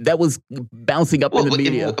 That was bouncing up in the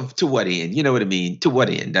media. To what end? You know what I mean? To what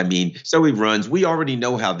end? I mean, so he runs. We already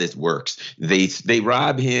know how this works. They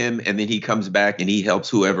rob him, and then he comes back and he helps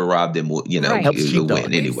whoever robbed him. Right. Helps win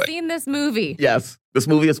anyway. We've seen this movie. Yes. This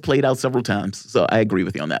movie has played out several times, so I agree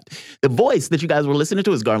with you on that. The voice that you guys were listening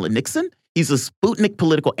to is Garland Nixon. He's a Sputnik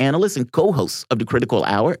political analyst and co-host of The Critical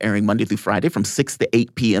Hour, airing Monday through Friday from 6 to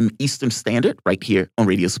 8 p.m. Eastern Standard, right here on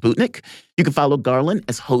Radio Sputnik. You can follow Garland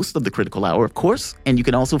as host of The Critical Hour, of course, and you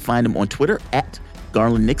can also find him on Twitter at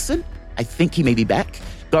Garland Nixon. I think he may be back.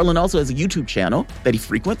 Garland also has a YouTube channel that he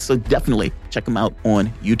frequents, so definitely check him out on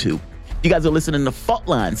YouTube. You guys are listening to Fault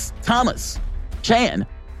Lines. Thomas, Chan,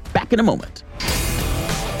 back in a moment.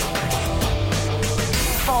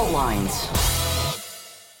 Fault Lines.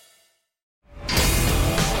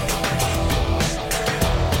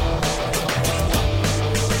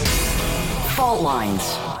 Fault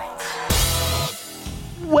Lines.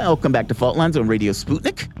 Welcome back to Fault Lines on Radio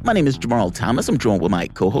Sputnik. My name is Jamal Thomas. I'm joined with my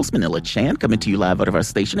co-host, Manila Chan, coming to you live out of our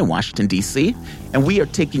station in Washington, D.C. And we are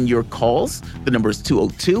taking your calls. The number is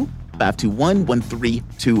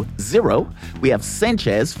 202-521-1320. We have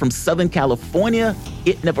Sanchez from Southern California.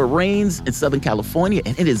 It never rains in Southern California,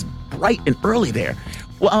 and it is bright and early there.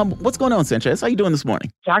 Well, what's going on, Sanchez? How you doing this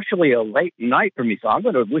morning? It's actually a late night for me, so I'm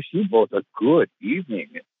going to wish you both a good evening.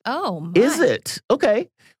 Oh, my. Is it? Okay.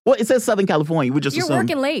 Well, it says Southern California. We just You're assume.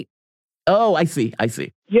 working late. Oh, I see.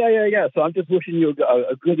 Yeah. So I'm just wishing you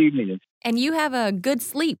a good evening. And you have a good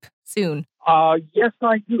sleep soon. Yes,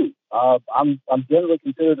 I do. I'm generally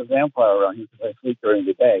considered a vampire around here because I sleep during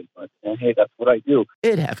the day. But hey, that's what I do.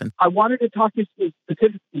 It happens. I wanted to talk to you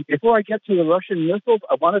specifically before I get to the Russian missiles.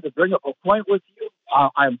 I wanted to bring up a point with you.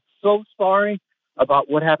 I'm so sorry about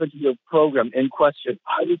what happened to your program in question.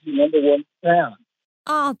 I was your number one fan.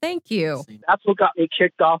 Oh, thank you. That's what got me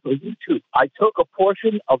kicked off of YouTube. I took a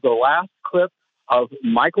portion of the last clip of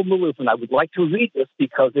Michael Maloof, and I would like to read this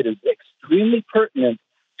because it is extremely pertinent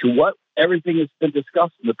to what everything has been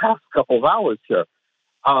discussed in the past couple of hours here.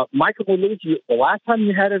 Michael Maloof, the last time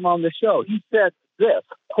you had him on the show, he said this,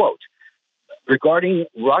 quote, regarding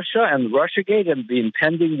Russia and Russiagate and the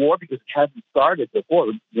impending war, because it hadn't started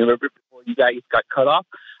before, remember, before you guys got cut off.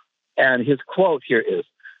 And his quote here is,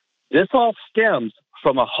 this all stems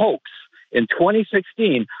from a hoax in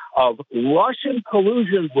 2016 of Russian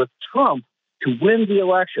collusion with Trump to win the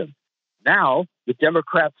election. Now, the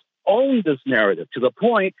Democrats own this narrative to the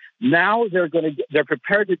point now they're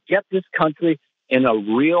prepared to get this country in a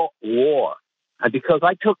real war. And because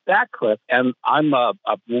I took that clip, and I'm a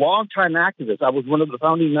longtime activist, I was one of the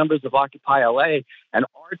founding members of Occupy LA and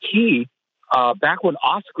RT back when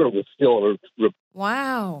Oscar was still.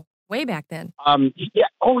 Wow. Way back then. Yeah.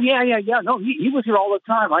 Oh, yeah. No, he was here all the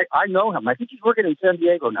time. I know him. I think he's working in San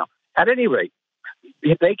Diego now. At any rate,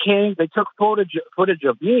 they took footage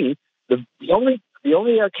of me. The only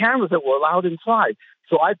cameras that were allowed inside.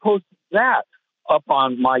 So I posted that up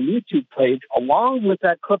on my YouTube page along with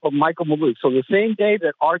that clip of Michael Maloof. So the same day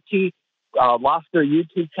that RT lost their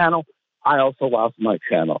YouTube channel, I also lost my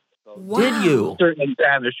channel. So Wow. Did you? Certain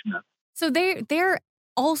banishment. So they're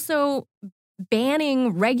also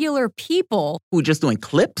banning regular people. Who just doing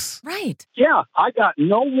clips? Right. Yeah, I got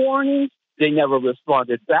no warnings. They never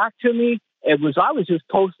responded back to me. I was just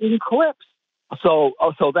posting clips. So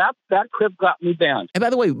that clip got me banned. And by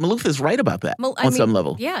the way, Maloof is right about that on some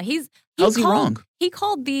level. Yeah, How's he wrong? He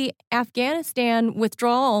called the Afghanistan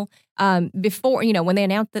withdrawal before, when they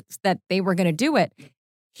announced that they were going to do it.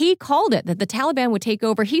 He called it that the Taliban would take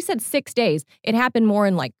over. He said 6 days. It happened more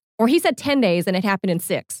in or he said 10 days and it happened in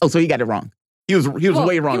 6. Oh, so he got it wrong. He was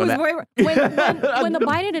way wrong on that. When the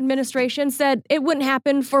Biden administration said it wouldn't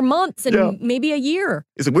happen for months and maybe a year.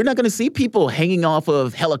 So we're not going to see people hanging off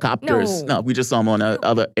of helicopters. No, we just saw them on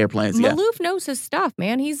other airplanes. Maloof knows his stuff,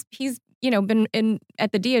 man. He's been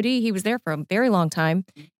at the DOD. He was there for a very long time.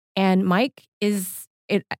 And Mike is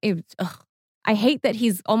I hate that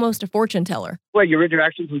he's almost a fortune teller. Well, your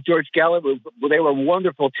interactions with George Gallup, they were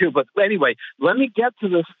wonderful too. But anyway, let me get to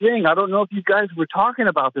this thing. I don't know if you guys were talking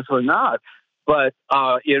about this or not. But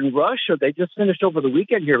in Russia, they just finished over the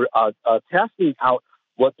weekend here testing out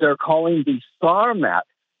what they're calling the SARMAT,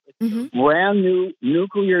 brand new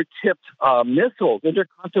nuclear-tipped missiles,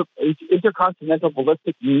 intercontinental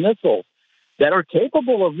ballistic missiles that are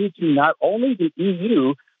capable of reaching not only the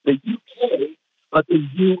EU, the UK, but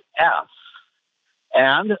the US.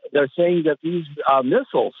 And they're saying that these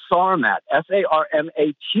missiles, SARMAT,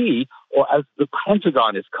 SARMAT, or as the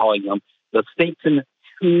Pentagon is calling them, the Satan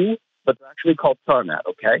II, but they're actually called SARMAT,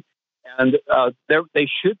 okay? And they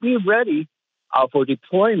should be ready for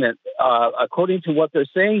deployment, according to what they're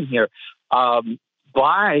saying here,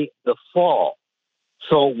 by the fall.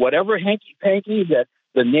 So whatever hanky-panky that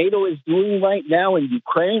the NATO is doing right now in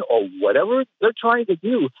Ukraine or whatever they're trying to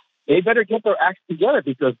do, they better get their acts together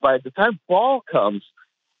because by the time fall comes,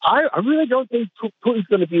 I really don't think Putin's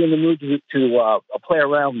going to be in the mood to play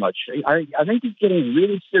around much. I think he's getting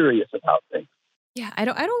really serious about things. Yeah, I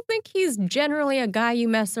don't think he's generally a guy you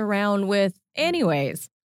mess around with anyways.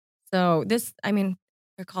 So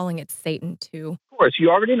they're calling it Satan too. Of course, you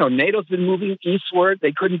already know NATO's been moving eastward.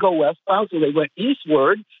 They couldn't go westbound, so they went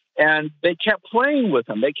eastward, and they kept playing with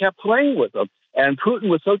them. And Putin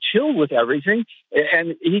was so chill with everything,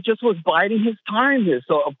 and he just was biding his time here.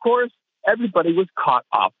 So, of course, everybody was caught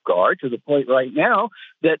off guard to the point right now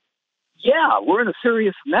that, we're in a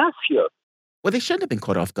serious mess here. Well, they shouldn't have been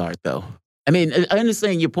caught off guard, though. I mean, I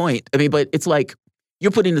understand your point. I mean, but it's like you're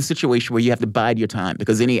put in a situation where you have to bide your time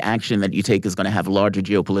because any action that you take is going to have larger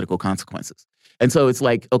geopolitical consequences. And so it's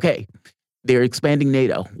like, okay, they're expanding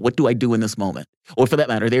NATO. What do I do in this moment? Or for that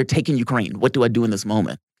matter, they're taking Ukraine. What do I do in this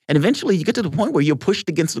moment? And eventually you get to the point where you're pushed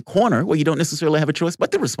against the corner where you don't necessarily have a choice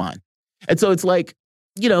but to respond. And so it's like,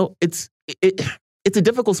 it's a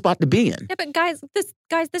difficult spot to be in. Yeah, but guys,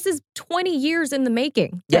 this is 20 years in the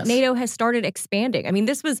making that NATO has started expanding. I mean,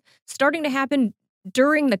 this was starting to happen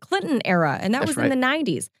during the Clinton era, and that was in the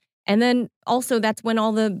 90s. And then also that's when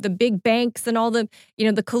all the big banks and all the,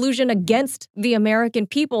 the collusion against the American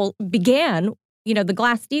people began. The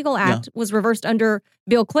Glass-Steagall Act was reversed under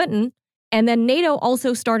Bill Clinton, and then NATO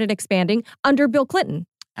also started expanding under Bill Clinton.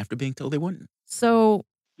 After being told they wouldn't. So...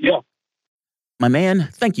 Yeah. My man,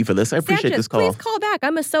 thank you for this. I appreciate Sanchez, this call. Please call back.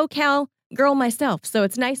 I'm a SoCal girl myself, so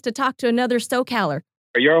it's nice to talk to another SoCaler.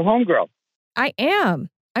 You're a homegirl. I am.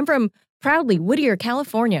 I'm from proudly Whittier,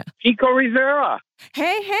 California. Chico Rivera.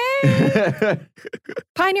 Hey.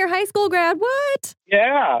 Pioneer High School grad. What?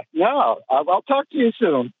 Yeah. No, I'll talk to you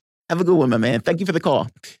soon. Have a good one, my man. Thank you for the call.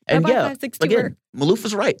 And Bye-bye, again, Maloof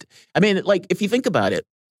is right. I mean, like, if you think about it,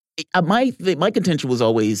 my contention was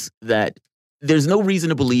always that there's no reason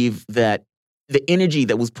to believe that the energy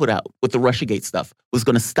that was put out with the Russiagate stuff was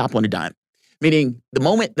going to stop on a dime. Meaning, the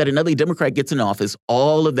moment that another Democrat gets in office,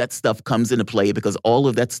 all of that stuff comes into play because all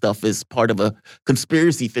of that stuff is part of a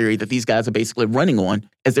conspiracy theory that these guys are basically running on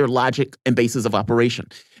as their logic and basis of operation.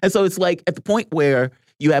 And so it's like at the point where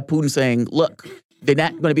you have Putin saying, look, they're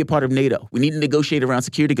not going to be a part of NATO. We need to negotiate around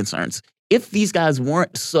security concerns. If these guys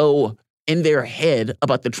weren't so in their head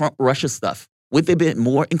about the Trump-Russia stuff, would they be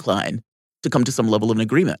more inclined to come to some level of an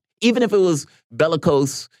agreement? Even if it was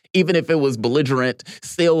bellicose, even if it was belligerent,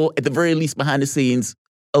 still, at the very least behind the scenes,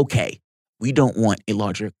 okay, we don't want a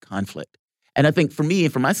larger conflict. And I think for me,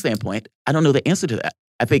 and from my standpoint, I don't know the answer to that.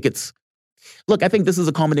 I think I think this is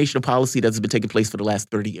a culmination of policy that's been taking place for the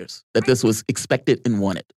last 30 years, that this was expected and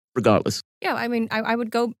wanted, regardless. Yeah, I mean, I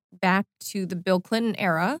would go back to the Bill Clinton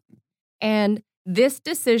era, and this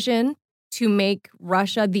decision to make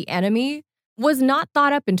Russia the enemy was not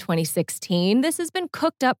thought up in 2016. This has been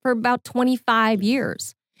cooked up for about 25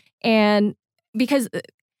 years. And because,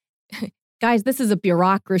 guys, this is a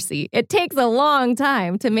bureaucracy. It takes a long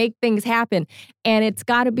time to make things happen. And it's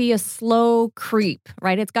got to be a slow creep,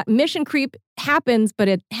 right? Mission creep happens, but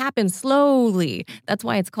it happens slowly. That's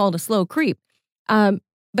why it's called a slow creep. But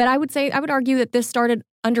I would argue that this started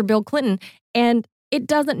under Bill Clinton. And it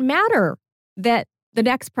doesn't matter that the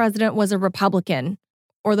next president was a Republican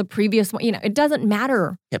or the previous one. It doesn't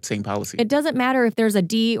matter. Kept same policy. It doesn't matter if there's a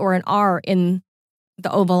D or an R in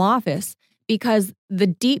the Oval Office, because the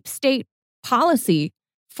deep state policy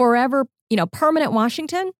forever, permanent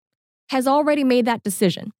Washington has already made that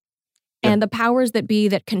decision. Yeah. And the powers that be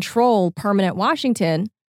that control permanent Washington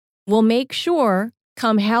will make sure,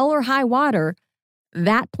 come hell or high water,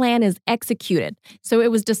 that plan is executed. So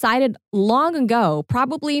it was decided long ago,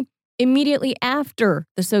 probably immediately after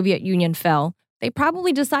the Soviet Union fell. They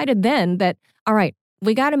probably decided then that, all right,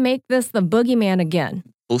 we got to make this the boogeyman again.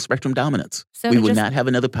 Full spectrum dominance. So we would not have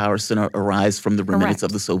another power center arise from the remnants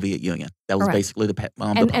of the Soviet Union. That was basically the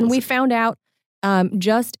policy. And we found out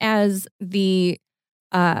just as the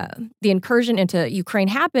incursion into Ukraine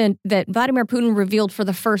happened, that Vladimir Putin revealed for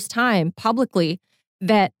the first time publicly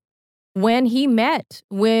that when he met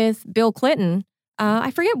with Bill Clinton, I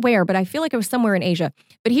forget where, but I feel like it was somewhere in Asia,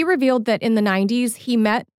 but he revealed that in the 90s he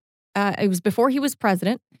met, it was before he was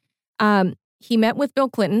president, he met with Bill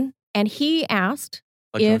Clinton and he asked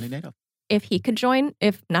if he could join,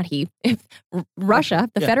 if Russia,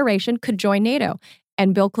 the Federation, could join NATO.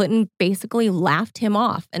 And Bill Clinton basically laughed him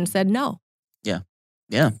off and said no. Yeah.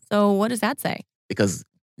 Yeah. So what does that say? Because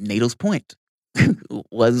NATO's point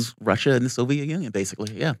was Russia and the Soviet Union,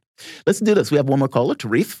 basically. Yeah. Let's do this. We have one more caller,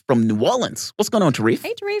 Tarif from New Orleans. What's going on, Tarif?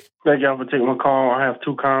 Hey, Tarif. Thank y'all for taking my call. I have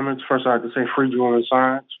two comments. First, I have to say free Julian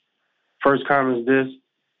Assange. First comment is this.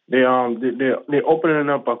 They're opening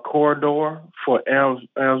up a corridor for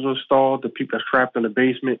Azovstal, the people that's trapped in the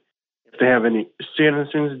basement. If they have any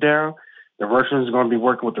citizens down, the Russians are going to be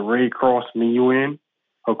working with the Red Cross and the UN.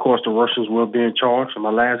 Of course, the Russians will be in charge. And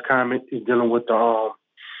my last comment is dealing with the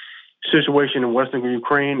situation in Western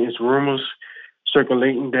Ukraine. It's rumors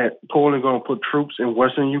circulating that Poland is going to put troops in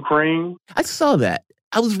Western Ukraine. I saw that.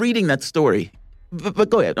 I was reading that story. But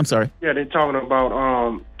go ahead. I'm sorry. Yeah, they're talking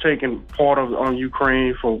about taking part of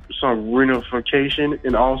Ukraine for some reunification.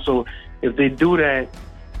 And also, if they do that,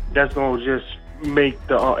 that's going to just make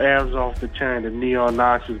the Azov, the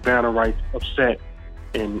neo-Nazis, banner rights upset.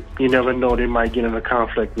 And you never know, they might get in a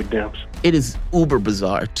conflict with them. It is uber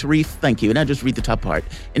bizarre. Tarif, thank you. And I just read the top part.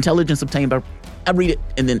 Intelligence obtained by... I read it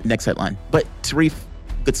and then next headline. But Tarif,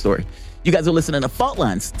 good story. You guys are listening to Fault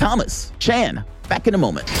Lines. Thomas, Chan, back in a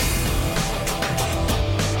moment.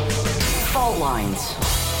 Fault Lines.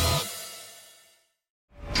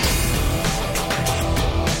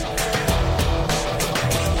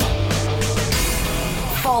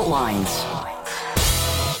 Fault Lines.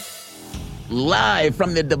 Live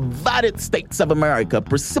from the divided states of America,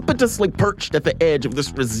 precipitously perched at the edge of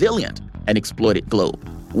this resilient and exploited globe.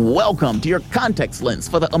 Welcome to your context lens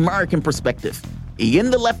for the American perspective.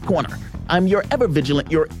 In the left corner, I'm your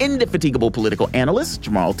ever-vigilant, your indefatigable political analyst,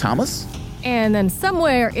 Jamal Thomas. And then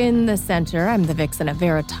somewhere in the center, I'm the vixen of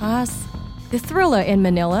Veritas, the thriller in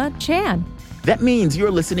Manila, Chan. That means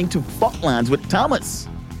you're listening to Fault Lines with Thomas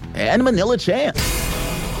and Manila Chan.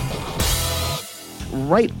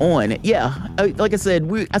 Right on. Yeah, like I said,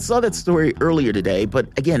 I saw that story earlier today, but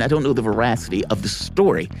again, I don't know the veracity of the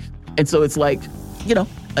story. And so it's like, you know,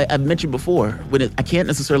 I've mentioned before, when I can't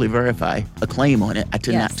necessarily verify a claim on it, I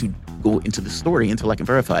tend not to go into the story until I can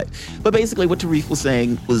verify it. But basically what Tarif was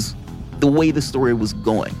saying was the way the story was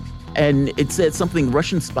going. And it said something,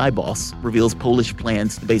 Russian spy boss reveals Polish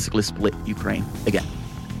plans to basically split Ukraine. Again,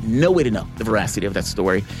 no way to know the veracity of that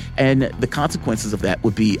story. And the consequences of that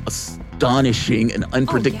would be astonishing and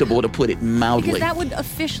unpredictable, to put it mildly. Because that would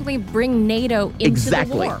officially bring NATO into the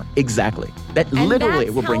war. Exactly. That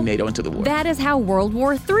literally will bring NATO into the war. That is how World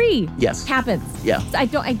War III happens. Yeah.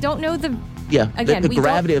 So I don't know the... Yeah, again, the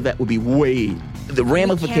gravity of that would be the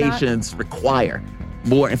ramifications require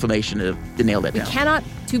more information to nail that down.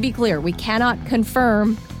 To be clear, we cannot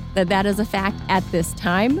confirm that is a fact at this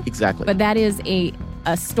time. Exactly. But that is a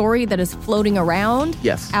story that is floating around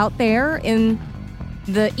out there in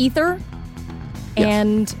the ether. Yes.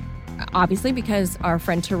 And obviously because our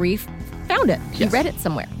friend Tarif found it. He read it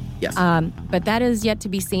somewhere. Yes. But that is yet to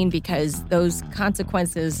be seen because those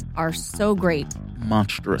consequences are so great.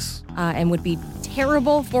 Monstrous. And would be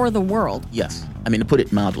terrible for the world. Yes. I mean, to put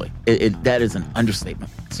it mildly, that is an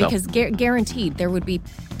understatement. So. Because guaranteed there would be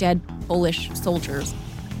dead Polish soldiers.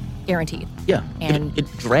 Guaranteed. Yeah. And it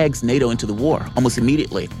drags NATO into the war almost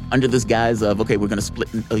immediately under this guise of, okay, we're going to split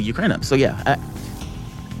Ukraine up. So, yeah,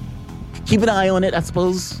 keep an eye on it, I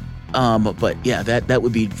suppose. But, yeah, that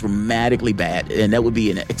would be dramatically bad. And that would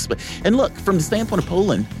be and look, from the standpoint of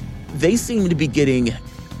Poland, they seem to be getting...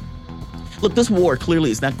 Look, this war clearly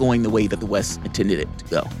is not going the way that the West intended it to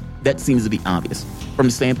go. That seems to be obvious. From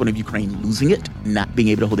the standpoint of Ukraine losing it, not being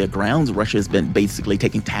able to hold their grounds, Russia has been basically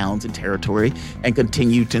taking towns and territory and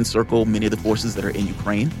continue to encircle many of the forces that are in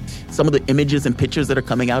Ukraine. Some of the images and pictures that are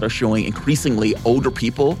coming out are showing increasingly older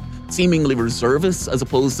people, seemingly reservists, as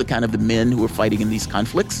opposed to kind of the men who are fighting in these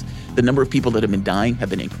conflicts. The number of people that have been dying have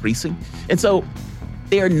been increasing. And so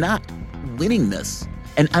they are not winning this.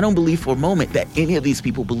 And I don't believe for a moment that any of these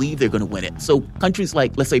people believe they're going to win it. So countries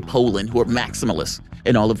like, let's say, Poland, who are maximalists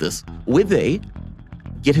in all of this, would they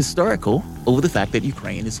get hysterical over the fact that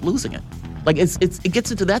Ukraine is losing it? Like, it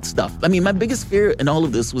gets into that stuff. I mean, my biggest fear in all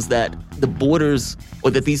of this was that the borders,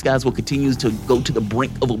 or that these guys will continue to go to the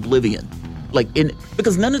brink of oblivion.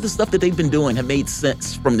 Because none of the stuff that they've been doing have made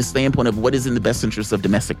sense from the standpoint of what is in the best interest of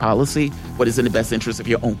domestic policy, what is in the best interest of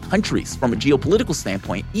your own countries from a geopolitical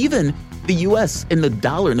standpoint. Even the U.S. and the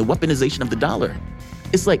dollar and the weaponization of the dollar.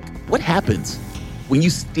 It's like, what happens when you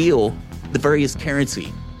steal the various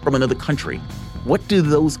currency from another country? What do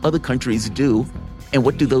those other countries do? And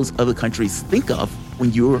what do those other countries think of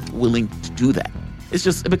when you're willing to do that?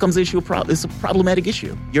 It becomes an issue of problem. It's a problematic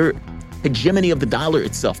issue. Your hegemony of the dollar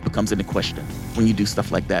itself becomes into question when you do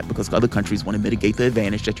stuff like that, because other countries want to mitigate the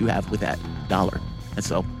advantage that you have with that dollar. And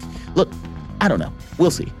so, look, I don't know.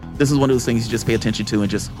 We'll see. This is one of those things you just pay attention to and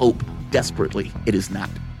just hope desperately it is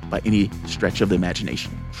not, by any stretch of the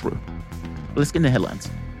imagination, true. But let's get into headlines.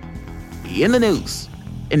 In the news.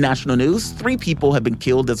 In national news, 3 people have been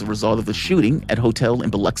killed as a result of the shooting at a hotel in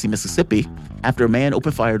Biloxi, Mississippi, after a man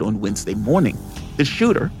opened fire on Wednesday morning. The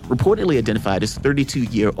shooter, reportedly identified as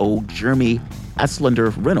 32-year-old Jeremy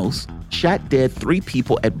Aslander Reynolds, shot dead 3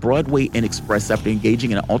 people at Broadway and Express after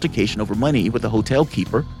engaging in an altercation over money with a hotel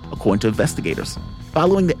keeper, according to investigators.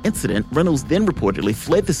 Following the incident, Reynolds then reportedly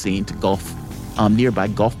fled the scene to nearby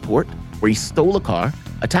Gulfport, where he stole a car,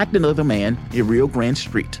 attacked another man near Rio Grande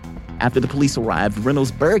Street. After the police arrived,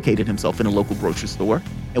 Reynolds barricaded himself in a local grocery store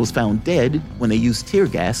and was found dead when they used tear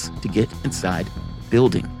gas to get inside the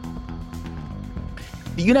building.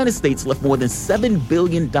 The United States left more than $7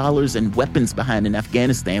 billion in weapons behind in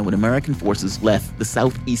Afghanistan when American forces left the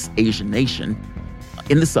Southeast Asian nation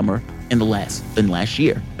in the summer in last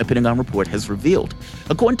year, a Pentagon report has revealed.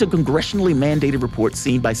 According to a congressionally mandated report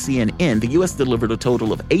seen by CNN, the U.S. delivered a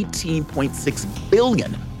total of $18.6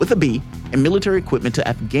 billion, with a B, in military equipment to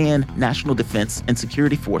Afghan National Defense and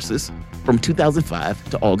Security Forces from 2005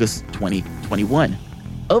 to August 2021.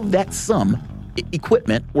 Of that sum,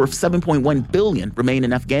 equipment worth $7.1 billion remained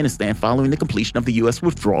in Afghanistan following the completion of the U.S.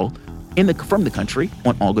 withdrawal from the country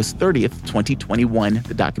on August 30th, 2021,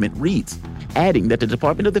 the document reads, adding that the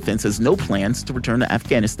Department of Defense has no plans to return to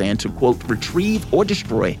Afghanistan to, quote, retrieve or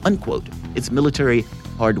destroy, unquote, its military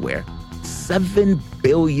hardware. $7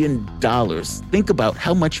 billion. Think about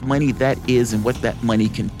how much money that is and what that money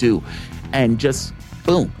can do. And just,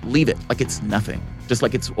 boom, leave it like it's nothing. Just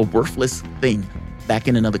like it's a worthless thing back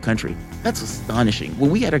in another country. That's astonishing.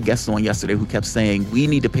 When we had our guests on yesterday who kept saying we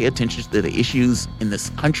need to pay attention to the issues in this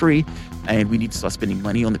country and we need to start spending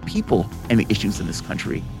money on the people and the issues in this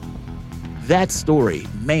country. That story,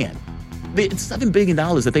 man, it's $7 billion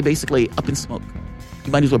that they basically up in smoke.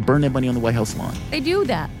 You might as well burn that money on the White House lawn. They do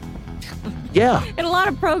that. Yeah. In a lot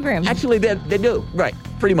of programs. Actually, they do. Right.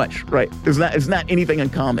 Pretty much. Right. It's not anything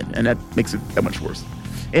uncommon, and that makes it that much worse.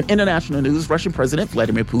 In international news, Russian President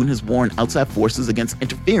Vladimir Putin has warned outside forces against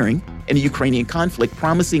interfering in the Ukrainian conflict,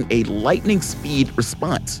 promising a lightning-speed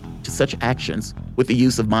response to such actions with the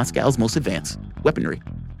use of Moscow's most advanced weaponry.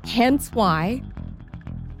 Hence why,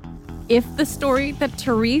 if the story that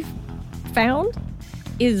Tarif found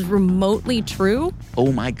is remotely true,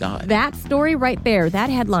 oh my God, that story right there, that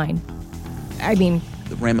headline, I mean,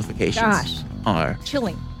 the ramifications are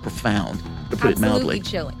chilling, profound, to put it mildly. Absolutely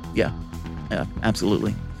chilling. Yeah,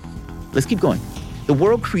 absolutely. Let's keep going. The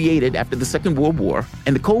world created after the Second World War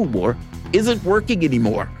and the Cold War isn't working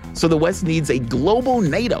anymore. So the West needs a global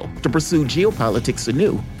NATO to pursue geopolitics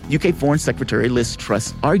anew, UK Foreign Secretary Liz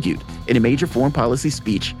Truss argued in a major foreign policy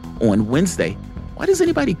speech on Wednesday. Why does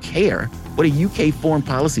anybody care what a UK foreign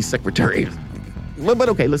policy secretary is? But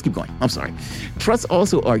okay, let's keep going. I'm sorry. Truss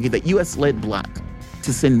also argued that U.S.-led bloc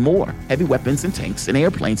to send more heavy weapons and tanks and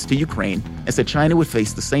airplanes to Ukraine and said China would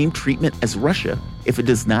face the same treatment as Russia if it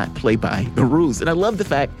does not play by the rules. And I love the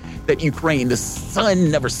fact that Ukraine, the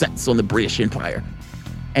sun never sets on the British Empire.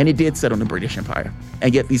 And it did set on the British Empire.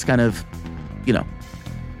 And yet these kind of,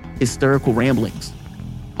 hysterical ramblings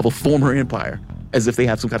of a former empire as if they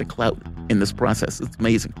have some kind of clout in this process. It's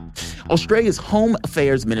amazing. Australia's Home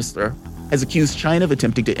Affairs Minister has accused China of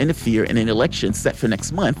attempting to interfere in an election set for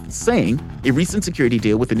next month, saying a recent security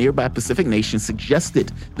deal with a nearby Pacific nation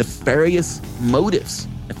suggested nefarious motives.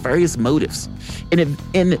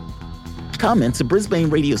 In comments to Brisbane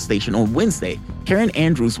radio station on Wednesday, Karen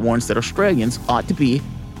Andrews warns that Australians ought to be,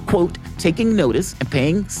 quote, taking notice and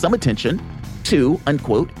paying some attention to,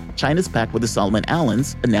 unquote, China's pact with the Solomon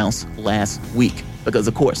Islands announced last week. Because,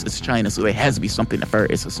 of course, it's China, so there has to be something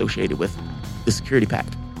nefarious associated with the security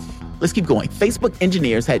pact. Let's keep going. Facebook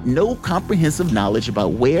engineers had no comprehensive knowledge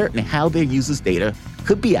about where and how their users' data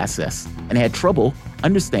could be accessed and had trouble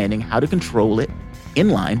understanding how to control it in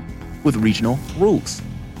line with regional rules,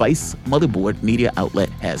 Vice Motherboard media outlet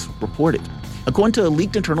has reported. According to a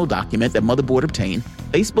leaked internal document that Motherboard obtained,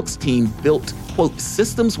 Facebook's team built, quote,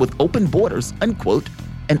 systems with open borders, unquote,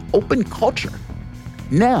 and open culture.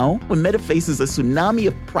 Now, when Meta faces a tsunami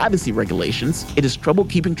of privacy regulations, it has trouble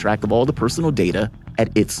keeping track of all the personal data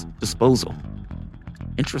at its disposal.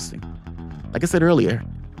 Interesting. Like I said earlier,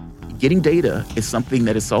 getting data is something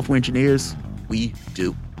that as software engineers, we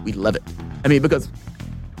do. We love it. I mean, because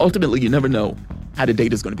ultimately you never know how the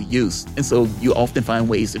data is going to be used. And so you often find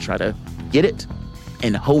ways to try to get it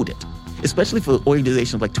and hold it, especially for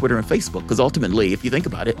organizations like Twitter and Facebook, because ultimately, if you think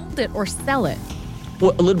about it, hold it or sell it.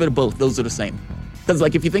 Well, a little bit of both. Those are the same. Because,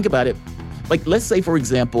 like, if you think about it, like, let's say, for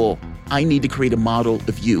example, I need to create a model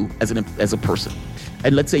of you as a person.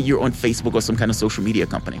 And let's say you're on Facebook or some kind of social media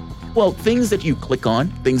company. Well, things that you click on,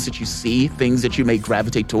 things that you see, things that you may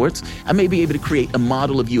gravitate towards, I may be able to create a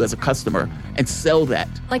model of you as a customer and sell that.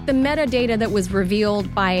 Like the metadata that was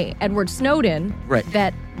revealed by Edward Snowden, right,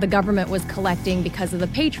 that the government was collecting because of the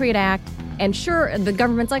Patriot Act. And sure, the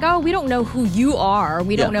government's like, oh, we don't know who you are.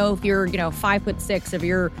 We don't know if you're, 5'6", if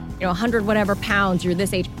you're, 100 whatever pounds, you're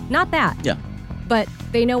this age. Not that. Yeah. But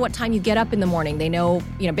they know what time you get up in the morning. They know,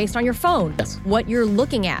 based on your phone, what you're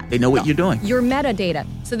looking at. They know what you're doing. Your metadata.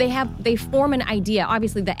 So they form an idea.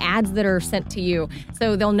 Obviously, the ads that are sent to you,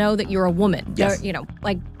 so they'll know that you're a woman. Yes.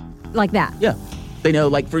 Like that. Yeah. They know,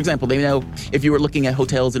 like, for example, they know if you were looking at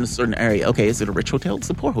hotels in a certain area, okay, is it a rich hotel?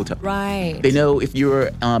 It's a poor hotel. Right. They know if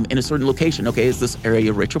you're in a certain location, okay, is this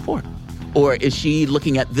area rich or poor? Or is she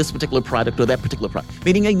looking at this particular product or that particular product?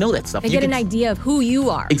 Meaning they know that stuff. They get an idea of who you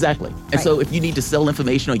are. Exactly. And so if you need to sell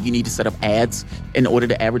information or you need to set up ads in order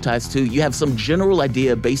to advertise to, you have some general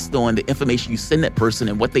idea based on the information you send that person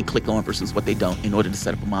and what they click on versus what they don't in order to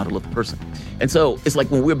set up a model of the person. And so it's like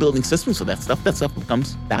when we're building systems for that stuff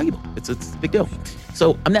becomes valuable. It's a big deal.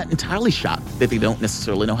 So I'm not entirely shocked that they don't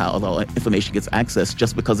necessarily know how all that information gets accessed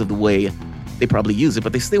just because of the way they probably use it,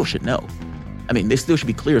 but they still should know. I mean, there still should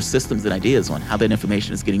be clear systems and ideas on how that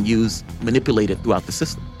information is getting used, manipulated throughout the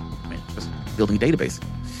system. I mean, building a database.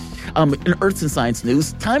 In Earths and Science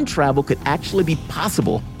news, time travel could actually be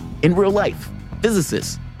possible in real life.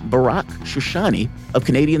 Physicist Barak Shoshani of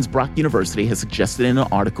Canadian's Brock University has suggested in an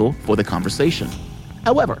article for The Conversation.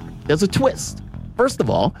 However, there's a twist. First of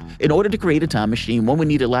all, in order to create a time machine, one would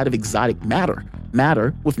need a lot of exotic matter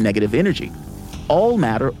with negative energy. All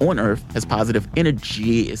matter on Earth has positive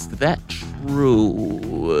energy. Is that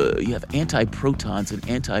true? You have anti-protons and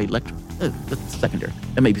anti-electrons. That's secondary.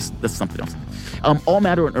 That's something else. All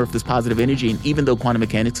matter on Earth is positive energy, and even though quantum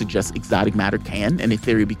mechanics suggests exotic matter can, in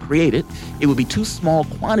theory, be created, it would be too small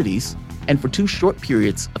quantities and for too short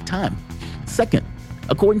periods of time. Second,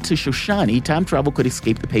 according to Shoshani, time travel could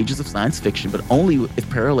escape the pages of science fiction, but only if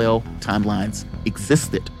parallel timelines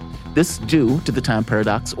existed. This due to the time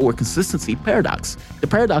paradox or consistency paradox. The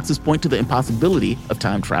paradoxes point to the impossibility of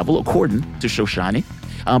time travel, according to Shoshani.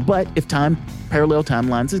 But if parallel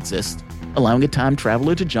timelines exist, allowing a time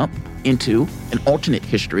traveler to jump into an alternate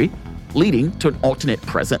history, leading to an alternate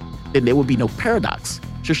present, then there would be no paradox.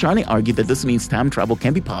 Shoshani argued that this means time travel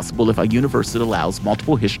can be possible if a universe that allows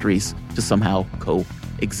multiple histories to somehow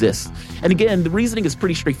coexist. And again, the reasoning is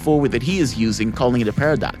pretty straightforward that he is using, calling it a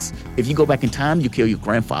paradox. If you go back in time, you kill your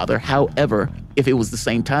grandfather. However, if it was the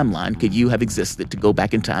same timeline, could you have existed to go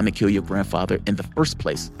back in time and kill your grandfather in the first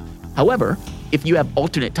place? However, if you have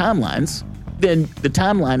alternate timelines, then the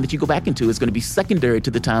timeline that you go back into is going to be secondary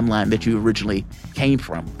to the timeline that you originally came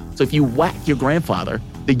from. So if you whack your grandfather,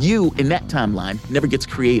 the you in that timeline never gets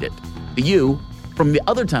created. The you from the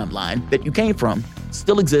other timeline that you came from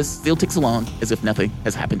still exists, still ticks along as if nothing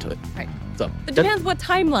has happened to it. Right. So it depends what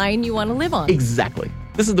timeline you want to live on. Exactly.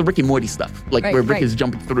 This is the Rick and Morty stuff, where Rick is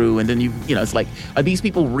jumping through, and then it's like, are these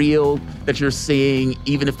people real that you're seeing,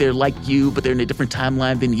 even if they're like you, but they're in a different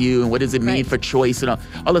timeline than you, and what does it mean for choice, and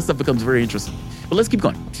all that stuff becomes very interesting. But let's keep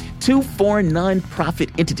going. 2 foreign non-profit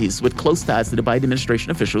entities with close ties to the Biden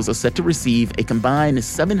administration officials are set to receive a combined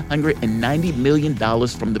 $790 million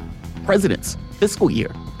from the president's fiscal year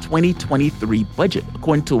 2023 budget,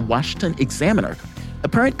 according to Washington Examiner.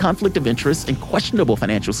 Apparent conflict of interest and questionable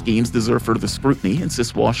financial schemes deserve further scrutiny,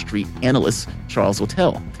 insists Wall Street analyst Charles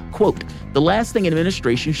Littell. Quote, the last thing an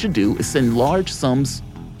administration should do is send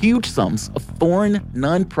huge sums of foreign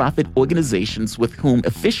nonprofit organizations with whom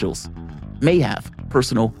officials may have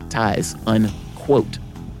personal ties, unquote.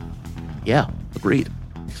 Yeah, agreed.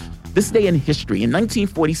 This day in history, in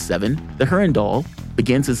 1947, the Herndal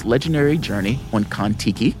begins his legendary journey on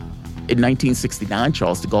Kon-Tiki. In 1969,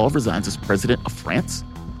 Charles de Gaulle resigns as president of France.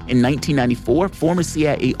 In 1994, former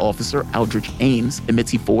CIA officer Aldrich Ames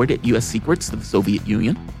admits he forwarded U.S. secrets to the Soviet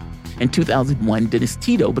Union. In 2001, Dennis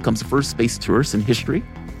Tito becomes the first space tourist in history.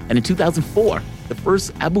 And in 2004, the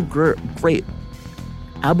first Abu Ghraib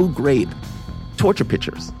torture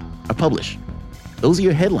pictures are published. Those are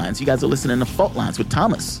your headlines. You guys are listening to Fault Lines with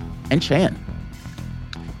Thomas and Chan.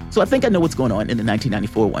 So I think I know what's going on in the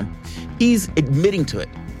 1994 one. He's admitting to it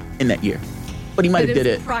in that year. But he might have did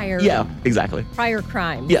it. Prior. Yeah, exactly. Prior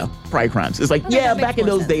crimes. Yeah, prior crimes. It's like, back in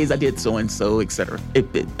those days I did so-and-so, etc.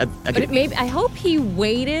 I hope he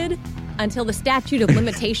waited until the statute of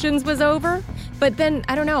limitations was over. But then,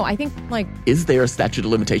 I don't know, I think is there a statute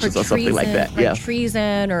of limitations or something like that? Yeah.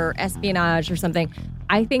 Treason or espionage or something.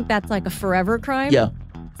 I think that's like a forever crime. Yeah.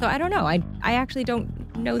 So I don't know. I actually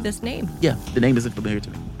don't know this name. Yeah, the name isn't familiar to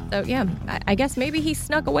me. So yeah, I guess maybe he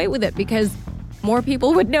snuck away with it because more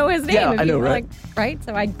people would know his name. Yeah, I know, right? Right?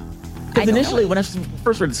 So because initially, when I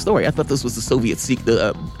first read the story, I thought this was the Soviet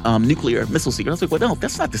nuclear missile secret. I was like, well, no,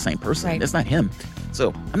 that's not the same person. Right. That's not him.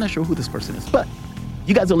 So I'm not sure who this person is. But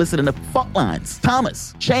you guys are listening to Fault Lines.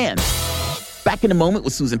 Thomas, Chan. Back in a moment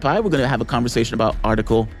with Susan Pye, we're going to have a conversation about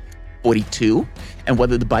Article 42 and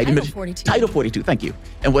whether the Biden Title 42, thank you.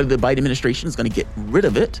 And whether the Biden administration is going to get rid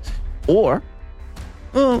of it or,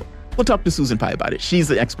 we'll talk to Susan Pye about it. She's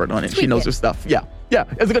the expert on it. She knows her stuff. Yeah.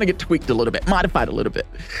 It's going to get tweaked a little bit, modified a little bit.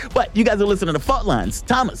 But you guys are listening to Fault Lines.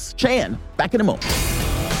 Thomas, Chan, back in a moment.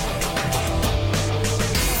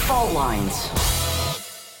 Fault Lines.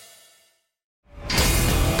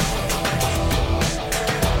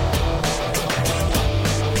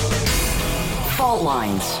 Fault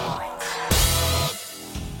Lines.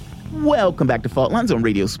 Welcome back to Fault Lines on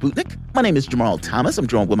Radio Sputnik. My name is Jamal Thomas. I'm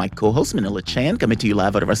joined with my co-host, Manila Chan, coming to you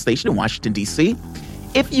live out of our station in Washington, D.C.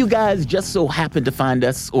 If you guys just so happen to find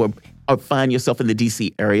us or find yourself in the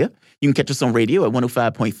D.C. area, you can catch us on radio at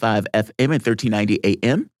 105.5 FM and 1390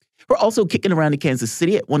 AM. We're also kicking around in Kansas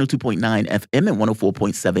City at 102.9 FM and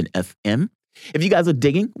 104.7 FM. If you guys are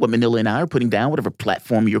digging what Manila and I are putting down, whatever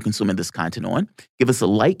platform you're consuming this content on, give us a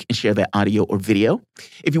like and share that audio or video.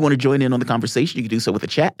 If you want to join in on the conversation, you can do so with a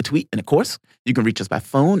chat, a tweet, and of course, you can reach us by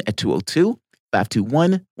phone at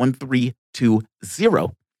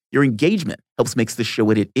 521-1320. Your engagement helps make this show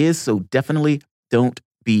what it is, so definitely don't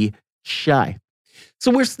be shy.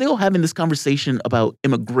 So we're still having this conversation about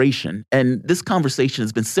immigration, and this conversation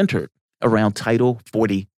has been centered around Title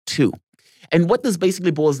 42. And what this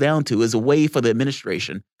basically boils down to is a way for the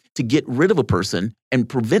administration to get rid of a person and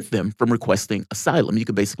prevent them from requesting asylum. You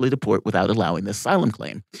could basically deport without allowing the asylum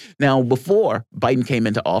claim. Now, before Biden came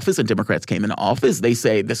into office and Democrats came into office, they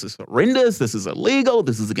say this is horrendous, this is illegal,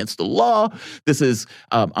 this is against the law, this is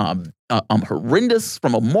horrendous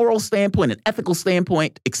from a moral standpoint, an ethical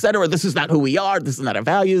standpoint, et cetera. This is not who we are, this is not our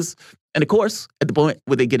values. And of course, at the point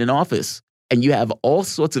where they get in office and you have all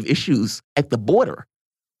sorts of issues at the border,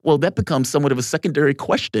 well, that becomes somewhat of a secondary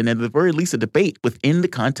question, and at the very least a debate within the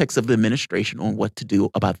context of the administration on what to do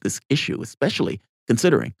about this issue, especially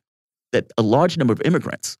considering that a large number of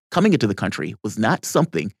immigrants coming into the country was not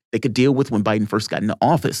something they could deal with when Biden first got into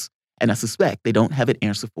office. And I suspect they don't have an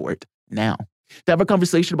answer for it now. To have a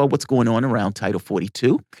conversation about what's going on around Title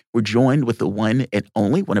 42, we're joined with the one and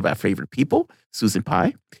only, one of our favorite people, Susan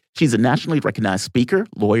Pai. She's a nationally recognized speaker,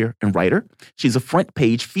 lawyer, and writer. She's a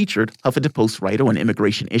front-page featured Huffington Post writer on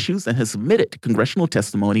immigration issues and has submitted congressional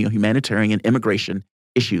testimony on humanitarian immigration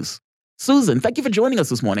issues. Susan, thank you for joining us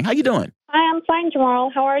this morning. How you doing? Hi, I'm fine,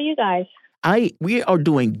 Jamal. How are you guys? We are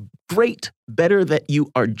doing great, better that you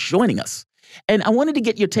are joining us. And I wanted to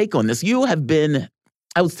get your take on this. You have been,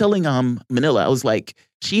 I was telling Manila, I was like,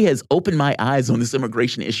 she has opened my eyes on this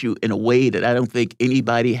immigration issue in a way that I don't think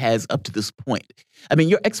anybody has up to this point. I mean,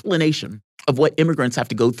 your explanation of what immigrants have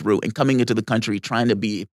to go through and coming into the country trying to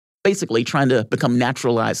become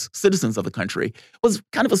naturalized citizens of the country was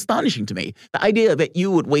kind of astonishing to me. The idea that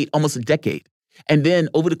you would wait almost a decade, and then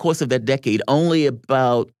over the course of that decade, only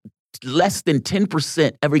about less than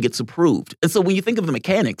 10% ever gets approved. And so when you think of the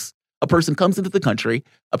mechanics, a person comes into the country,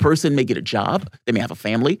 a person may get a job, they may have a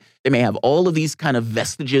family, they may have all of these kind of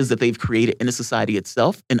vestiges that they've created in the society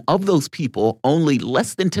itself. And of those people, only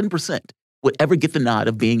less than 10% would ever get the nod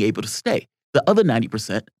of being able to stay. The other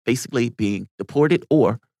 90% basically being deported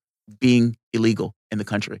or being illegal in the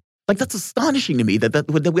country. Like, that's astonishing to me that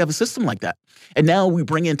we have a system like that. And now we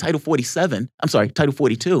bring in Title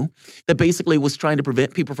 42, that basically was trying to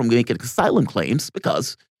prevent people from making asylum claims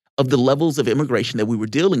because of the levels of immigration that we were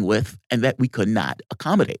dealing with and that we could not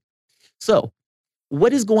accommodate. So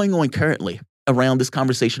what is going on currently around this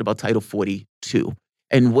conversation about Title 42?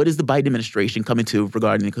 And what is the Biden administration coming to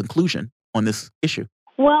regarding a conclusion on this issue?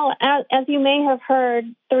 Well, as you may have heard,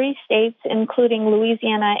 3 states, including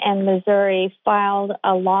Louisiana and Missouri, filed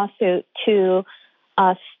a lawsuit to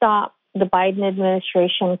stop the Biden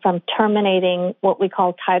administration from terminating what we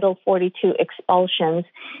call Title 42 expulsions.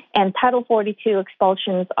 And Title 42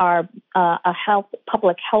 expulsions are a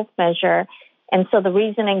public health measure. And so the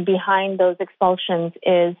reasoning behind those expulsions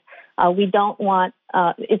is we don't want,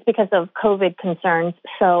 it's because of COVID concerns.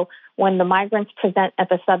 So when the migrants present at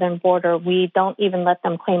the southern border, we don't even let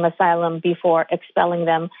them claim asylum before expelling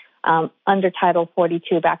them under Title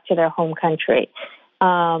 42 back to their home country.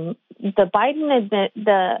 The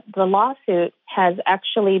lawsuit has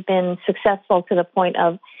actually been successful to the point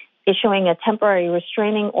of issuing a temporary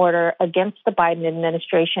restraining order against the Biden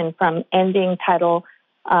administration from ending Title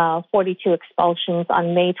 42 expulsions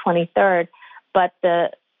on May 23rd. But the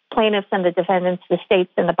plaintiffs and the defendants, the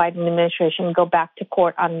states and the Biden administration, go back to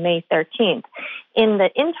court on May 13th. In the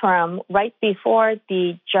interim, right before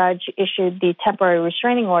the judge issued the temporary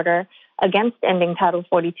restraining order against ending Title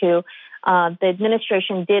 42, the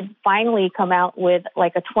administration did finally come out with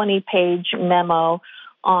like a 20-page memo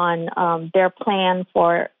on their plan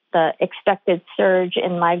for the expected surge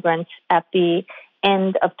in migrants at the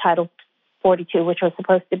end of Title 42, which was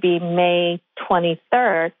supposed to be May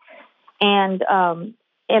 23rd.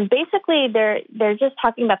 And basically, they're just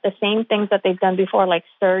talking about the same things that they've done before, like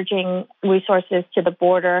surging resources to the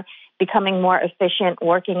border, becoming more efficient,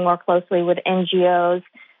 working more closely with NGOs.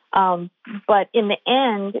 But in the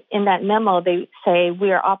end, in that memo, they say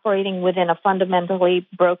we are operating within a fundamentally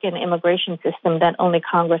broken immigration system that only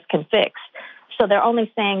Congress can fix. So they're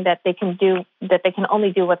only saying that they can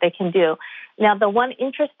only do what they can do. Now, the one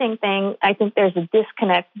interesting thing, I think there's a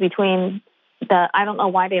disconnect between I don't know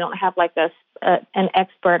why they don't have like an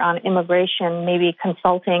expert on immigration, maybe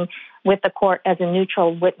consulting with the court as a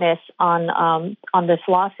neutral witness on this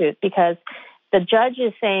lawsuit, because the judge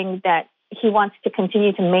is saying that he wants to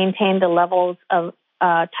continue to maintain the levels of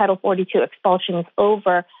Title 42 expulsions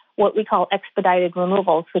over what we call expedited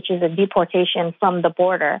removals, which is a deportation from the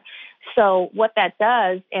border. So what that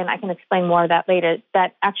does, and I can explain more of that later,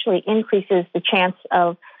 that actually increases the chance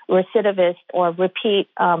of recidivist or repeat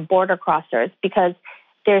border crossers, because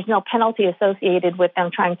there's no penalty associated with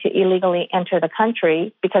them trying to illegally enter the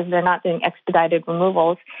country because they're not doing expedited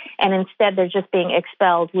removals. And instead, they're just being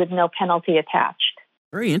expelled with no penalty attached.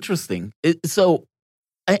 Very interesting. So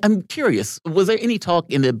I'm curious, was there any talk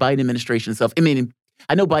in the Biden administration itself? I mean,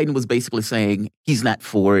 I know Biden was basically saying he's not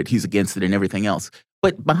for it, he's against it and everything else.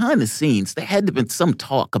 But behind the scenes, there had to have been some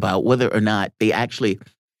talk about whether or not they actually,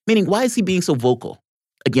 meaning why is he being so vocal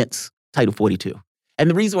against Title 42? And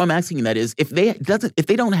the reason why I'm asking that is if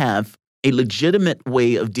they don't have a legitimate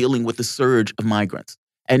way of dealing with the surge of migrants.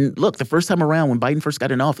 And look, the first time around when Biden first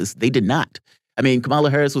got in office, they did not. I mean, Kamala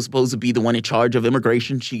Harris was supposed to be the one in charge of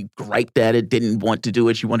immigration. She griped at it, didn't want to do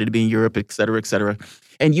it. She wanted to be in Europe, et cetera, et cetera.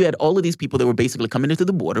 And you had all of these people that were basically coming into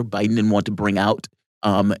the border. Biden didn't want to bring out,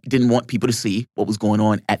 didn't want people to see what was going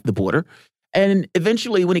on at the border. And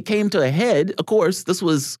eventually, when it came to a head, of course, this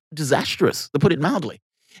was disastrous, to put it mildly.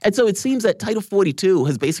 And so it seems that Title 42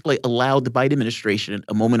 has basically allowed the Biden administration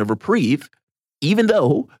a moment of reprieve, even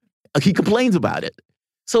though he complains about it.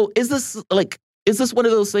 So is this one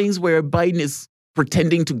of those things where Biden is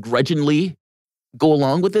pretending to grudgingly go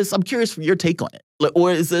along with this? I'm curious for your take on it.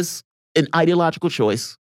 Or is this an ideological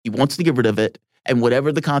choice? He wants to get rid of it, and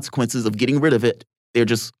whatever the consequences of getting rid of it, they're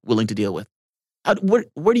just willing to deal with.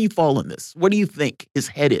 Where do you fall on this? Where do you think his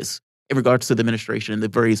head is in regards to the administration and the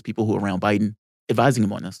various people who are around Biden advising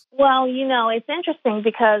him on this? Well, it's interesting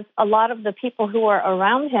because a lot of the people who are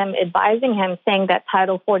around him advising him, saying that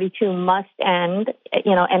Title 42 must end,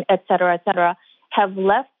 and et cetera, have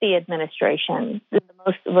left the administration, the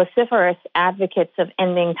most vociferous advocates of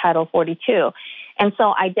ending Title 42. And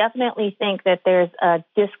so I definitely think that there's a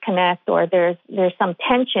disconnect, or there's some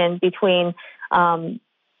tension between,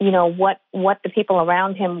 what the people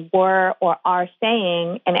around him were or are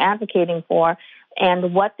saying and advocating for,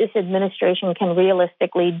 and what this administration can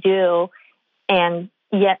realistically do, and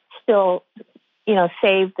yet still,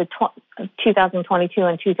 save the 2022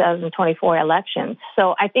 and 2024 elections.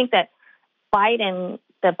 So I think that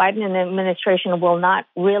the Biden administration will not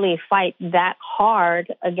really fight that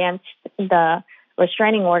hard against the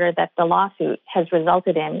restraining order that the lawsuit has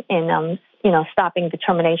resulted in stopping the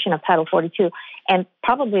termination of Title 42. And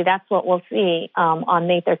probably that's what we'll see on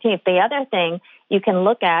May 13th. The other thing you can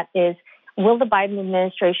look at is, will the Biden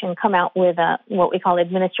administration come out with what we call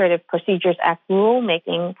Administrative Procedures Act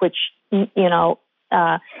rulemaking, which,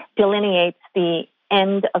 delineates the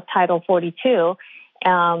end of Title 42,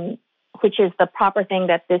 which is the proper thing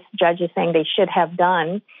that this judge is saying they should have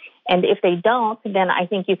done. And if they don't, then I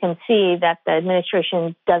think you can see that the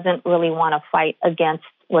administration doesn't really want to fight against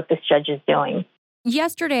what this judge is doing.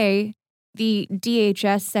 Yesterday, the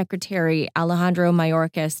DHS Secretary Alejandro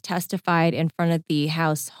Mayorkas testified in front of the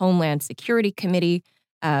House Homeland Security Committee.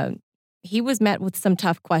 He was met with some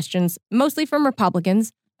tough questions, mostly from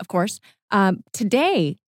Republicans, of course.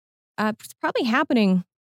 Today, it's probably happening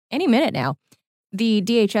any minute now, the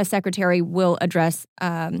DHS Secretary will address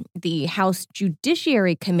the House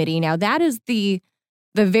Judiciary Committee. Now, that is the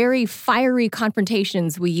very fiery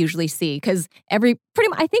confrontations we usually see, because pretty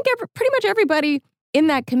much everybody in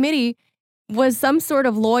that committee was some sort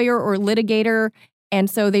of lawyer or litigator, and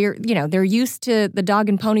so they're used to the dog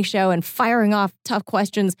and pony show and firing off tough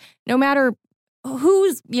questions, no matter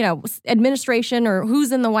who's administration or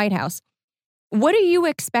who's in the White House. What are you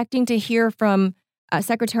expecting to hear from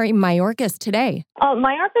Secretary Mayorkas today?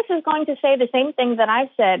 Mayorkas is going to say the same thing that I've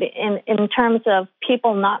said in terms of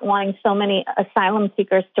people not wanting so many asylum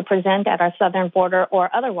seekers to present at our southern border or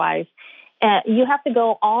otherwise. You have to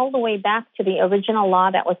go all the way back to the original law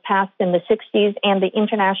that was passed in the 60s and the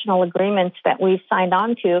international agreements that we've signed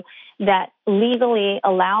on to that legally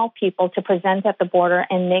allow people to present at the border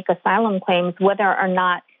and make asylum claims, whether or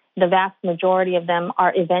not the vast majority of them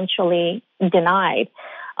are eventually denied.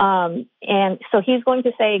 And so he's going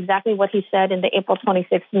to say exactly what he said in the April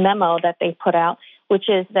 26th memo that they put out, which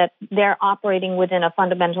is that they're operating within a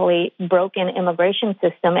fundamentally broken immigration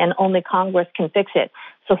system and only Congress can fix it.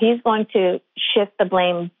 So he's going to shift the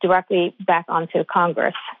blame directly back onto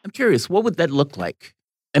Congress. I'm curious, what would that look like?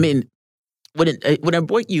 I mean, when I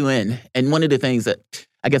brought you in, and one of the things that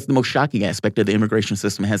I guess the most shocking aspect of the immigration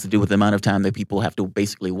system has to do with the amount of time that people have to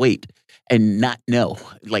basically wait and not know,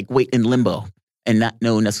 like wait in limbo and not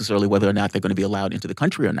know necessarily whether or not they're going to be allowed into the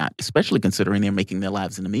country or not, especially considering they're making their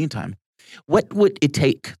lives in the meantime. What would it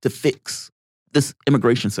take to fix this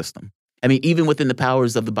immigration system? I mean, even within the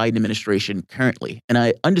powers of the Biden administration currently, and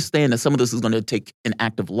I understand that some of this is going to take an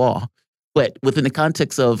act of law, but within the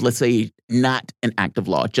context of, let's say, not an act of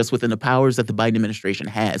law, just within the powers that the Biden administration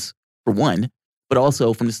has, for one, but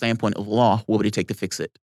also from the standpoint of law, what would it take to fix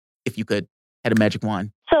it if you could had a magic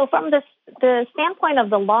wand? So from the the standpoint of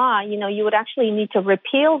the law, you would actually need to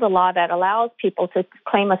repeal the law that allows people to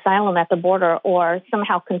claim asylum at the border or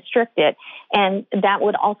somehow constrict it. And that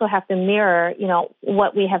would also have to mirror,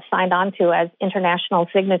 what we have signed on to as international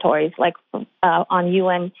signatories, like on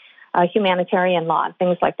UN humanitarian law,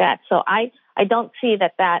 things like that. So I don't see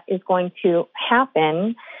that is going to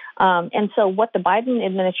happen. And so what the Biden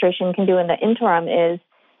administration can do in the interim is,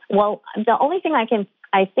 well, the only thing I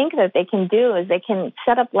think that they can do is they can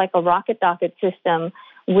set up like a rocket docket system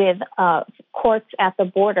with courts at the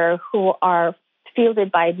border who are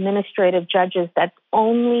fielded by administrative judges that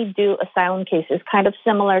only do asylum cases, kind of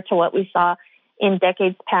similar to what we saw in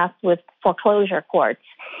decades past with foreclosure courts.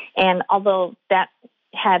 And although that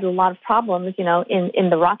had a lot of problems, in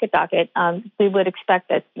the rocket docket, we would expect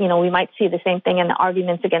that, we might see the same thing in the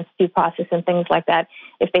arguments against due process and things like that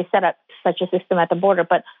if they set up such a system at the border.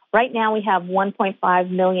 But right now we have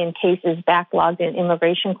 1.5 million cases backlogged in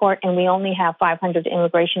immigration court, and we only have 500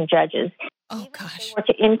 immigration judges. Oh, gosh. If we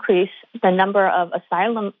were to increase the number of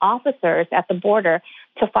asylum officers at the border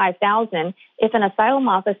to 5,000, if an asylum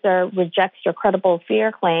officer rejects your credible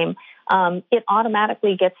fear claim, it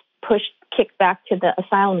automatically gets kicked back to the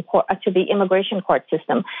asylum court, to the immigration court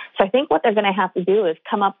system. So I think what they're going to have to do is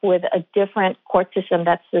come up with a different court system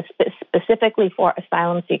that's specifically for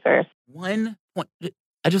asylum seekers.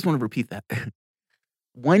 I just want to repeat that.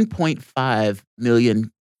 1.5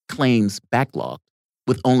 million claims backlogged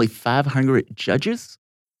with only 500 judges?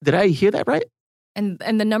 Did I hear that right? And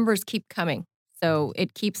the numbers keep coming. So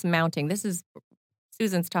it keeps mounting. This is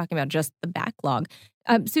Susan's talking about just the backlog.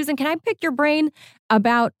 Susan, can I pick your brain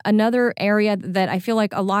about another area that I feel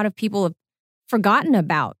like a lot of people have forgotten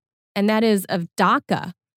about, and that is of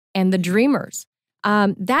DACA and the Dreamers.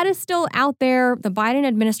 That is still out there. The Biden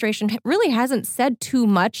administration really hasn't said too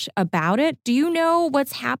much about it. Do you know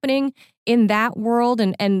what's happening in that world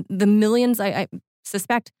and the millions, I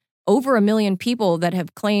suspect over 1 million people that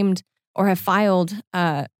have claimed or have filed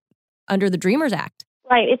under the Dreamers Act?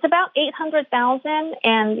 Right. It's about 800,000.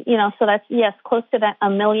 And, so that's, yes, close to that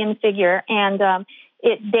 1 million figure. And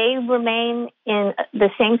they remain in the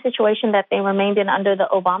same situation that they remained in under the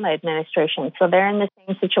Obama administration. So they're in the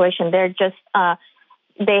same situation. They're just,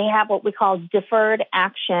 they have what we call deferred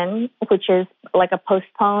action, which is like a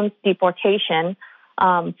postponed deportation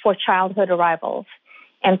for childhood arrivals.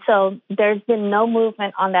 And so there's been no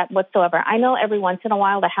movement on that whatsoever. I know every once in a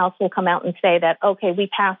while the House will come out and say that, okay, we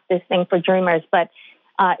passed this thing for Dreamers, but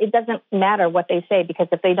it doesn't matter what they say, because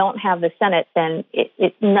if they don't have the Senate, then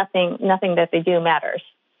nothing that they do matters.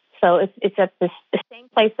 So it's at the same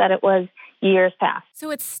place that it was years past.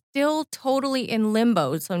 So it's still totally in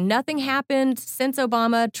limbo. So nothing happened since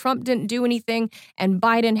Obama. Trump didn't do anything, and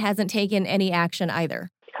Biden hasn't taken any action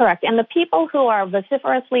either. Correct. And the people who are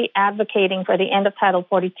vociferously advocating for the end of Title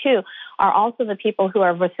 42 are also the people who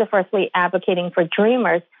are vociferously advocating for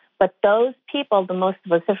Dreamers. But those people, the most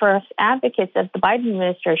vociferous advocates of the Biden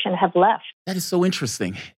administration, have left. That is so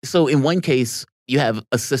interesting. So in one case, you have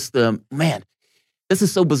a system, man, this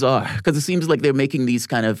is so bizarre, because it seems like they're making these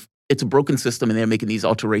it's a broken system, and they're making these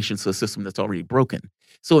alterations to a system that's already broken.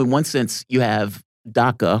 So in one sense, you have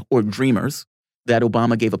DACA, or Dreamers, that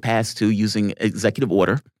Obama gave a pass to using executive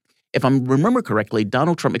order. If I remember correctly,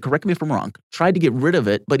 Donald Trump, correct me if I'm wrong, tried to get rid of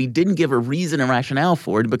it, but he didn't give a reason and rationale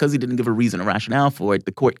for it. Because he didn't give a reason and rationale for it,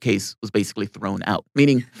 the court case was basically thrown out.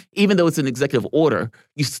 Meaning, even though it's an executive order,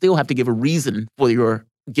 you still have to give a reason for your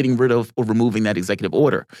getting rid of or removing that executive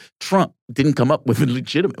order. Trump didn't come up with a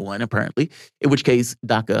legitimate one, apparently, in which case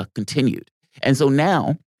DACA continued. And so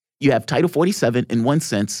now you have Title 47 in one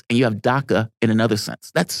sense, and you have DACA in another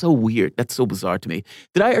sense. That's so weird. That's so bizarre to me.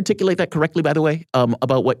 Did I articulate that correctly, by the way,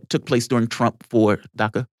 about what took place during Trump for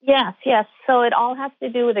DACA? Yes. So it all has to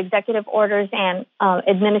do with executive orders and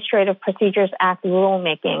Administrative Procedures Act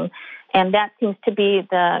rulemaking. And that seems to be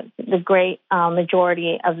the great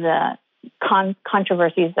majority of the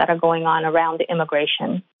controversies that are going on around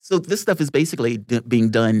immigration. So this stuff is basically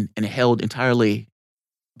being done and held entirely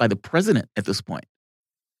by the president at this point.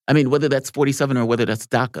 I mean, whether that's 47 or whether that's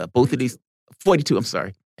DACA, both of these, 42, I'm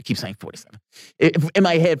sorry. I keep saying 47. In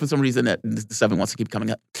my head, for some reason, the 7 wants to keep coming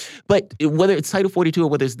up. But whether it's Title 42 or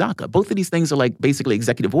whether it's DACA, both of these things are like basically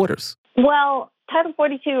executive orders. Well, Title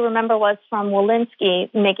 42, remember, was from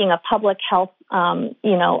Walensky making a public health,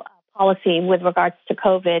 policy with regards to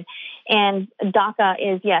COVID. And DACA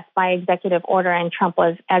is, yes, by executive order, and Trump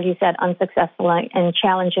was, as you said, unsuccessful in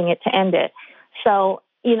challenging it to end it. So,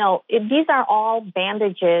 these are all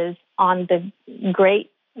bandages on the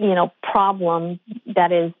great, problem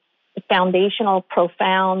that is foundational,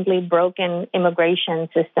 profoundly broken immigration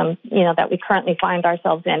system, that we currently find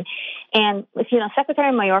ourselves in. And,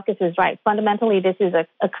 Secretary Mayorkas is right. Fundamentally, this is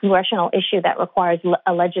a congressional issue that requires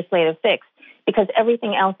a legislative fix, because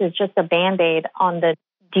everything else is just a Band-Aid on the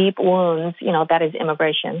deep wounds, that is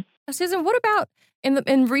immigration. Susan, what about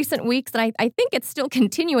in recent weeks, and I think it's still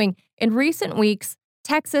continuing, in recent weeks,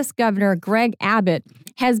 Texas Governor Greg Abbott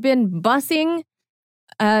has been busing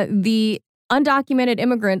the undocumented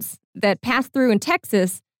immigrants that pass through in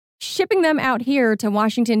Texas, shipping them out here to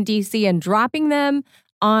Washington, D.C., and dropping them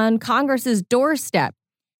on Congress's doorstep.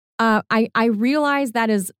 I realize that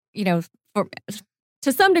is,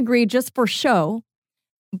 to some degree, just for show,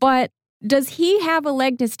 but does he have a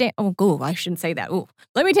leg to stand? Oh, I shouldn't say that. Oh,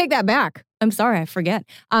 let me take that back. I'm sorry, I forget.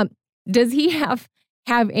 Does he have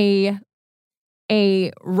a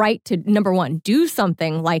right to, number one, do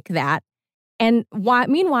something like that? And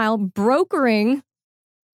meanwhile, brokering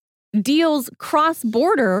deals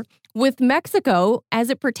cross-border with Mexico as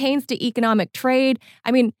it pertains to economic trade.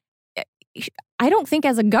 I mean, I don't think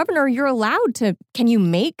as a governor you're allowed to. Can you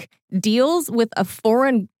make deals with a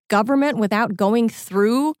foreign government without going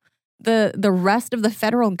through the rest of the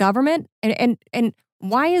federal government? And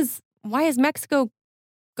why is Mexico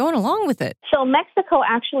going along with it? So Mexico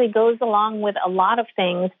actually goes along with a lot of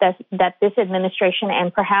things that this administration,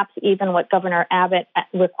 and perhaps even what Governor Abbott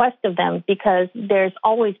requests of them, because there's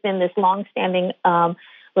always been this longstanding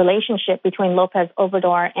relationship between López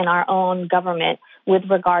Obrador and our own government with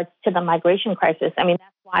regards to the migration crisis. I mean,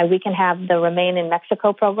 that's why we can have the Remain in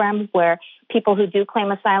Mexico program, where people who do claim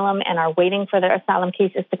asylum and are waiting for their asylum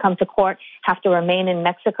cases to come to court have to remain in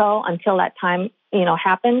Mexico until that time,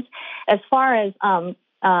 happens. As far as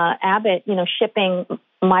Abbott, shipping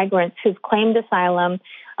migrants who've claimed asylum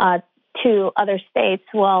to other states,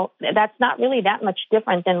 well, that's not really that much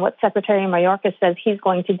different than what Secretary Mayorkas says he's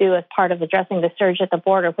going to do as part of addressing the surge at the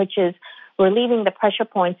border, which is relieving the pressure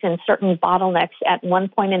points in certain bottlenecks at one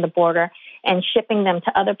point in the border and shipping them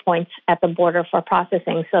to other points at the border for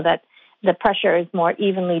processing, so that the pressure is more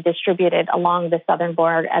evenly distributed along the southern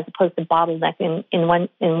border as opposed to bottleneck in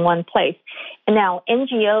one place. And now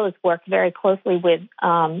NGOs work very closely with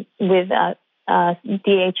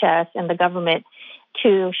DHS and the government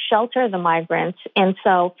to shelter the migrants. And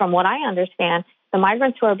so from what I understand, the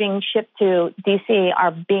migrants who are being shipped to D.C.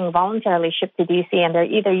 are being voluntarily shipped to D.C., and they're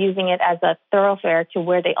either using it as a thoroughfare to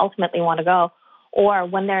where they ultimately want to go, or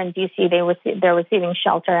when they're in D.C., they're receiving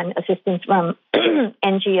shelter and assistance from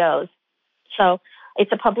NGOs. So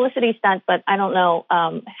it's a publicity stunt, but I don't know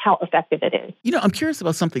how effective it is. I'm curious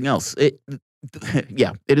about something else. It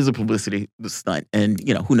is a publicity stunt. And,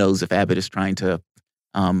 who knows if Abbott is trying to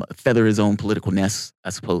feather his own political nest, I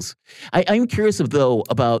suppose. I'm curious, though,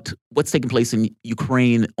 about what's taking place in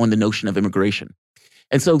Ukraine on the notion of immigration.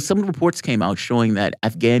 And so some reports came out showing that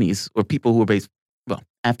Afghanis, or people who were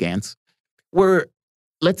Afghans, were,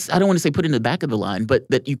 I don't want to say put in the back of the line, but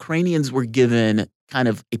that Ukrainians were given kind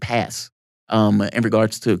of a pass in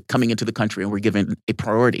regards to coming into the country, and were given a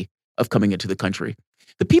priority of coming into the country.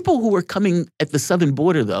 The people who are coming at the southern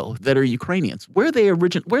border, though, that are Ukrainians, where are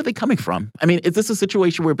they coming from? I mean, is this a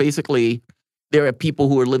situation where basically there are people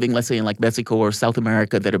who are living, let's say, in like Mexico or South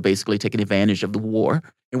America, that are basically taking advantage of the war,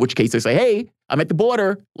 in which case they say, hey, I'm at the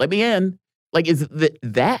border, let me in? Like, is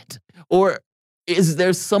that? Or is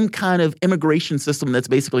there some kind of immigration system that's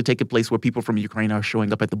basically taking place where people from Ukraine are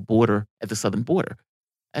showing up at the border, at the southern border?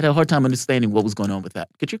 I had a hard time understanding what was going on with that.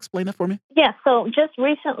 Could you explain that for me? Yeah, so just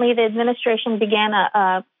recently the administration began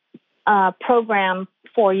a program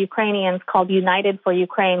for Ukrainians called United for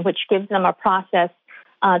Ukraine, which gives them a process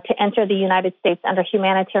to enter the United States under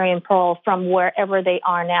humanitarian parole from wherever they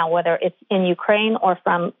are now, whether it's in Ukraine or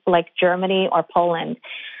from like Germany or Poland.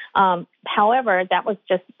 However, that was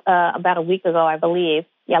just about a week ago, I believe.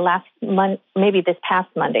 Yeah, last month, maybe this past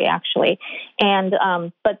Monday, actually. And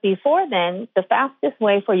but before then, the fastest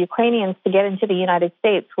way for Ukrainians to get into the United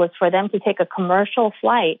States was for them to take a commercial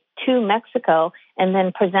flight to Mexico and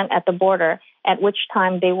then present at the border, at which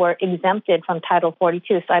time they were exempted from Title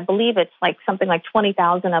 42. So I believe it's like something like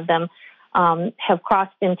 20,000 of them have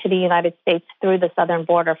crossed into the United States through the southern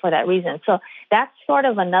border for that reason. So that's sort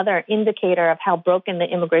of another indicator of how broken the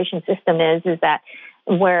immigration system is that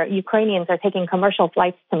where Ukrainians are taking commercial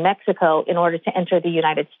flights to Mexico in order to enter the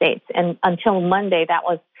United States. And until Monday, that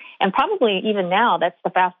was, and probably even now, that's the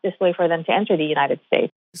fastest way for them to enter the United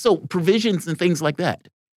States. So provisions and things like that.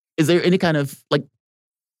 Is there any kind of, like,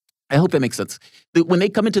 I hope that makes sense. When they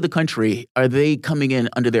come into the country, are they coming in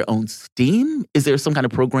under their own steam? Is there some kind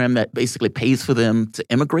of program that basically pays for them to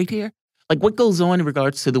immigrate here? Like, what goes on in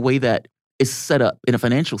regards to the way that is set up in a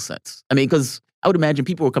financial sense? I mean, because I would imagine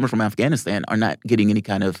people who are coming from Afghanistan are not getting any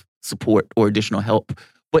kind of support or additional help.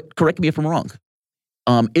 But correct me if I'm wrong.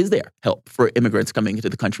 Is there help for immigrants coming into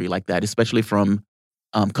the country like that, especially from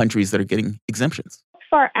countries that are getting exemptions?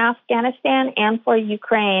 For Afghanistan and for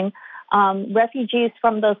Ukraine, refugees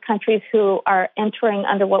from those countries who are entering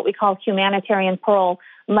under what we call humanitarian parole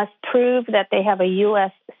must prove that they have a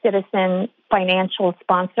U.S. citizen financial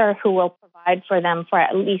sponsor who will provide for them for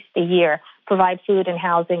at least a year, provide food and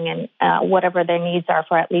housing and whatever their needs are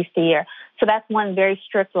for at least a year. So that's one very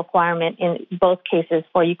strict requirement in both cases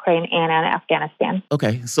for Ukraine and Afghanistan.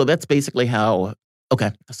 Okay, so that's basically how,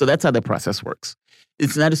 so that's how the process works.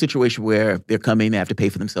 It's not a situation where they're coming, they have to pay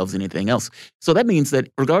for themselves and anything else. So that means that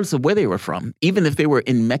regardless of where they were from, even if they were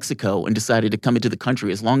in Mexico and decided to come into the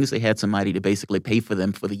country, as long as they had somebody to basically pay for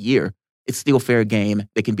them for the year, it's still fair game.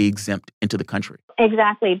 They can be exempt into the country.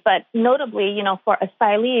 Exactly. But notably, for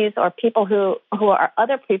asylees or people who are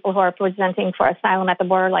other people who are presenting for asylum at the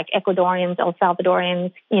border, like Ecuadorians, El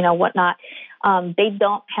Salvadorians, whatnot, they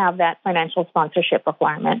don't have that financial sponsorship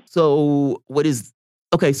requirement. So what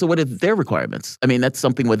are their requirements? I mean, that's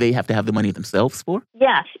something where they have to have the money themselves for?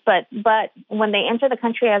 Yes, but when they enter the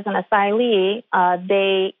country as an asylee,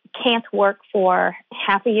 they can't work for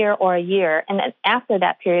half a year or a year. And then after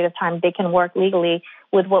that period of time, they can work legally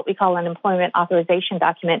with what we call an employment authorization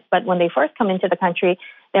document. But when they first come into the country,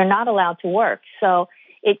 they're not allowed to work. So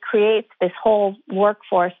it creates this whole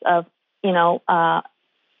workforce of,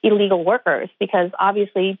 illegal workers, because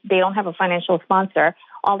obviously they don't have a financial sponsor.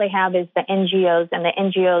 All they have is the NGOs, and the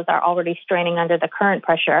NGOs are already straining under the current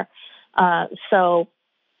pressure. So,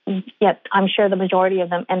 yes, I'm sure the majority of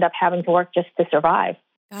them end up having to work just to survive.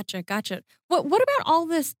 Gotcha. What about all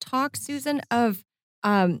this talk, Susan, of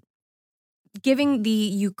giving the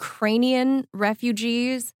Ukrainian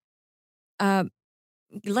refugees,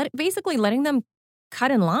 basically letting them cut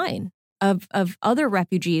in line of other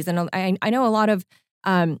refugees? And I know a lot of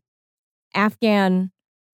Afghan,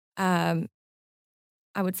 I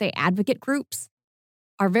would say, advocate groups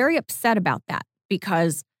are very upset about that,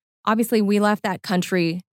 because obviously we left that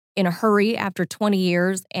country in a hurry after 20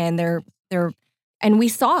 years, and and we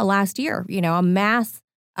saw last year, a mass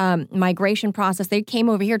migration process. They came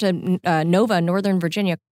over here to Nova, Northern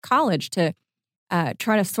Virginia College, to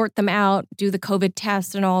try to sort them out, do the COVID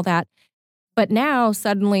test and all that. But now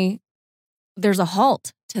suddenly there's a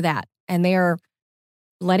halt to that, and they're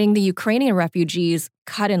letting the Ukrainian refugees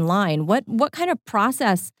cut in line. What kind of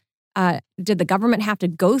process did the government have to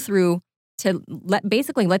go through to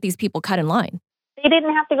basically let these people cut in line? They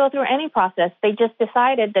didn't have to go through any process. They just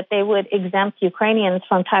decided that they would exempt Ukrainians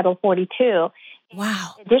from Title 42.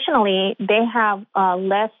 Wow. Additionally, they have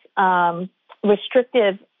less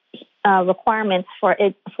restrictive requirements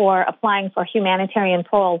for applying for humanitarian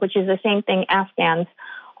parole, which is the same thing Afghans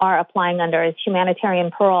are applying under, is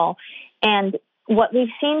humanitarian parole. And what we've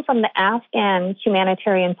seen from the Afghan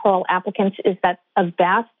humanitarian parole applicants is that a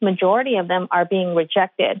vast majority of them are being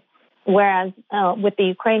rejected, whereas with the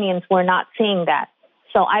Ukrainians, we're not seeing that.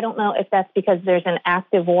 So I don't know if that's because there's an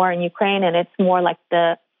active war in Ukraine, and it's more like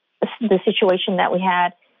the situation that we had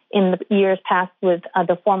in the years past with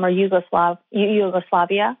the former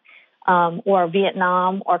Yugoslavia or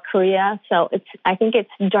Vietnam or Korea. So I think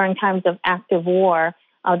it's during times of active war,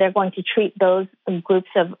 they're going to treat those groups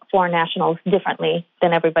of foreign nationals differently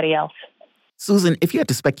than everybody else. Susan, if you had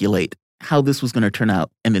to speculate how this was going to turn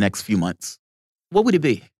out in the next few months, what would it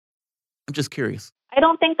be? I'm just curious. I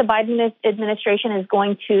don't think the Biden administration is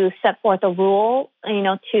going to set forth a rule,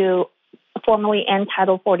 to formally end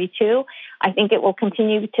Title 42. I think it will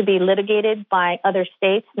continue to be litigated by other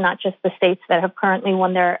states, not just the states that have currently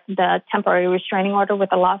won the temporary restraining order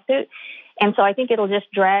with a lawsuit. And so I think it'll just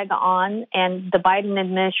drag on, and the Biden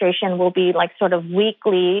administration will be like sort of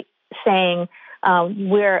weekly saying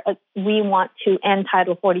we want to end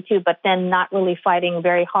Title 42, but then not really fighting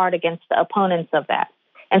very hard against the opponents of that.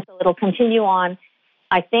 And so it'll continue on,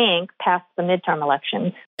 I think, past the midterm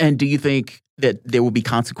elections. And do you think that there will be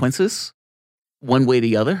consequences one way or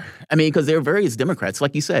the other? I mean, because there are various Democrats,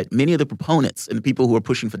 like you said, many of the proponents and the people who are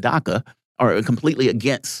pushing for DACA are completely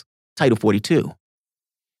against Title 42.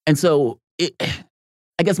 And so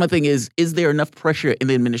I guess my thing is there enough pressure in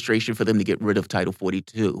the administration for them to get rid of Title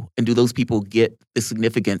 42? And do those people get the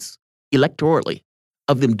significance electorally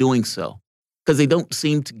of them doing so? Because they don't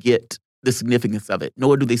seem to get the significance of it,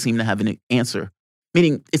 nor do they seem to have an answer.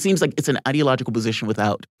 Meaning, it seems like it's an ideological position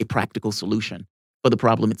without a practical solution for the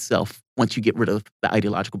problem itself once you get rid of the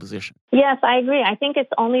ideological position. Yes, I agree. I think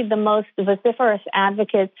it's only the most vociferous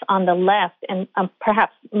advocates on the left, and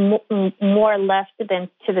perhaps more left than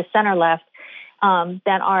to the center left,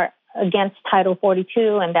 that are against Title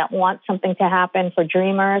 42 and that want something to happen for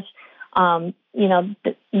Dreamers, they're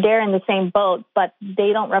in the same boat, but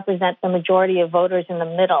they don't represent the majority of voters in the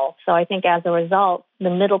middle. So I think as a result, the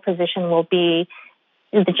middle position will be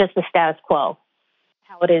just the status quo,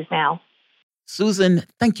 how it is now. Susan,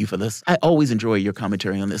 thank you for this. I always enjoy your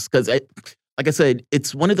commentary on this because, like I said,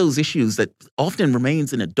 it's one of those issues that often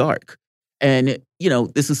remains in the dark. And,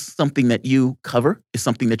 this is something that you cover, is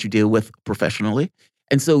something that you deal with professionally.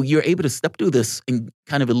 And so you're able to step through this and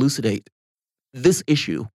kind of elucidate this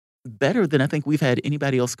issue better than I think we've had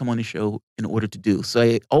anybody else come on the show in order to do. So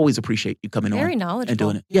I always appreciate you coming on Very knowledgeable. and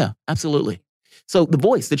doing it. Yeah, absolutely. So the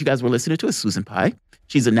voice that you guys were listening to is Susan Pai.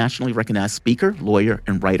 She's a nationally recognized speaker, lawyer,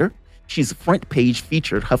 and writer. She's a front-page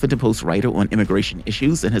featured Huffington Post writer on immigration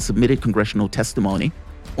issues and has submitted congressional testimony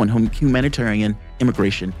on humanitarian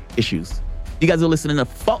immigration issues. You guys are listening to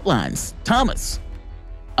Fault Lines. Thomas,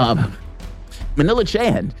 Manila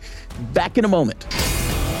Chan, back in a moment.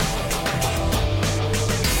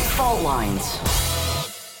 Fault Lines.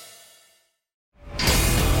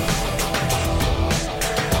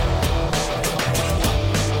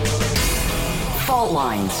 Fault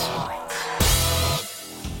Lines.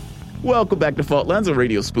 Welcome back to Fault Lines on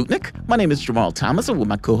Radio Sputnik. My name is Jamal Thomas. I'm with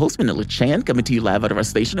my co-host, Manila Chan, coming to you live out of our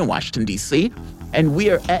station in Washington, D.C. And we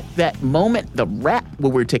are at that moment, the wrap,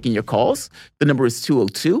 where we're taking your calls. The number is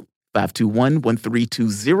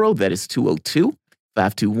 202-521-1320. That is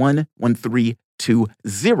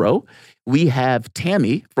 202-521-1320. We have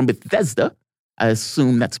Tammy from Bethesda. I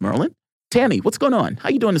assume that's Maryland. Tammy, what's going on? How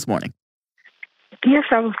you doing this morning? Yes,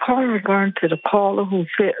 I was calling regarding to the caller who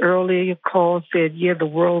said earlier, your call said, the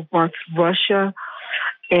world wants Russia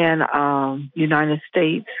and United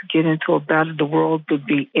States get into a battle. The world would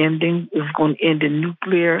be ending. It's going to end in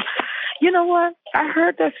nuclear. You know what? I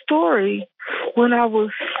heard that story when I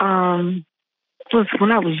was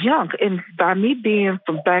young, and by me being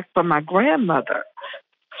from my grandmother.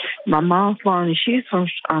 My mom's born, and she's from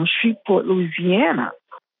Shreveport, Louisiana.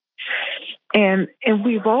 And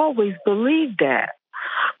we've always believed that.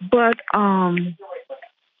 But,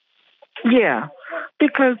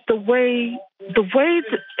 because the way,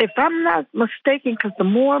 if I'm not mistaken, because the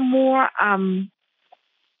more and more I'm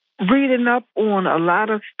reading up on a lot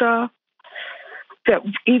of stuff, that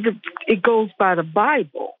either it goes by the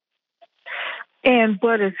Bible. And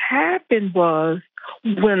what has happened was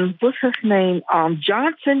when, what's his name,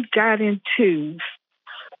 Johnson got into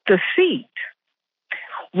the seat,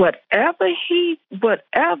 whatever he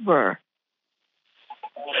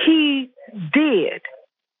did,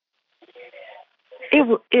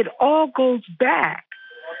 it all goes back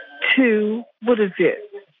to,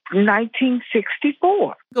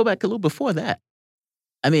 1964. Go back a little before that.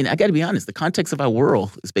 I mean, I got to be honest, the context of our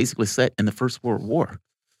world is basically set in the First World War.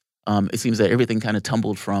 It seems that everything kind of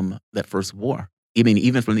tumbled from that first war. I mean,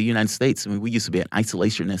 even from the United States, we used to be an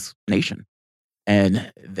isolationist nation.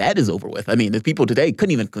 And that is over with. I mean, the people today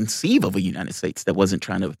couldn't even conceive of a United States that wasn't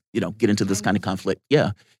trying to, get into this kind of conflict.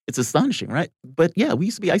 Yeah, it's astonishing, right? But yeah, we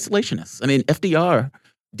used to be isolationists. I mean, FDR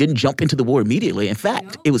didn't jump into the war immediately. In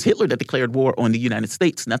fact, it was Hitler that declared war on the United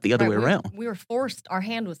States, not the other way around. We were forced. Our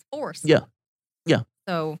hand was forced. Yeah.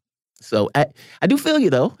 So I do feel you,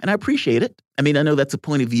 though, and I appreciate it. I mean, I know that's a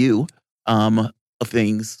point of view of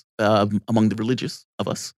things among the religious of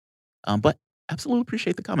us, but absolutely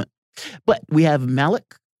appreciate the comment. But we have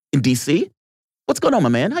Malik in D.C. What's going on, my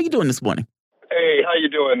man? How you doing this morning? Hey, how you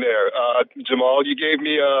doing there, Jamal? You gave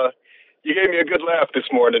me a good laugh this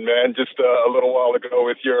morning, man. Just a little while ago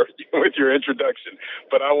with your introduction,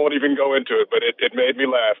 but I won't even go into it. But it made me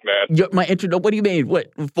laugh, man. My intro? What do you mean?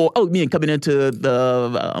 What for? Oh, you mean coming into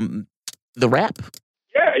the rap?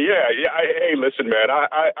 Yeah. Hey, listen, man.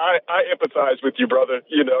 I empathize with you, brother.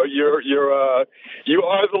 You are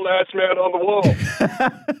the last man on the wall.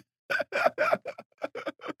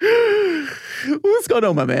 What's going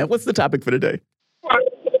on, my man? What's the topic for today?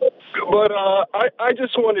 But I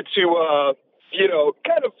just wanted to,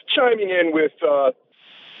 kind of chiming in with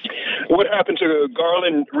what happened to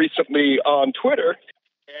Garland recently on Twitter,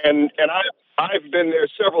 and I've been there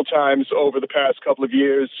several times over the past couple of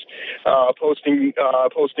years, posting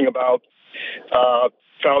about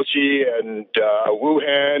Fauci and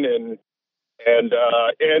Wuhan and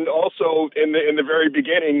also in the very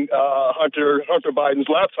beginning, Hunter Biden's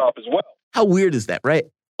laptop as well. How weird is that, right?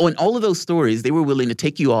 On all of those stories, they were willing to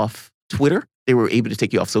take you off Twitter. They were able to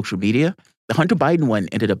take you off social media. The Hunter Biden one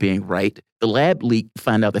ended up being right. The lab leak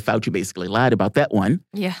found out that Fauci basically lied about that one.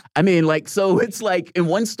 Yeah. I mean, so it's like in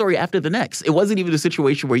one story after the next. It wasn't even a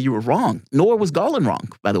situation where you were wrong, nor was Garland wrong,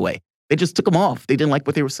 by the way. They just took them off. They didn't like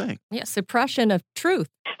what they were saying. Yeah, suppression of truth.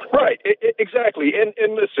 Right, exactly. And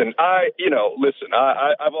listen,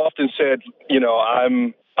 I've often said,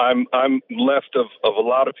 I'm left of a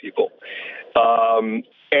lot of people.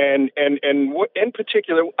 And in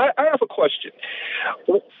particular, I have a question.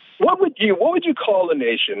 What would you call a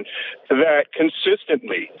nation that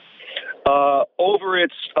consistently, over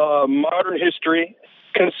its modern history,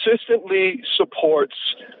 consistently supports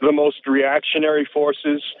the most reactionary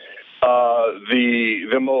forces,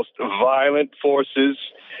 the most violent forces,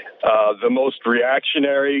 the most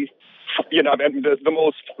reactionary, the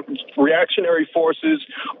most reactionary forces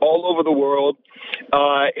all over the world,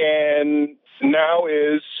 and now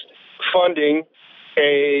is funding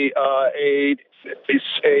a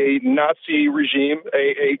Nazi regime,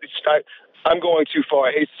 I'm going too far,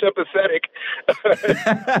 a sympathetic,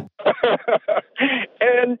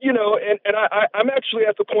 and I'm actually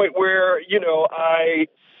at the point where, I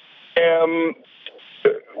am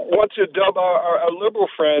want to dub our liberal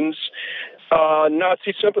friends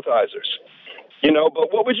Nazi sympathizers,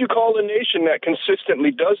 but what would you call a nation that consistently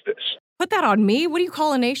does this? Put that on me? What do you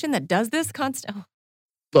call a nation that does this constantly?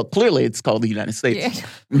 Well, clearly it's called the United States.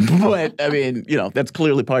 Yeah. But, I mean, that's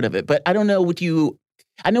clearly part of it. But I don't know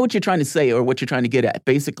I know what you're trying to say or what you're trying to get at.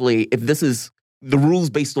 Basically, if this is the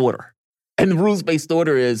rules-based order, and the rules-based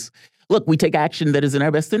order is, look, we take action that is in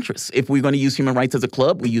our best interest. If we're going to use human rights as a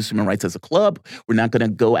club, we use human rights as a club. We're not going to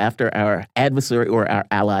go after our adversary or our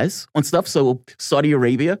allies on stuff. So Saudi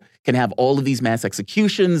Arabia can have all of these mass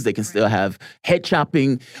executions. They can still have head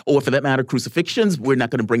chopping or, for that matter, crucifixions. We're not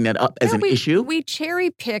going to bring that up as an issue. We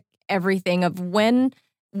cherry pick everything of when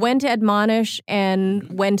to admonish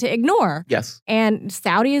and when to ignore. Yes. And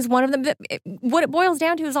Saudi is one of them. What it boils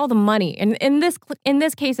down to is all the money. And in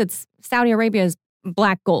this case, it's Saudi Arabia's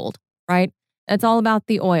black gold, right? It's all about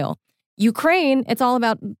the oil. Ukraine, it's all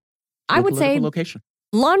about, I would say, location.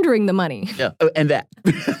 Laundering the money. Yeah, and that,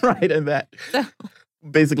 right, and that. So.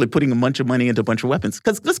 Basically putting a bunch of money into a bunch of weapons.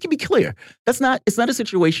 Because let's be clear, it's not a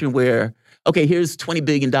situation where, okay, here's $20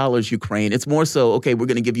 billion, Ukraine. It's more so, okay, we're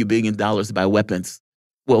going to give you $1 billion to buy weapons.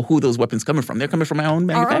 Well, who are those weapons coming from? They're coming from our own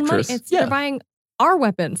manufacturers. They're buying our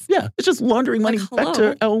weapons. Yeah, it's just laundering money back to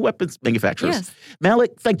our own weapons manufacturers. Yes.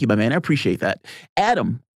 Malik, thank you, my man. I appreciate that.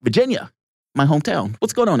 Adam, Virginia, my hometown.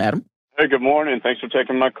 What's going on, Adam? Hey, good morning. Thanks for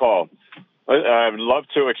taking my call. I would love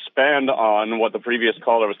to expand on what the previous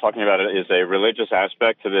caller was talking about. It is a religious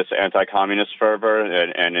aspect to this anti-communist fervor,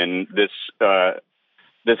 and in this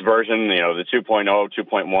version, the 2.0,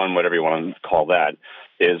 2.1, whatever you want to call that,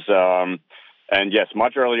 is and yes,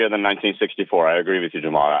 much earlier than 1964. I agree with you,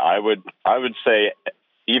 Jamal. I would say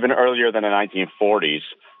even earlier than the 1940s,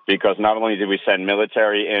 because not only did we send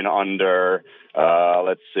military in under,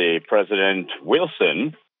 President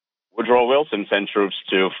Wilson. Woodrow Wilson sent troops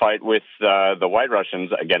to fight with the White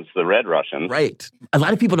Russians against the Red Russians. Right. A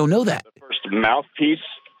lot of people don't know that. The first mouthpiece,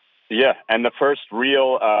 and the first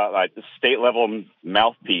real state-level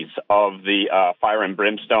mouthpiece of the fire and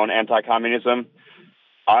brimstone anti-communism,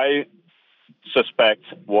 I suspect,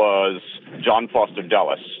 was John Foster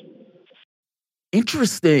Dulles.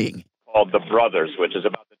 Interesting. Called The Brothers, which is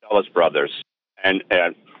about the Dulles brothers. And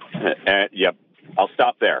yep, I'll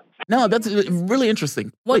stop there. No, that's really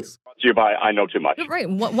interesting. Please. Brought to you by I Know Too Much. Right.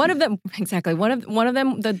 One of them, exactly. One of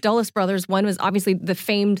them, the Dulles brothers. One was obviously the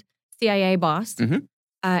famed CIA boss,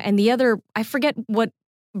 and the other, I forget what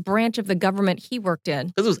branch of the government he worked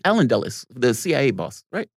in. This was Allen Dulles, the CIA boss,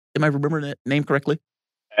 right? Am I remembering that name correctly?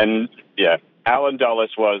 And Allen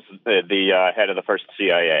Dulles was the head of the first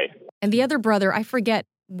CIA. And the other brother, I forget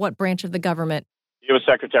what branch of the government. He was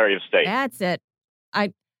Secretary of State. That's it.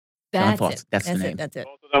 That's it. That's the name. That's it.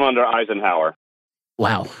 Both of them under Eisenhower.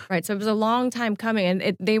 Wow. Right. So it was a long time coming.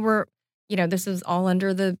 And they were, this was all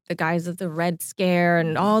under the guise of the Red Scare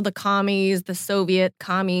and all the commies, the Soviet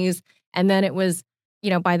commies. And then it was,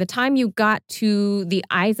 by the time you got to the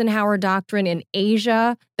Eisenhower Doctrine in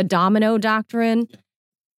Asia, the Domino Doctrine,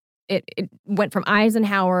 it went from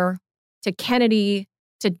Eisenhower to Kennedy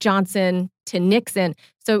to Johnson to Nixon.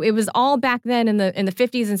 So it was all back then in the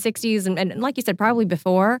 50s and 60s, and like you said, probably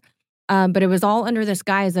before. But it was all under this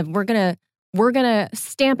guise of we're gonna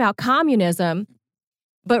stamp out communism.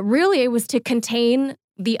 But really, it was to contain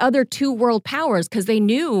the other two world powers, because they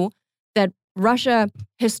knew that Russia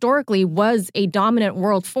historically was a dominant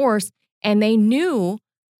world force, and they knew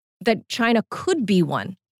that China could be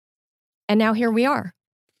one. And now here we are.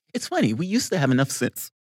 It's funny. We used to have enough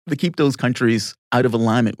sense to keep those countries out of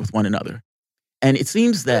alignment with one another. And it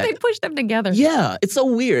seems that they push them together. Yeah, it's so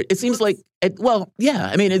weird. It seems like, I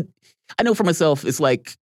know for myself, it's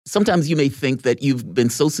like sometimes you may think that you've been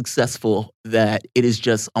so successful that it is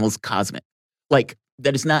just almost cosmic. Like,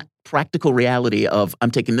 that it's not practical reality of I'm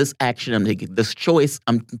taking this action, I'm taking this choice,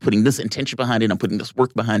 I'm putting this intention behind it, I'm putting this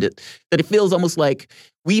work behind it, that it feels almost like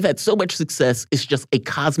we've had so much success, it's just a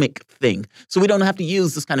cosmic thing. So we don't have to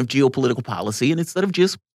use this kind of geopolitical policy. And instead of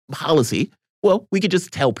just policy, well, we could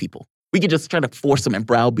just tell people. We could just try to force them and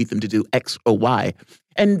browbeat them to do X or Y.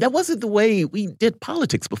 And that wasn't the way we did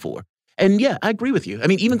politics before. And yeah, I agree with you. I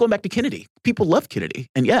mean, even going back to Kennedy, people love Kennedy.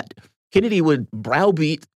 And yet, Kennedy would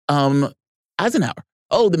browbeat Eisenhower.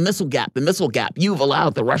 Oh, the missile gap. You've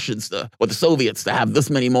allowed the Russians or the Soviets to have this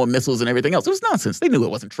many more missiles and everything else. It was nonsense. They knew it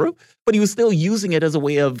wasn't true. But he was still using it as a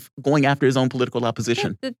way of going after his own political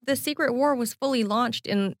opposition. Yeah, the secret war was fully launched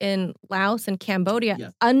in Laos and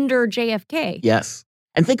Cambodia under JFK. Yes.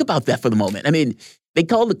 And think about that for the moment. I mean, they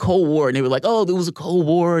called the Cold War and they were like, oh, there was a Cold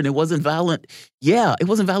War and it wasn't violent. Yeah, it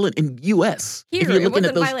wasn't violent in U.S. Here, it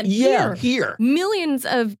wasn't violent here. Millions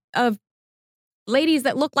of ladies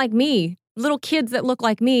that look like me, little kids that look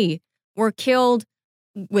like me, were killed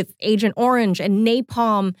with Agent Orange and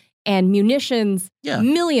napalm and munitions. Yeah.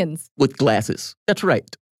 Millions. With glasses. That's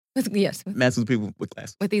right. Yes. Massive people with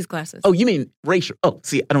glasses. With these glasses. Oh, you mean racial? Oh,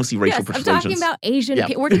 see, I don't see racial persuasions. I'm talking about Asian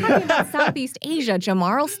people. We're talking about Southeast Asia,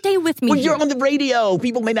 Jamaral. Stay with me Well, here. you're on the radio.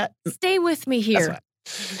 People may not. Stay with me here.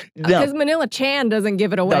 That's right. Because Manila Chan doesn't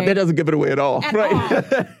give it away. No, that doesn't give it away at all.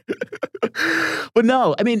 Right. But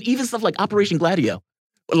no, I mean, even stuff like Operation Gladio,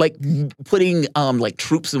 like putting like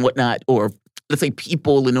troops and whatnot, or let's say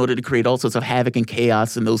people in order to create all sorts of havoc and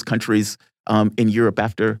chaos in those countries in Europe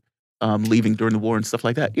after leaving during the war and stuff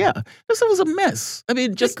like that. Yeah, this was a mess. I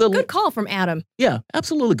mean, just good call from Adam. Yeah,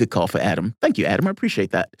 absolutely good call for Adam. Thank you, Adam. I appreciate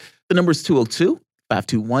that. The number is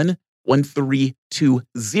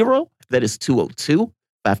 202-521-1320. That is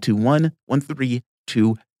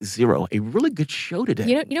 202-521-1320. A really good show today.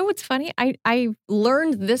 You know what's funny? I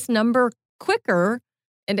learned this number quicker,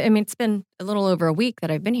 and I mean, it's been a little over a week that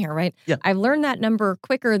I've been here, right? Yeah. I've learned that number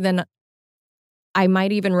quicker than I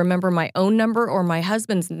might even remember my own number or my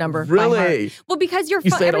husband's number. Really? Well, because your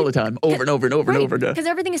phone, you say it all the time, over and over and over and over again. Because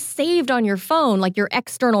everything is saved on your phone, like your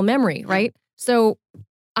external memory, right? So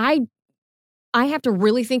I have to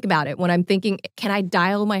really think about it when I'm thinking, can I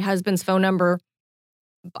dial my husband's phone number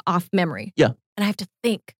off memory? Yeah. And I have to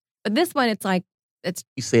think. But this one, it's like,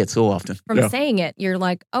 you say it so often. From saying it, you're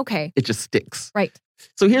like, okay. It just sticks. Right.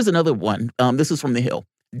 So here's another one. This is from The Hill.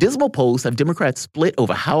 Dismal polls have Democrats split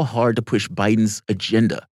over how hard to push Biden's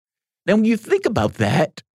agenda. Now, when you think about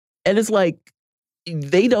that, and it's like,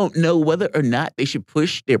 they don't know whether or not they should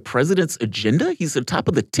push their president's agenda. He's at the top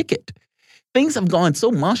of the ticket. Things have gone so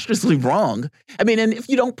monstrously wrong. I mean, and if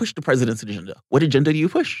you don't push the president's agenda, what agenda do you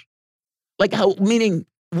push? Like meaning,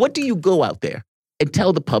 what do you go out there and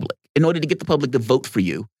tell the public in order to get the public to vote for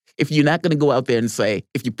you if you're not going to go out there and say,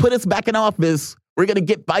 if you put us back in office, we're going to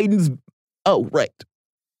get Biden's, oh, right.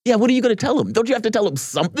 Yeah, what are you going to tell them? Don't you have to tell them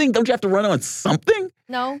something? Don't you have to run on something?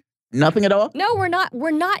 No. Nothing at all? No, we're not. We're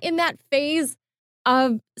not in that phase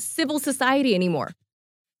of civil society anymore.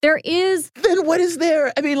 There is. Then what is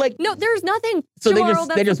there? I mean, like. No, there's nothing. So Tomorrow,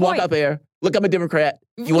 they just walk out there. Look, I'm a Democrat.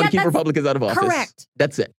 You want to keep Republicans out of office. Correct.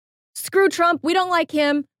 That's it. Screw Trump. We don't like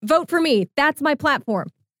him. Vote for me. That's my platform.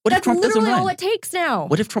 What if Trump doesn't run? That's literally all it takes now.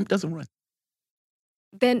 What if Trump doesn't run?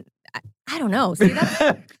 Then I don't know. See,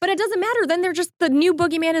 but it doesn't matter. Then they're just the new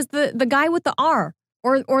boogeyman is the guy with the R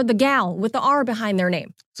or the gal with the R behind their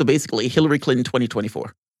name. So basically, Hillary Clinton 2024.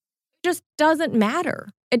 It just doesn't matter.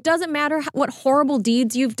 It doesn't matter what horrible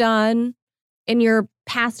deeds you've done in your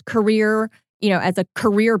past career, as a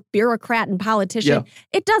career bureaucrat and politician. Yeah.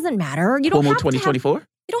 It doesn't matter. You don't Cuomo have 2024? You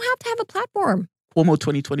don't have to have a platform. Cuomo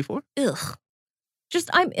 2024? Ugh.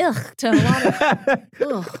 I'm to a lot of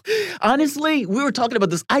ugh. Honestly, we were talking about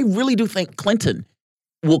this. I really do think Clinton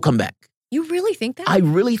will come back. You really think that? I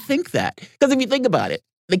really think that. Because if you think about it,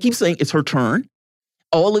 they keep saying it's her turn.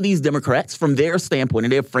 All of these Democrats, from their standpoint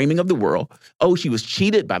and their framing of the world, she was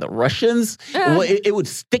cheated by the Russians. It would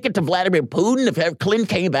stick it to Vladimir Putin if Clinton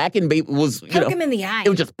came back and was, poke him in the eye. It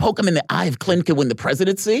would just poke him in the eye if Clinton could win the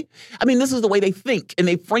presidency. I mean, this is the way they think, and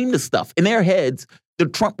they frame this stuff in their heads. The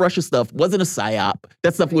Trump-Russia stuff wasn't a psyop.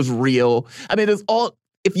 That stuff was real. I mean,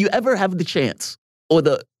 if you ever have the chance or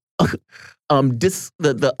the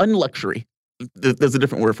unluxury, there's a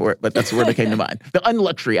different word for it, but that's the word that came to mind. The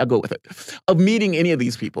unluxury, I'll go with it, of meeting any of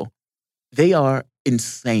these people. They are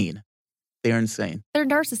insane. They are insane. They're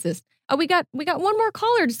narcissists. Oh, we got one more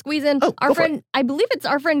caller to squeeze in. Oh, our friend, I believe it's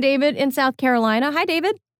our friend David in South Carolina. Hi,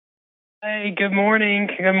 David. Hey, good morning.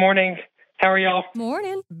 Good morning. How are y'all?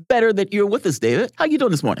 Morning. Better that you're with us, David. How you doing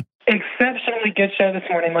this morning? exceptionally good show this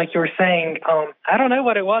morning, like you were saying. I don't know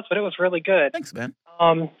what it was, but it was really good. Thanks, man.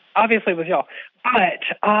 Obviously, it was y'all. But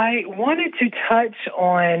I wanted to touch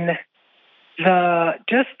on the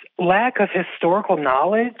just lack of historical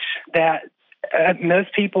knowledge that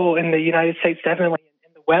most people in the United States, definitely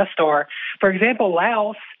in the West, are. For example,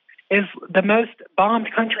 Laos is the most bombed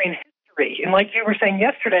country in history. And like you were saying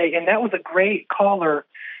yesterday, and that was a great caller.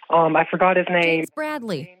 I forgot his name. James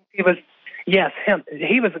Bradley. Yes, him.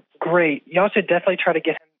 He was great. Y'all should definitely try to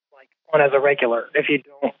get him on as a regular if you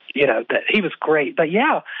don't, that he was great. But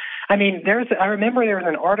yeah, I mean, I remember there was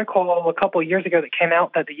an article a couple of years ago that came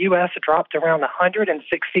out that the U.S. dropped around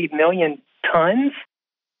 160 million tons.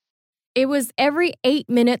 It was every 8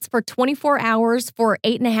 minutes for 24 hours for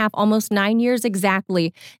 8.5, almost 9 years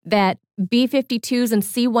exactly, that B-52s and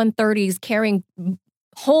C-130s carrying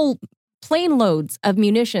whole plane loads of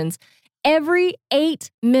munitions. Every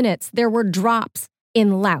 8 minutes, there were drops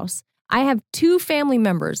in Laos. I have 2 family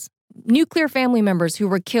members, nuclear family members, who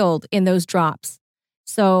were killed in those drops.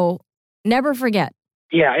 So never forget.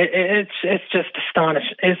 Yeah, it's just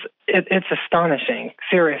astonishing. It's astonishing,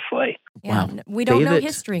 seriously. Yeah, wow. We don't know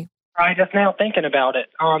history. I just now thinking about it.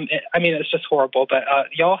 It's just horrible. But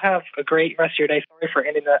y'all have a great rest of your day. Sorry for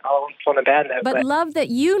ending that on a bad note. But love that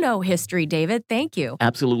you know history, David. Thank you.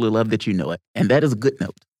 Absolutely love that you know it. And that is a good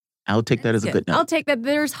note. I'll take that as a good note. I'll take that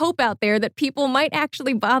there's hope out there that people might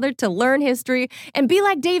actually bother to learn history and be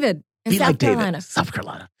like David in South Carolina. South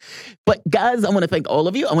Carolina. But guys, I want to thank all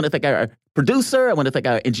of you. I want to thank our producer. I want to thank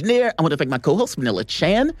our engineer. I want to thank my co-host, Manila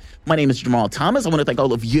Chan. My name is Jamal Thomas. I want to thank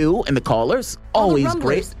all of you and the callers. Always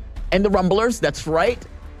great. And the Rumblers, that's right.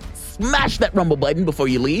 Smash that Rumble button before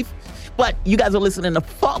you leave. But you guys are listening to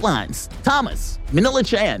Fault Lines. Thomas, Manila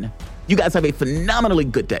Chan, you guys have a phenomenally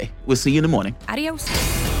good day. We'll see you in the morning. Adios.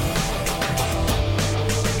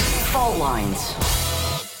 Fault Lines.